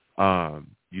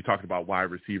 You talked about wide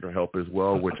receiver help as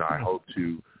well, which I hope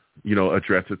to,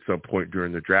 address at some point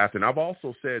during the draft. And I've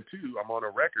also said too, I'm on a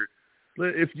record,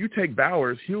 if you take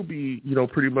Bowers, he'll be,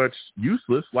 pretty much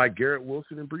useless like Garrett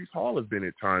Wilson and Breece Hall have been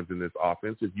at times in this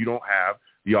offense if you don't have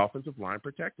the offensive line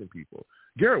protecting people.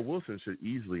 Garrett Wilson should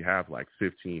easily have like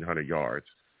 1,500 yards.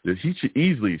 He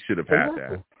should have had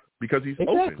that because he's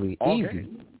open all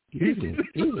game. He's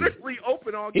literally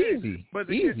open all game. Easy.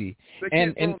 But easy.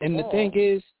 And the thing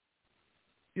is,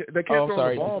 they can't throw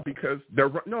him the ball because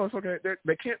it's okay.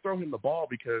 They can't throw him the ball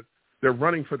because they're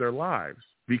running for their lives.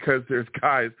 Because there's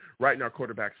guys right in our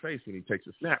quarterback's face when he takes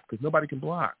a snap because nobody can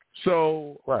block.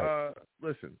 So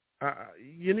listen,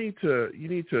 you need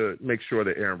to make sure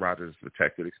that Aaron Rodgers is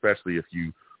protected, especially if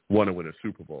you want to win a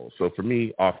Super Bowl. So for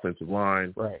me, offensive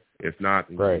line. Right. If not,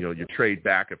 you trade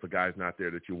back if a guy's not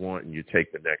there that you want, and you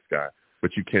take the next guy.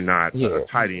 But you cannot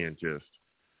tight end just.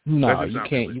 No, you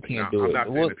can't. You can't do it. I'm not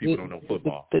saying that people don't know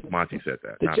football. Monty said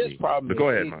that. The not Jets' me. problem but is go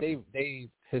ahead, Monty. they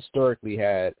historically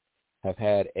have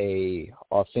had a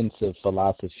offensive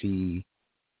philosophy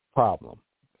problem,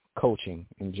 coaching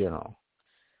in general.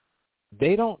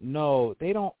 They don't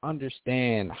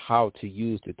understand how to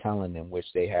use the talent in which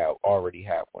they already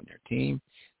have on their team.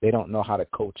 They don't know how to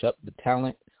coach up the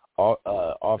talent,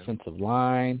 offensive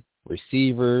line,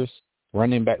 receivers,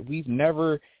 running back. We've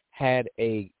never had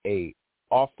a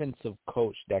offensive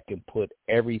coach that can put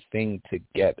everything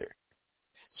together.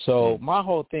 So my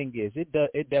whole thing is it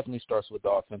definitely starts with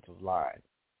the offensive line,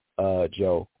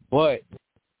 Joe. But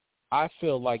I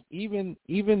feel like even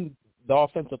the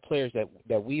offensive players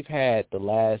that we've had the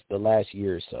last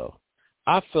year or so,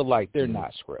 I feel like they're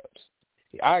not scrubs.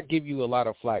 I give you a lot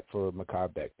of flack for Mekhi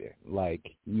Becton,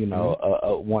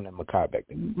 one in Mekhi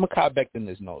Becton. Mekhi Becton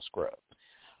is no scrub.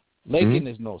 Lakin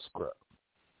is no scrub.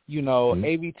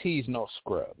 AVT is no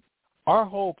scrub. Our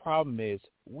whole problem is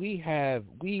we have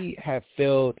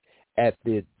failed at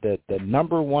the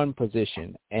number one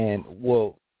position, and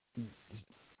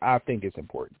I think it's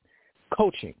important.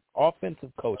 Coaching,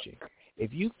 offensive coaching.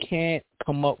 If you can't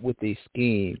come up with a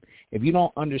scheme, if you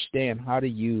don't understand how to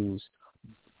use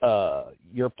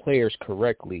your players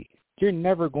correctly, you're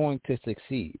never going to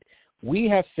succeed. We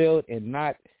have failed in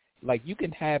not – you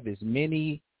can have as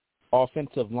many top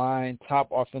offensive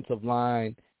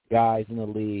line guys in the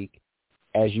league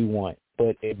as you want.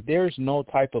 But if there's no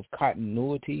type of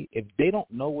continuity, if they don't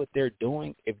know what they're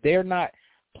doing, if they're not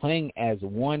playing as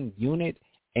one unit –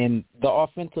 and the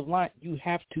offensive line, you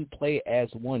have to play as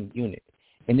one unit.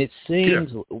 And it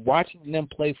seems watching them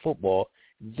play football,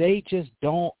 they just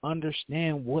don't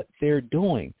understand what they're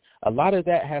doing. A lot of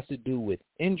that has to do with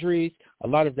injuries. A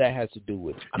lot of that has to do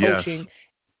with coaching.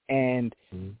 And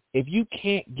if you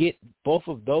can't get both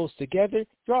of those together,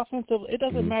 your offensive, it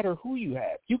doesn't matter who you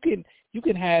have. You can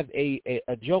have a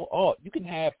Joe Alt. You can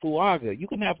have Fuaga. You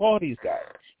can have all these guys.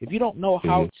 If you don't know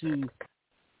how to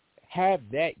have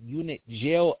that unit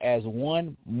gel as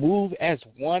one, move as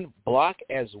one, block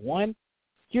as one,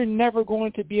 you're never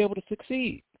going to be able to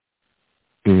succeed.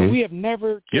 We have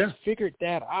never figured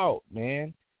that out,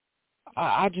 man.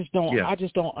 I just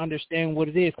don't understand what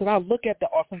it is, because I look at the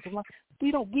offensive line.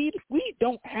 We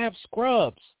don't have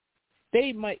scrubs.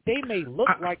 They may look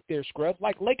like they're scrubs.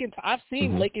 Like I've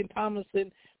seen Lakin Tomlinson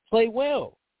play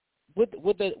well with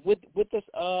the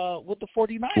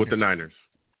 49ers. With the Niners.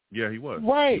 Yeah, he was.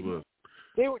 Right. He was.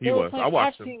 They were playing.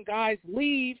 I've seen guys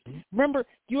leave. Remember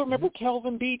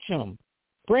Kelvin Beachum,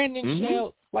 Brandon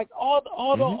Shell,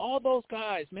 all those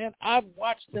guys, man. I've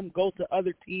watched them go to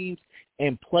other teams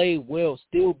and play well,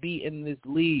 still be in this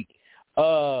league.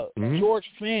 George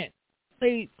Fant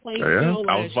played well last year.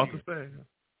 I was about to say.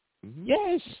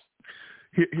 Yes.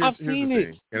 I've seen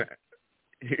it.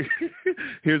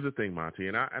 Here's the thing, Monty,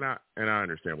 and I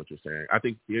understand what you're saying. I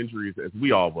think the injuries, as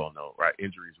we all well know, right?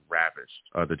 Injuries ravaged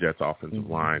the Jets' offensive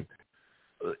line.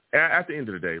 At the end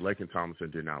of the day, Lakin Tomlinson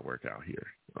did not work out here.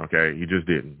 Okay, he just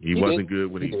didn't. He wasn't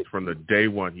good when from the day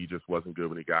one. He just wasn't good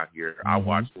when he got here. I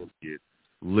watched him get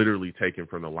literally taken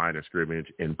from the line of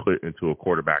scrimmage and put into a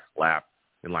quarterback's lap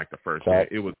in the first game.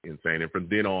 It was insane, and from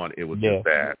then on, it was just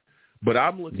bad. But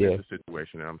I'm looking at the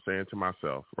situation, and I'm saying to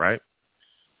myself, right?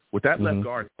 With that left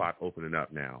guard spot opening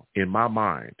up now, in my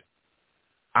mind,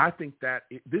 I think that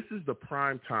this is the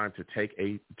prime time to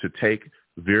take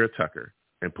Vera Tucker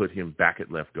and put him back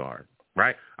at left guard,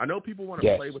 right? I know people want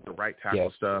to play with the right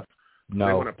tackle stuff. No,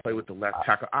 they want to play with the left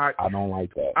tackle. I don't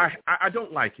like that. I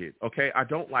don't like it. Okay, I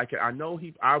don't like it. I know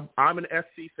I'm an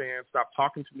SC fan. Stop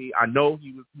talking to me. I know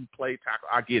he played tackle.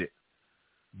 I get it,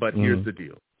 but here's the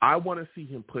deal. I want to see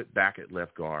him put back at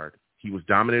left guard. He was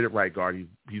dominated right guard.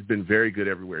 He's been very good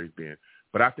everywhere he's been.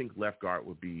 But I think left guard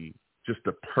would be just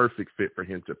the perfect fit for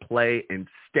him to play and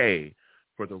stay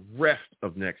for the rest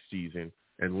of next season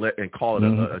and call it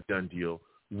a done deal.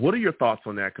 What are your thoughts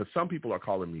on that? Because some people are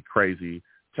calling me crazy,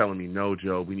 telling me, no,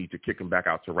 Joe, we need to kick him back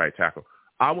out to right tackle.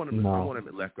 I want him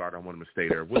at left guard. I want him to stay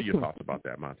there. What are your thoughts about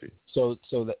that, Monty? So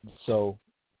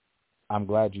I'm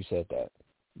glad you said that.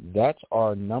 That's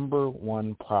our number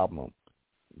one problem.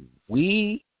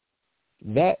 He's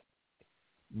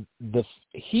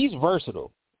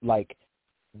versatile.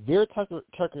 Vera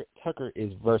Tucker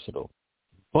is versatile,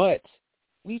 but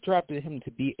we drafted him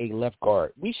to be a left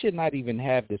guard. We should not even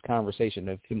have this conversation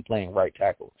of him playing right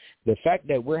tackle. The fact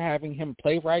that we're having him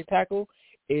play right tackle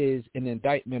is an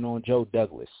indictment on Joe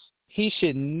Douglas. He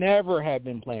should never have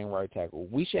been playing right tackle.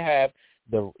 We should have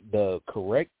the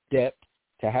correct depth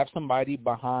to have somebody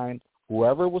behind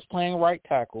whoever was playing right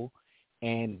tackle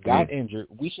and got injured.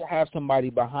 We should have somebody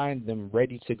behind them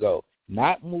ready to go,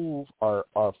 not move our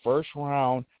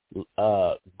first-round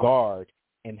guard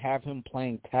and have him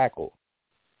playing tackle.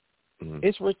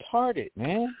 It's retarded,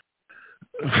 man.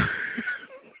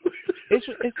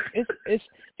 It's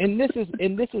and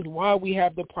this is why we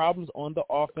have the problems on the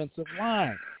offensive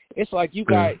line. It's like you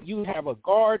have a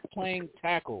guard playing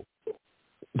tackle.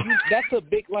 That's a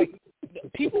big, like,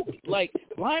 people, like,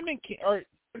 linemen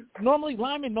normally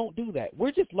linemen don't do that.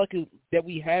 We're just lucky that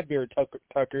we have Vera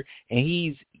Tucker, and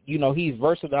he's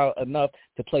versatile enough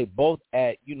to play both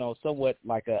at, somewhat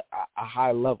like a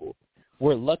high level.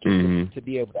 We're lucky to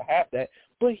be able to have that,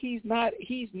 but he's not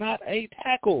a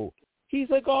tackle. He's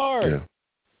a guard.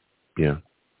 Yeah.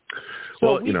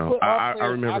 So well, we put our players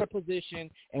I remember out of position,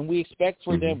 and we expect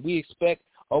for them. We expect,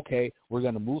 okay, we're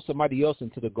going to move somebody else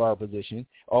into the guard position.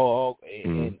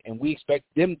 And we expect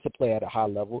them to play at a high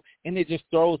level, and it just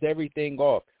throws everything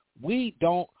off.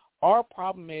 Our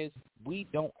problem is we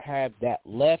don't have that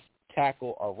left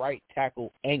tackle or right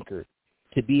tackle anchor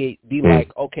to be like,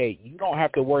 okay, you don't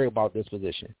have to worry about this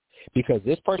position because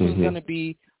this person is going to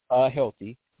be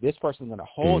healthy. This person is going to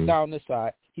hold down this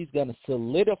side. He's going to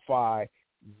solidify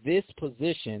this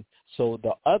position so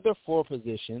the other four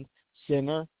positions,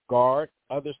 center, guard,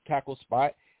 other tackle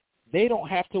spot, they don't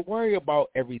have to worry about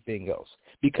everything else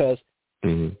because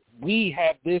we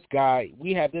have this guy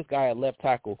at left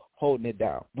tackle holding it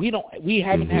down. We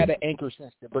haven't had an anchor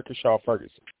since the Brickashaw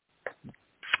Ferguson.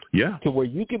 Yeah. To where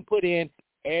you can put in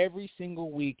every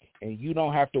single week and you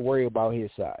don't have to worry about his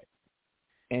side.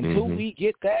 Until we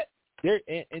get that,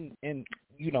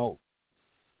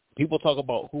 people talk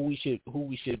about who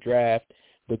we should draft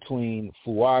between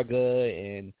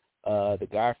Fuaga and the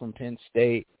guy from Penn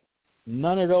State.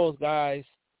 None of those guys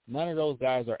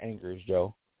are anchors,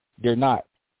 Joe. They're not.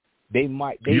 They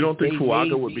might. You don't think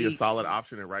Fuaga would be a solid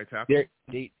option at right tackle?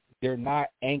 They're not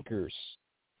anchors.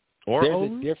 Or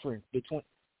there's a difference between.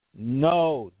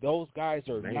 No, those guys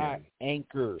are not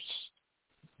anchors.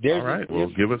 All right. Well,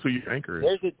 give us who your anchor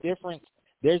is.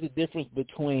 There's a difference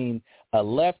between a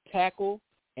left tackle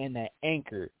and an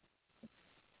anchor.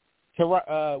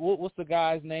 What's the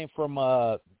guy's name from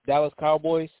Dallas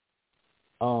Cowboys?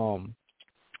 You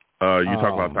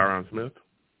talk about Tyron Smith?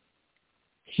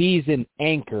 He's an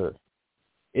anchor.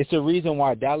 It's a reason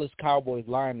why Dallas Cowboys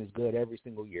line is good every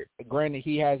single year. Granted,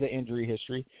 he has an injury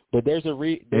history, but there's a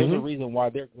reason why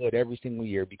they're good every single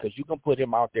year because you can put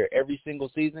him out there every single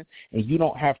season, and you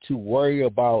don't have to worry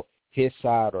about his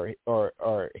side or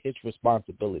his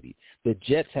responsibility. The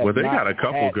Jets have. Well, they got a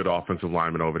couple good offensive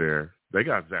linemen over there. They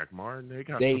got Zach Martin.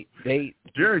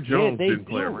 Jerry Jones didn't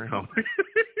play around.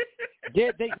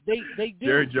 Yeah, they do.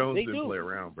 Jerry Jones didn't play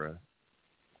around, bro.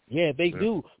 Yeah, they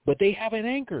do, but they have an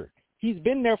anchor. He's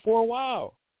been there for a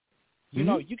while. You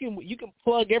know, you can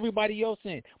plug everybody else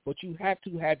in, but you have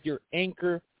to have your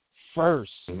anchor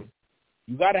first.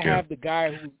 You got to have the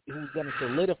guy who's going to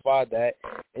solidify that,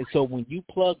 and so when you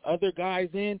plug other guys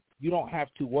in, you don't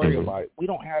have to worry about it. We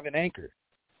don't have an anchor.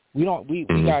 We got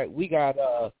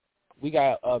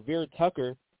Vera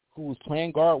Tucker, who was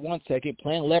playing guard 1 second,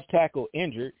 playing left tackle,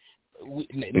 injured.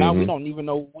 Now we don't even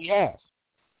know who we have.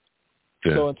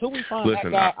 Yeah. So until we find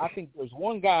that guy, I think there's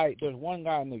one guy in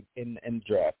the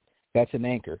draft that's an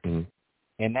anchor,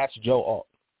 and that's Joe Alt.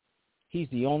 He's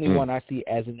the only one I see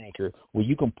as an anchor where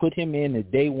you can put him in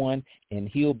at day one, and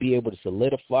he'll be able to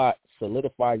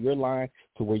solidify your line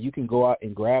to where you can go out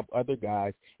and grab other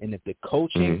guys. And if the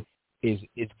coaching is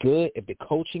good, if the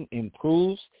coaching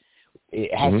improves,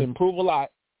 it has to improve a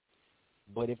lot.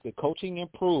 But if the coaching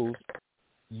improves,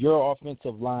 your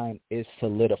offensive line is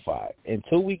solidified.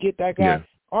 Until we get that guy,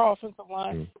 our offensive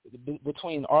line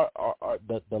between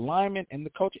the lineman and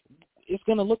the coach, it's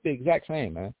going to look the exact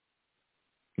same, man.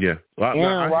 Yeah, well,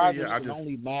 Aaron Rodgers can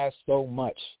only mask so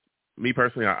much. Me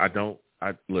personally, I don't.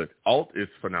 Look, Alt is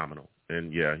phenomenal,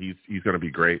 and he's going to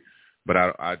be great. But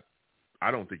I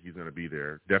don't think he's going to be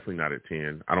there. Definitely not at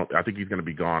 10. I think he's going to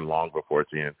be gone long before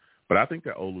 10. But I think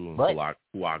that Olu and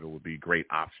Fuaga would be great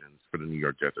options for the New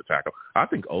York Jets to tackle. I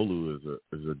think Olu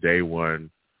is a day one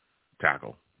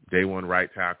tackle, day one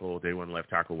right tackle, day one left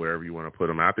tackle, wherever you want to put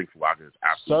him. I think Fuaga is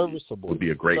absolutely serviceable. Would be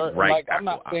a great right tackle. I'm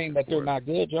not saying that they're not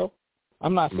good, Joe.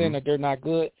 I'm not saying that they're not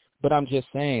good, but I'm just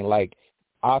saying,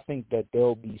 I think that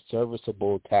they'll be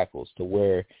serviceable tackles to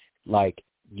where,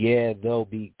 they'll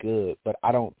be good, but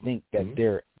I don't think that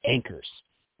they're anchors.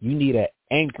 You need an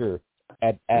anchor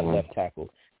at left tackle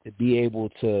to be able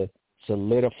to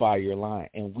solidify your line,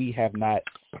 and we have not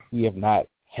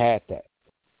had that.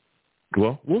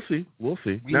 Well, we'll see. We'll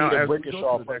see. We Now, need a as we Bricker go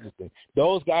Shaw to the next- Ferguson.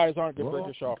 Those guys aren't the Well,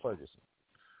 Bricker Shaw Ferguson.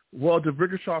 Well, the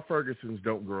Brickashaw Fergusons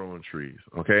don't grow on trees,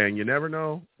 okay? And you never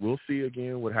know. We'll see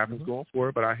again what happens going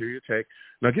forward, but I hear your take.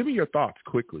 Now, give me your thoughts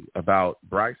quickly about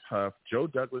Bryce Huff. Joe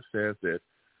Douglas says that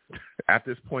at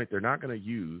this point they're not going to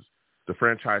use the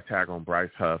franchise tag on Bryce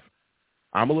Huff.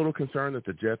 I'm a little concerned that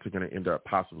the Jets are going to end up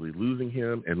possibly losing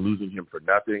him and losing him for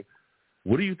nothing.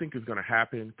 What do you think is going to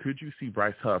happen? Could you see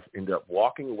Bryce Huff end up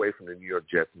walking away from the New York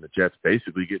Jets and the Jets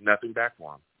basically get nothing back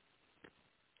for him?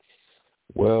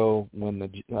 Well,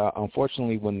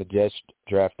 unfortunately, when the Jets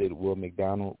drafted Will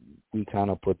McDonald, we kind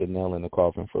of put the nail in the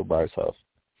coffin for Bryce Huff.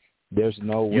 There's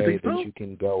no way that you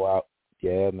can go out.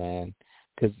 Yeah, man.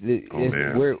 Because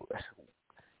we're.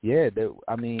 Yeah,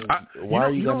 I mean, why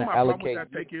are you going to allocate? You know what my problem with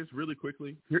that take is, really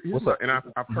quickly? Here's and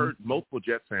I've heard multiple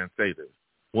Jets fans say this.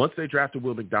 Once they drafted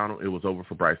Will McDonald, it was over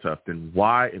for Bryce Huff. Then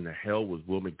why in the hell was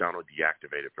Will McDonald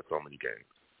deactivated for so many games?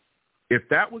 If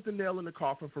that was the nail in the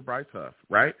coffin for Bryce Huff,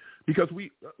 right? Because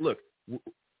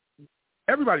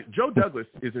everybody, Joe Douglas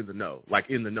is in the know,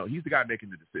 in the know. He's the guy making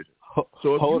the decision.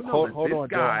 So if you know that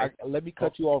this guy, let me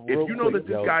cut you off real quick. If you know that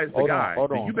this guy is the guy,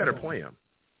 then you better play him.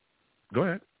 Go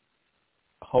ahead.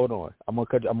 Hold on. I'm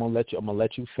gonna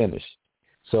let you finish.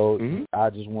 So I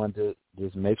just wanted to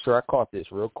just make sure I caught this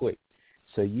real quick.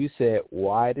 So you said,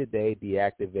 why did they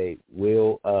deactivate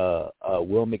Will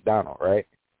McDonald, right?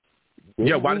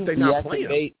 Why did they not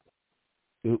play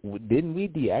him? Didn't we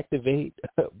deactivate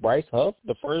Bryce Huff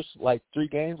the first 3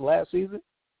 games last season?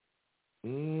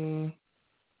 I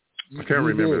can't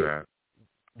remember that.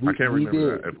 I can't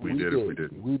remember that. If we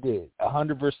didn't. We did.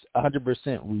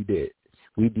 100% we did.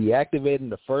 We deactivated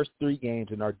the first 3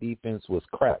 games and our defense was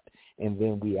crap. And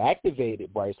then we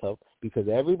activated Bryce Huff because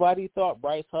everybody thought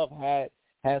Bryce Huff had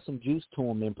some juice to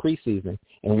him in preseason.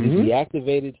 And we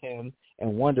deactivated him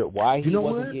and wondered why he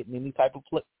wasn't getting any type of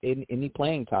any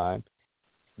playing time.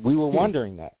 We were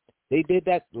wondering that. They did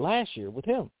that last year with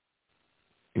him.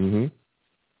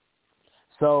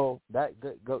 So that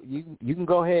you can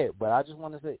go ahead, but I just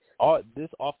want to say this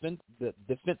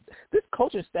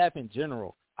coaching staff in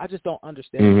general, I just don't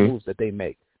understand the moves that they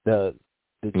make. The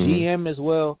GM as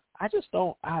well.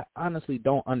 I honestly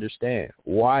don't understand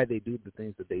why they do the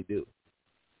things that they do.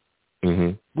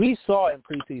 We saw in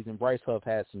preseason Bryce Huff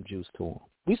had some juice to him.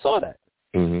 We saw that.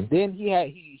 Then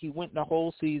he went the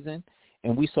whole season,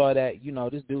 and we saw that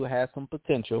this dude has some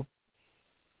potential.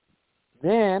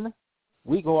 Then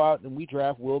we go out and we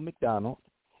draft Will McDonald,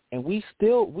 and we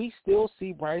still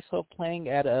see Bryce Huff playing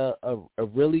at a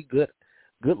really good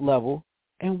level,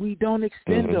 and we don't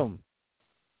extend him.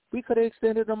 We could have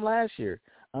extended him last year,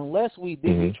 unless we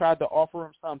did. We tried to offer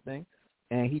him something,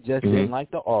 and he just didn't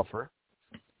like the offer.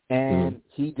 And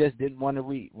he just didn't want to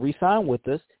re-sign with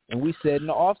us. And we said in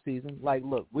the offseason,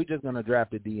 look, we're just going to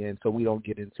draft a DN so we don't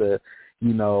get into,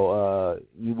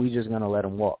 we're just going to let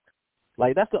him walk.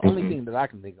 That's the only thing that I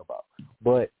can think about.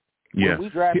 But when we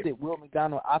drafted Will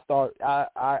McDonald,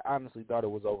 I honestly thought it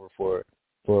was over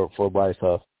for Bryce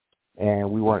Huff,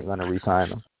 and we weren't going to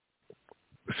re-sign him.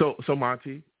 So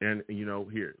Monty, and,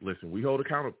 here, listen, we hold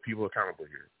people accountable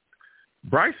here.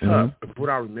 Bryce Huff,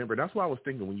 what I remember, that's what I was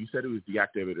thinking when you said it was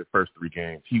deactivated the first 3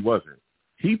 games. He wasn't.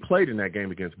 He played in that game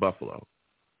against Buffalo,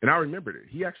 and I rememred it.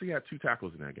 He actually had 2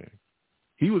 tackles in that game.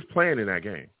 He was playing in that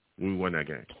game when we won that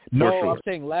game. No, sure. I'm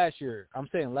saying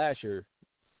last year.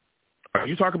 Are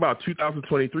you talking about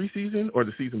 2023 season or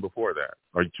the season before that,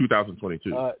 or 2022?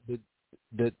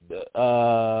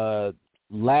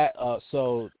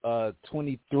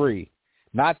 23,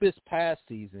 not this past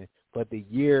season, but the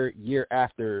year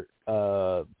after,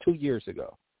 2 years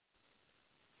ago.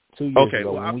 2 years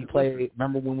ago, when we played.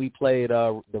 Remember when we played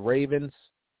the Ravens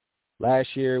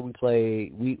last year? We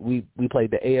played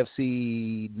the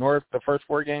AFC North the first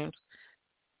 4 games.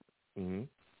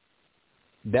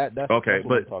 That's what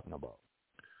we're talking about.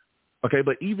 Okay,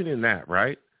 but even in that,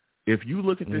 right? If you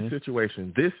look at this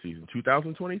situation this season,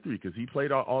 2023, because he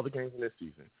played all the games in this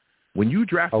season, when you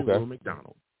drafted Will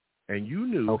McDonald, and you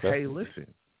knew, hey, listen,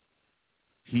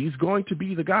 he's going to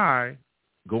be the guy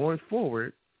going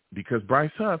forward because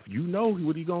Bryce Huff, you know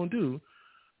what he's going to do.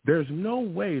 There's no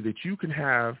way that you can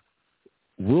have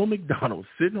Will McDonald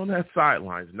sitting on that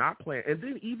sidelines, not playing. And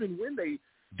then even when they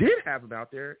did have him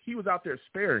out there, he was out there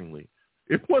sparingly.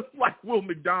 It wasn't like Will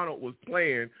McDonald was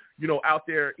playing, out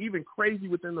there even crazy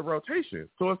within the rotation.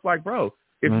 So it's like, bro,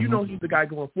 if you know he's the guy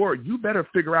going forward, you better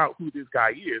figure out who this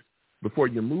guy is before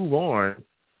you move on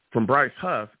from Bryce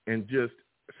Huff and just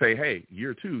say, hey,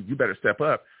 year 2, you better step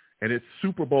up, and it's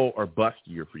Super Bowl or bust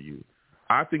year for you.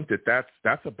 I think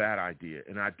that's a bad idea,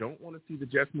 and I don't want to see the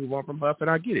Jets move on from Huff, and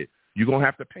I get it. you're going to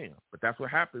have to pay him. But that's what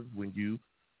happens when you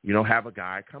have a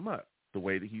guy come up the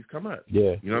way that he's come up.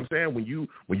 Yeah. You know what I'm saying? When you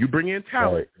bring in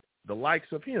talent, the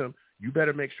likes of him, you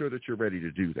better make sure that you're ready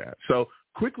to do that. So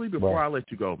quickly before I let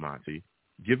you go, Monty,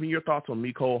 give me your thoughts on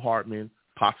Mecole Hardman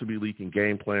possibly leaking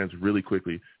game plans really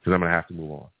quickly because I'm going to have to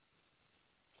move on.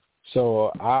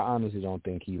 So I honestly don't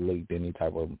think he leaked any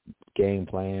type of game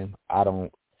plan. I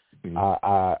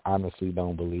honestly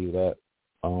don't believe that.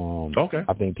 Okay.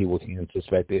 I think people can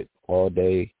suspect it all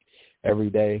day,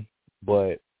 every day,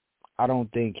 but I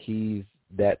don't think he's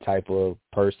that type of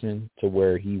person to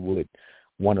where he would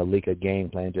want to leak a game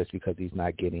plan just because he's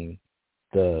not getting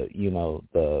the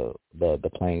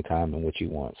playing time in which he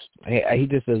wants. He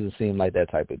just doesn't seem like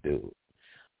that type of dude.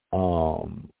 I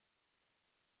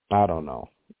don't know.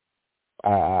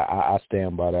 I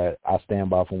stand by that. I stand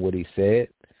by from what he said.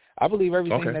 I believe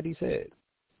everything that he said.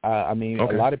 A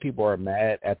lot of people are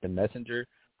mad at the messenger,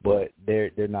 but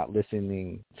they're not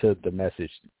listening to the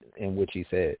message in which he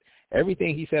said.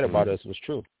 Everything he said about us was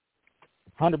true,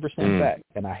 100% fact.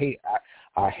 And I hate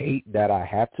that I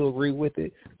have to agree with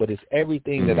it, but it's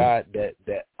everything that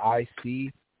I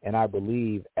see and I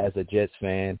believe as a Jets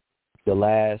fan. The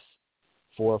last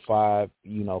 4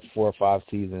 or 5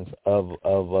 seasons of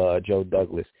Joe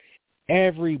Douglas,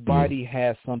 everybody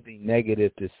has something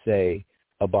negative to say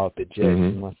about the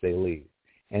Jets once they leave.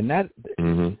 And that,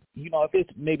 if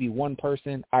it's maybe one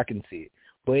person, I can see it.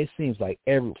 But it seems like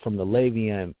from the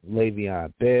Le'Veon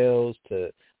Bells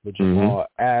to the Jamal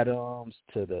Adams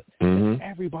to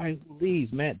everybody who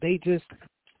leaves, man,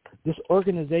 this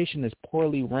organization is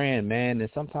poorly ran, man. And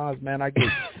sometimes, man, I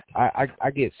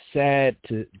get sad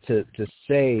to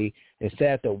say and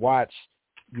sad to watch,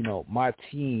 my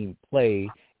team play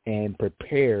and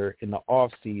prepare in the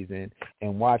off season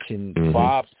and watching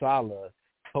Bob Saleh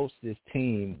coach this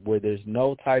team where there's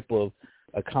no type of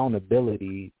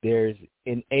accountability.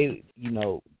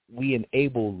 We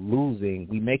enable losing.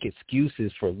 We make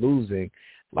excuses for losing.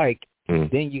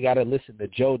 Then you got to listen to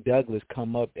Joe Douglas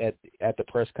come up at the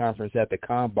press conference at the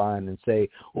Combine and say,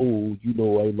 "Oh,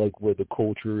 I like where the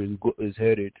culture is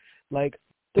headed." The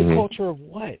culture of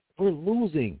what? We're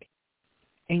losing,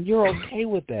 and you're okay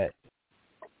with that.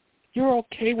 You're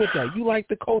okay with that. You like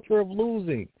the culture of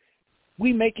losing.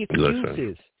 We make excuses.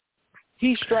 Listen.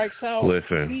 He strikes out.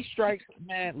 Listen. He strikes.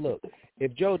 Man, look.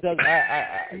 If Joe Douglas,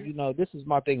 this is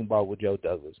my thing about with Joe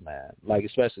Douglas, man.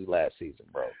 Especially last season,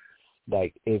 bro.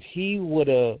 If he would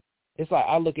have, it's like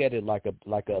I look at it like a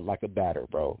batter,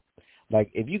 bro.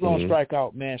 If you gonna strike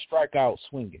out, man, strike out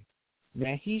swinging.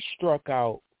 Man, he struck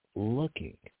out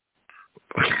looking.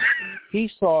 He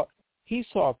saw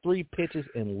 3 pitches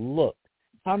and looked.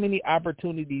 How many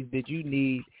opportunities did you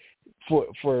need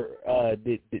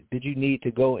did you need to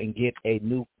go and get a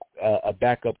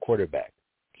backup quarterback?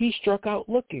 He struck out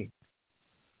looking.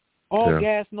 All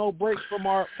gas, no brakes from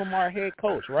our head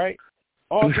coach, right?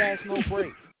 All gas, no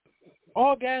brakes.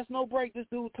 All gas, no break. This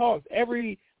dude talks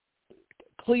every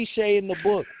cliche in the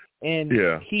book, and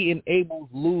he enables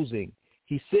losing.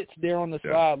 He sits there on the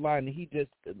sideline, and he just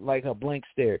like a blank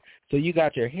stare. So you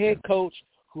got your head coach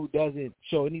who doesn't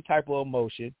show any type of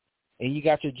emotion, and you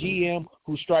got your GM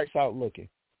who strikes out looking.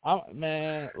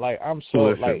 I'm so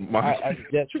as a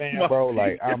Jets fan, bro.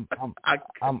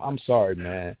 I'm sorry,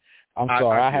 man. I'm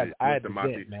sorry. I had to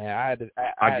vent, man.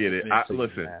 I get it.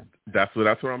 Listen, man. That's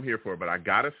what I'm here for. But I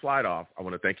got to slide off. I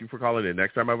want to thank you for calling in.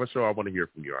 Next time I have a show, I want to hear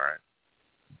from you. All right?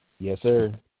 Yes,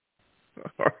 sir.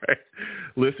 All right.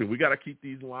 Listen, we got to keep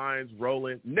these lines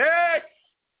rolling. Next,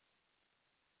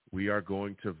 we are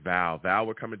going to Val. Val,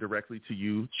 we're coming directly to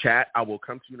you. Chat, I will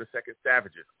come to you in a second.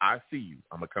 Savages, I see you.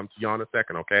 I'm going to come to you in a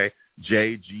second, okay?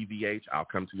 JGVH, I'll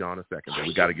come to you in a second. But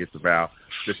we got to get to Val.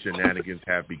 The shenanigans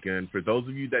have begun. For those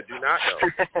of you that do not know,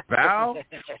 Val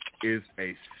is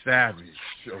a savage,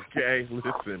 okay?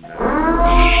 Listen, man.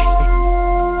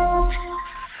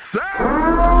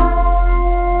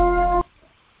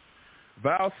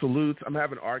 Val salutes. I'm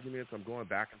having arguments. I'm going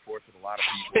back and forth with a lot of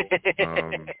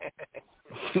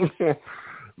people.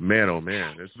 Man, oh,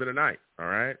 man. It's been a night, all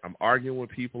right? I'm arguing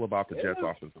with people about the Jets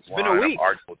offensive line. It's been a week. I'm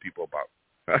arguing with people about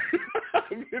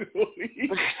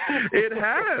It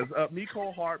has.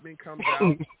 Mecole Hardman comes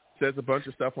out, says a bunch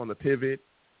of stuff on the pivot.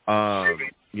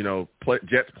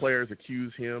 Jets players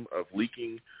accuse him of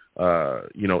leaking,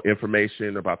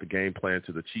 information about the game plan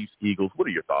to the Chiefs, Eagles. What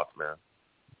are your thoughts, man?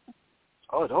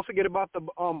 Oh, don't forget about the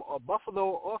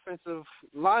Buffalo offensive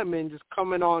lineman just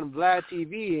coming on Vlad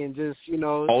TV and just,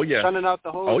 shunning out the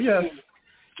whole team. Yeah.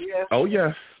 Yeah. Oh,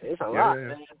 yes. It's a lot,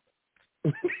 man.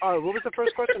 All right, what was the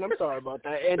first question? I'm sorry about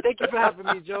that. And thank you for having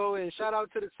me, Joe. And shout out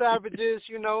to the Savages.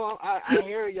 You know, I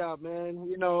hear y'all, man.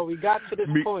 You know, we got to this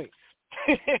point.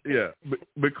 Yeah,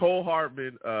 Mecole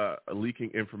Hardman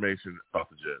leaking information about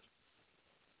the Jets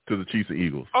to the Chiefs and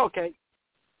Eagles. Okay,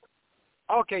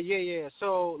 yeah.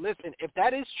 So, listen, if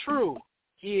that is true,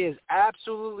 he is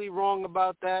absolutely wrong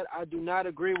about that. I do not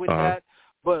agree with that.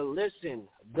 But listen,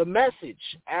 the message,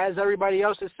 as everybody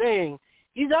else is saying,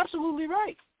 he's absolutely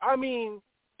right. I mean,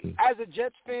 as a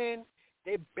Jets fan,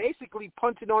 they basically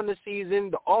punted on the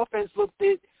season. The offense looked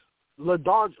at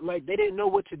lethargic, like they didn't know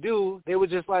what to do. They were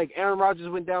just like, Aaron Rodgers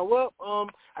went down. Well,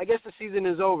 I guess the season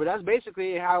is over. That's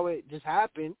basically how it just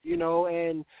happened, you know.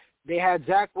 And they had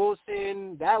Zach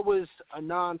Wilson. That was a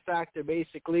non-factor,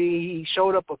 basically. He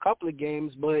showed up a couple of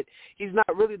games, but he's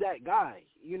not really that guy,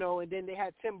 you know. And then they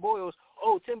had Tim Boyles.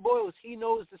 Oh, Tim Boyles, he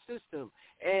knows the system.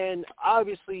 And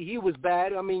obviously he was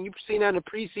bad. I mean, you've seen that in the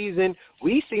preseason.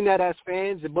 We've seen that as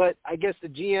fans, but I guess the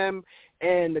GM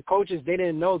and the coaches, they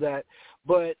didn't know that.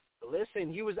 But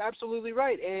listen, he was absolutely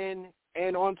right.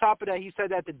 And on top of that, he said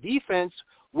that the defense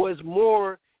was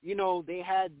more, you know, they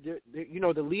had,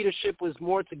 the leadership was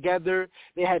more together.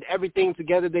 They had everything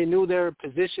together. They knew their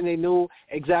position. They knew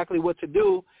exactly what to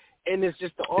do. And it's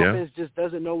just the offense just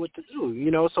doesn't know what to do, you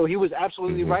know. So he was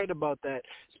absolutely right about that,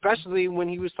 especially when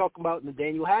he was talking about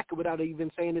Nathaniel Hackett without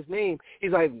even saying his name. He's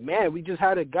like, man, we just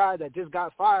had a guy that just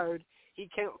got fired.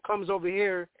 He comes over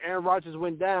here, Aaron Rodgers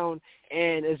went down,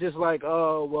 and it's just like,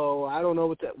 oh, well, I don't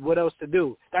know what else to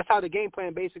do. That's how the game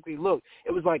plan basically looked.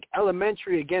 It was like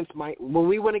elementary when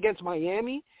we went against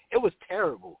Miami, it was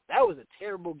terrible. That was a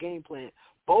terrible game plan,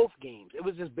 both games. It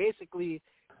was just basically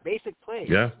basic plays.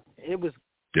 Yeah. And it was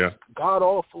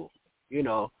god-awful, you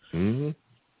know. Mm-hmm.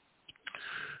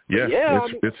 Yeah,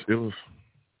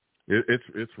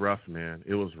 it's rough, man.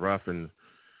 It was rough, and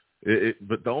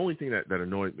but the only thing that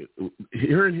annoyed me,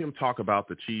 hearing him talk about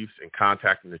the Chiefs and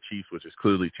contacting the Chiefs, which is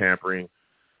clearly tampering,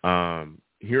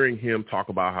 hearing him talk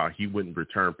about how he wouldn't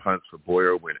return punts for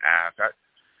Boyer when asked,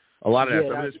 a lot of that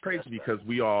stuff. It's crazy because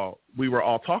we were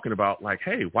all talking about, like,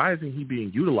 hey, why isn't he being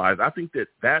utilized? I think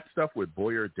that stuff with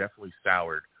Boyer definitely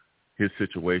soured his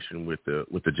situation with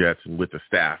the Jets and with the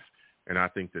staff. And I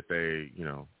think that they, you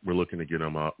know, were looking to get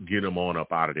him on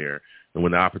up out of there. And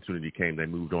when the opportunity came, they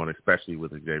moved on, especially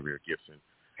with Xavier Gibson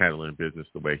handling business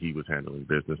the way he was handling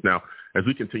business. Now, as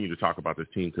we continue to talk about this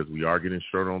team, because we are getting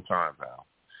short on time, Val,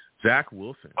 Zach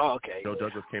Wilson. Oh, okay. Joe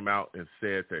Douglas came out and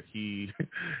said that he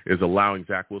is allowing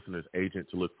Zach Wilson as agent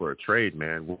to look for a trade,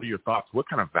 man. What are your thoughts? What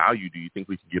kind of value do you think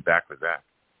we can get back for Zach?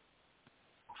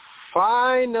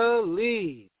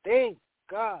 Finally. Thank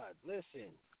God. Listen,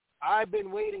 I've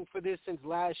been waiting for this since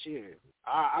last year.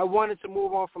 I wanted to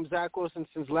move on from Zach Wilson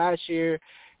since last year,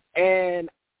 and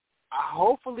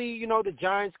hopefully, you know, the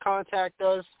Giants contact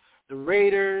us, the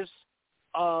Raiders,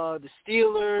 the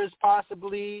Steelers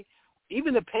possibly,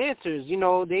 even the Panthers, you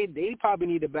know, they probably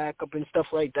need a backup and stuff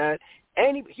like that.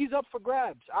 And he's up for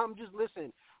grabs.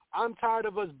 I'm tired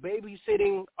of us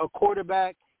babysitting a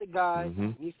quarterback. The guy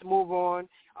needs to move on.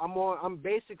 I'm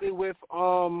basically with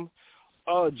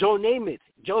Joe Namath.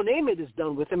 Joe Namath is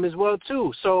done with him as well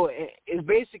too. So it's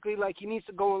basically like he needs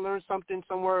to go and learn something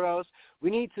somewhere else.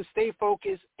 We need to stay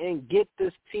focused and get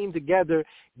this team together.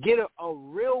 Get a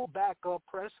real backup,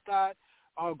 Prescott,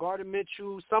 Gardner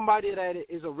Minshew, somebody that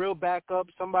is a real backup,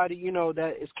 somebody, you know,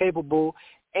 that is capable.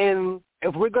 And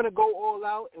if we're going to go all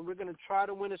out and we're going to try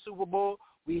to win a Super Bowl,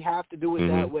 we have to do it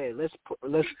that way. Let's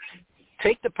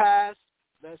take the past.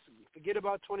 Let's forget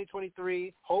about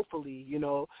 2023, hopefully, you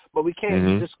know, but we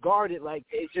can't discard it like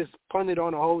it just punted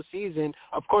on a whole season.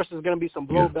 Of course, there's going to be some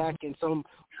blowback and some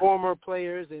former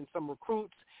players and some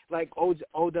recruits, like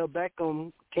Odell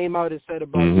Beckham came out and said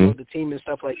about you know, the team and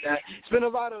stuff like that. It's been a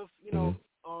lot of, you know,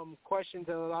 questions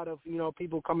and a lot of, you know,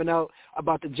 people coming out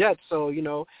about the Jets. So, you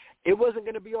know, it wasn't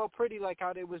going to be all pretty like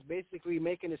how they was basically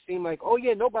making it seem like, oh,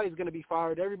 yeah, nobody's going to be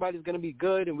fired. Everybody's going to be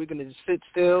good and we're going to just sit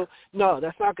still. No,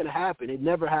 that's not going to happen. It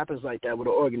never happens like that with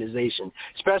an organization,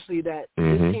 especially that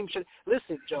this team should –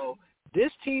 listen, Joe,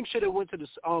 this team should have went to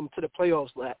the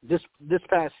playoffs this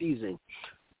past season.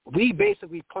 We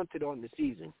basically punted on the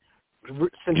season,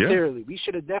 sincerely. Yeah. We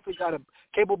should have definitely got a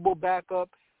capable backup.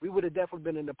 We would have definitely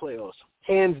been in the playoffs,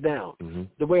 hands down,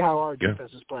 the way how our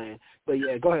defense is playing. But,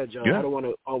 yeah, go ahead, Joe. I don't want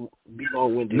to be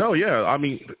long-winded. No, yeah. I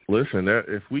mean, listen,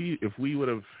 if we would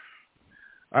have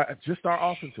just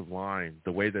our offensive line,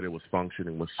 the way that it was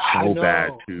functioning was so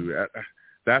bad, too.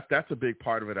 That's a big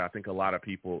part of it. I think a lot of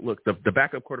people – look, the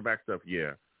backup quarterback stuff,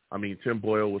 yeah. I mean, Tim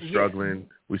Boyle was struggling.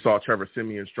 We saw Trevor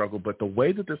Siemian struggle. But the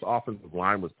way that this offensive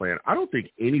line was playing, I don't think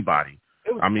anybody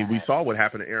I mean, we saw what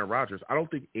happened to Aaron Rodgers. I don't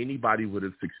think anybody would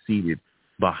have succeeded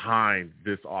behind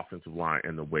this offensive line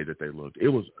and the way that they looked. It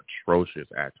was atrocious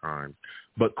at times.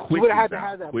 But quickly, you would have had to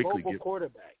have that mobile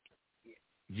quarterback.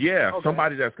 Yeah, okay.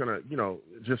 Somebody that's going to,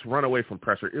 just run away from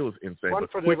pressure. It was insane. But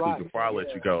quickly, before I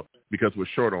let you go, because we're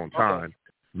short on time,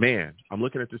 man, I'm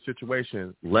looking at the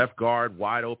situation. Left guard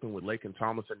wide open with Laken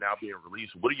Tomlinson now being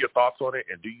released. What are your thoughts on it?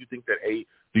 And do you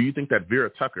think that Vera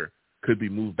Tucker could be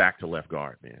moved back to left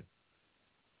guard, man?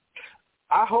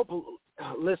 I hope.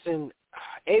 Listen,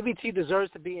 AVT deserves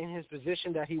to be in his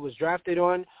position that he was drafted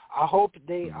on. I hope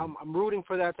I'm rooting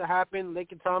for that to happen.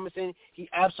 Laken Tomlinson, he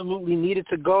absolutely needed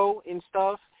to go and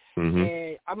stuff. Mm-hmm.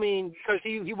 And I mean, because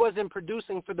he wasn't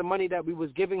producing for the money that we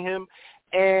was giving him,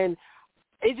 and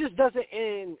it just doesn't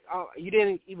end. You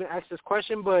didn't even ask this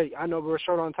question, but I know we're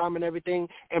short on time and everything.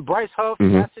 And Bryce Huff,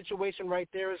 that situation right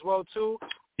there as well too.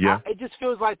 Yeah. It just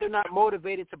feels like they're not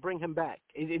motivated to bring him back.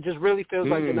 It just really feels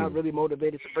like they're not really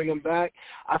motivated to bring him back.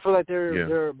 I feel like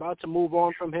they're about to move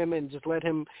on from him and just let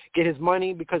him get his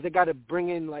money because they got to bring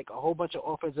in like a whole bunch of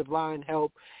offensive line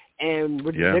help, and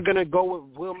they're gonna go with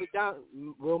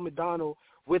Will McDonald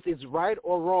with his right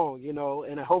or wrong,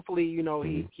 and hopefully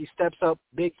he steps up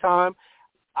big time.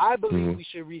 I believe we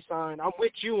should re-sign. I'm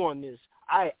with you on this.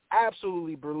 I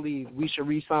absolutely believe we should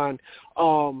re-sign.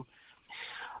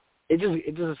 It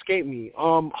just escaped me.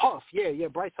 Huff,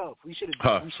 Bryce Huff. We should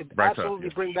absolutely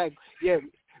bring back. Yeah,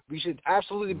 we should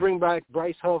absolutely bring back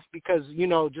Bryce Huff because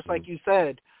just like you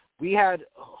said, we had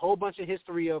a whole bunch of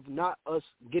history of not us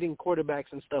getting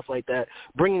quarterbacks and stuff like that,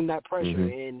 bringing that pressure,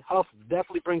 and Huff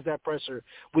definitely brings that pressure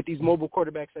with these mobile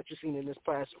quarterbacks that you've seen in this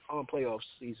past playoff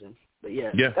season. But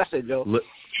that's it, Joe.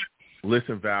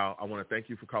 Listen, Val, I want to thank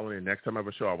you for calling in. Next time I have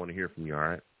a show, I want to hear from you. All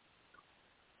right.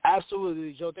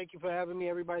 Absolutely, Joe. Thank you for having me.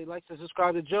 Everybody likes to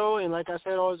subscribe to Joe, and like I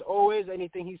said, as always,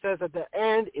 anything he says at the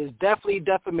end is definitely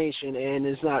defamation, and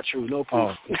it's not true. No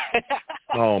proof.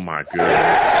 Oh my goodness.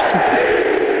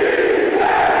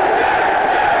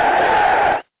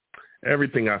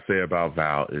 Everything I say about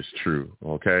Val is true,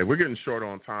 okay? We're getting short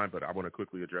on time, but I want to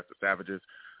quickly address the Savages.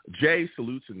 Jay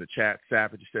salutes in the chat.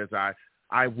 Savage says,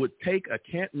 I would take a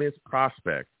can't-miss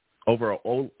prospect over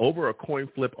a coin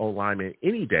flip O-lineman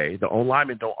any day. The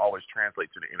O-linemen don't always translate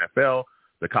to the NFL.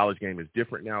 The college game is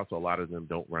different now, so a lot of them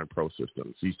don't run pro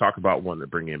systems. He's talking about one to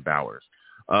bring in Bowers.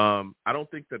 I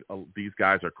don't think that these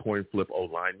guys are coin flip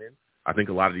O-linemen. I think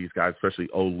a lot of these guys, especially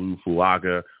Olu,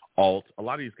 Fuaga, Alt, a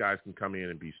lot of these guys can come in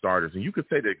and be starters. And you could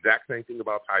say the exact same thing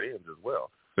about tight ends as well.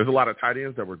 There's a lot of tight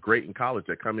ends that were great in college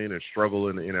that come in and struggle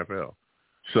in the NFL.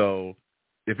 So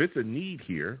if it's a need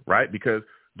here, right, because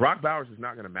Brock Bowers is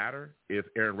not going to matter if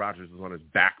Aaron Rodgers is on his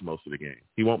back most of the game.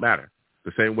 He won't matter.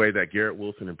 The same way that Garrett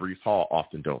Wilson and Breece Hall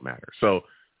often don't matter. So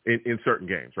in certain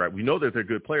games, right, we know that they're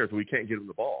good players, but we can't get them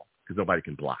the ball because nobody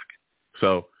can block.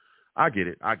 So I get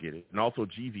it. And also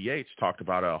GVH talked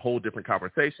about a whole different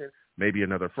conversation, maybe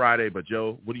another Friday. But,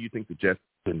 Joe, what do you think the Jets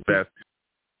invest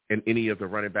in any of the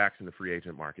running backs in the free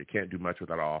agent market? Can't do much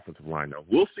without our offensive line, though.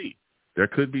 We'll see. There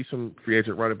could be some free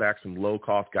agent running backs, some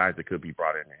low-cost guys that could be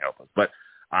brought in to help us. But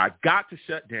I got to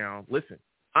shut down. Listen,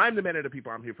 I'm the man of the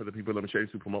people. I'm here for the people. Let me show you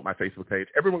to promote my Facebook page.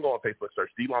 Everyone go on Facebook, search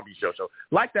The Long Beach Joe Show.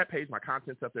 Like that page. My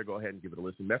content's up there. Go ahead and give it a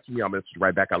listen. Message me. I'll message you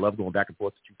right back. I love going back and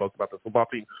forth with you folks about the football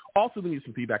team. Also, leave me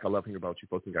some feedback. I love hearing about you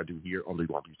folks think I do here on The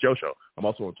Long Beach Joe Show. I'm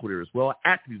also on Twitter as well,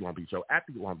 at The Long Beach Show, at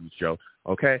The Long Beach Show.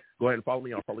 Okay? Go ahead and follow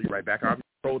me. I'll follow you right back. I'm the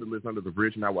troll that lives under the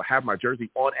bridge, and I will have my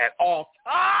jersey on at all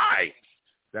times.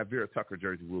 That Vera Tucker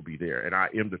jersey will be there, and I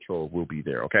Am the Troll will be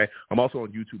there, okay? I'm also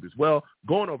on YouTube as well.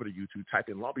 Going over to YouTube, type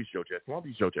in Long Beach Joe Jets, Long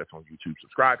Beach Joe Jets on YouTube.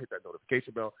 Subscribe, hit that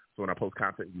notification bell, so when I post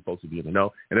content, you folks will be in the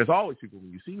know. And as always, people,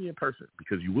 when you see me in person,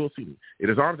 because you will see me, it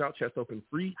is arms out, chest open,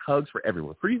 free hugs for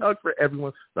everyone. Free hugs for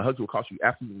everyone. The hugs will cost you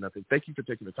absolutely nothing. Thank you for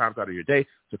taking the time out of your day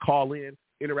to call in,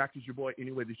 interact with your boy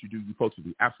any way that you do. You folks will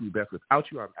be absolutely best. Without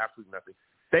you, I'm absolutely nothing.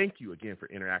 Thank you again for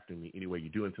interacting with me any way you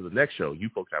do. Until the next show, you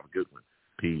folks have a good one.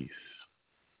 Peace.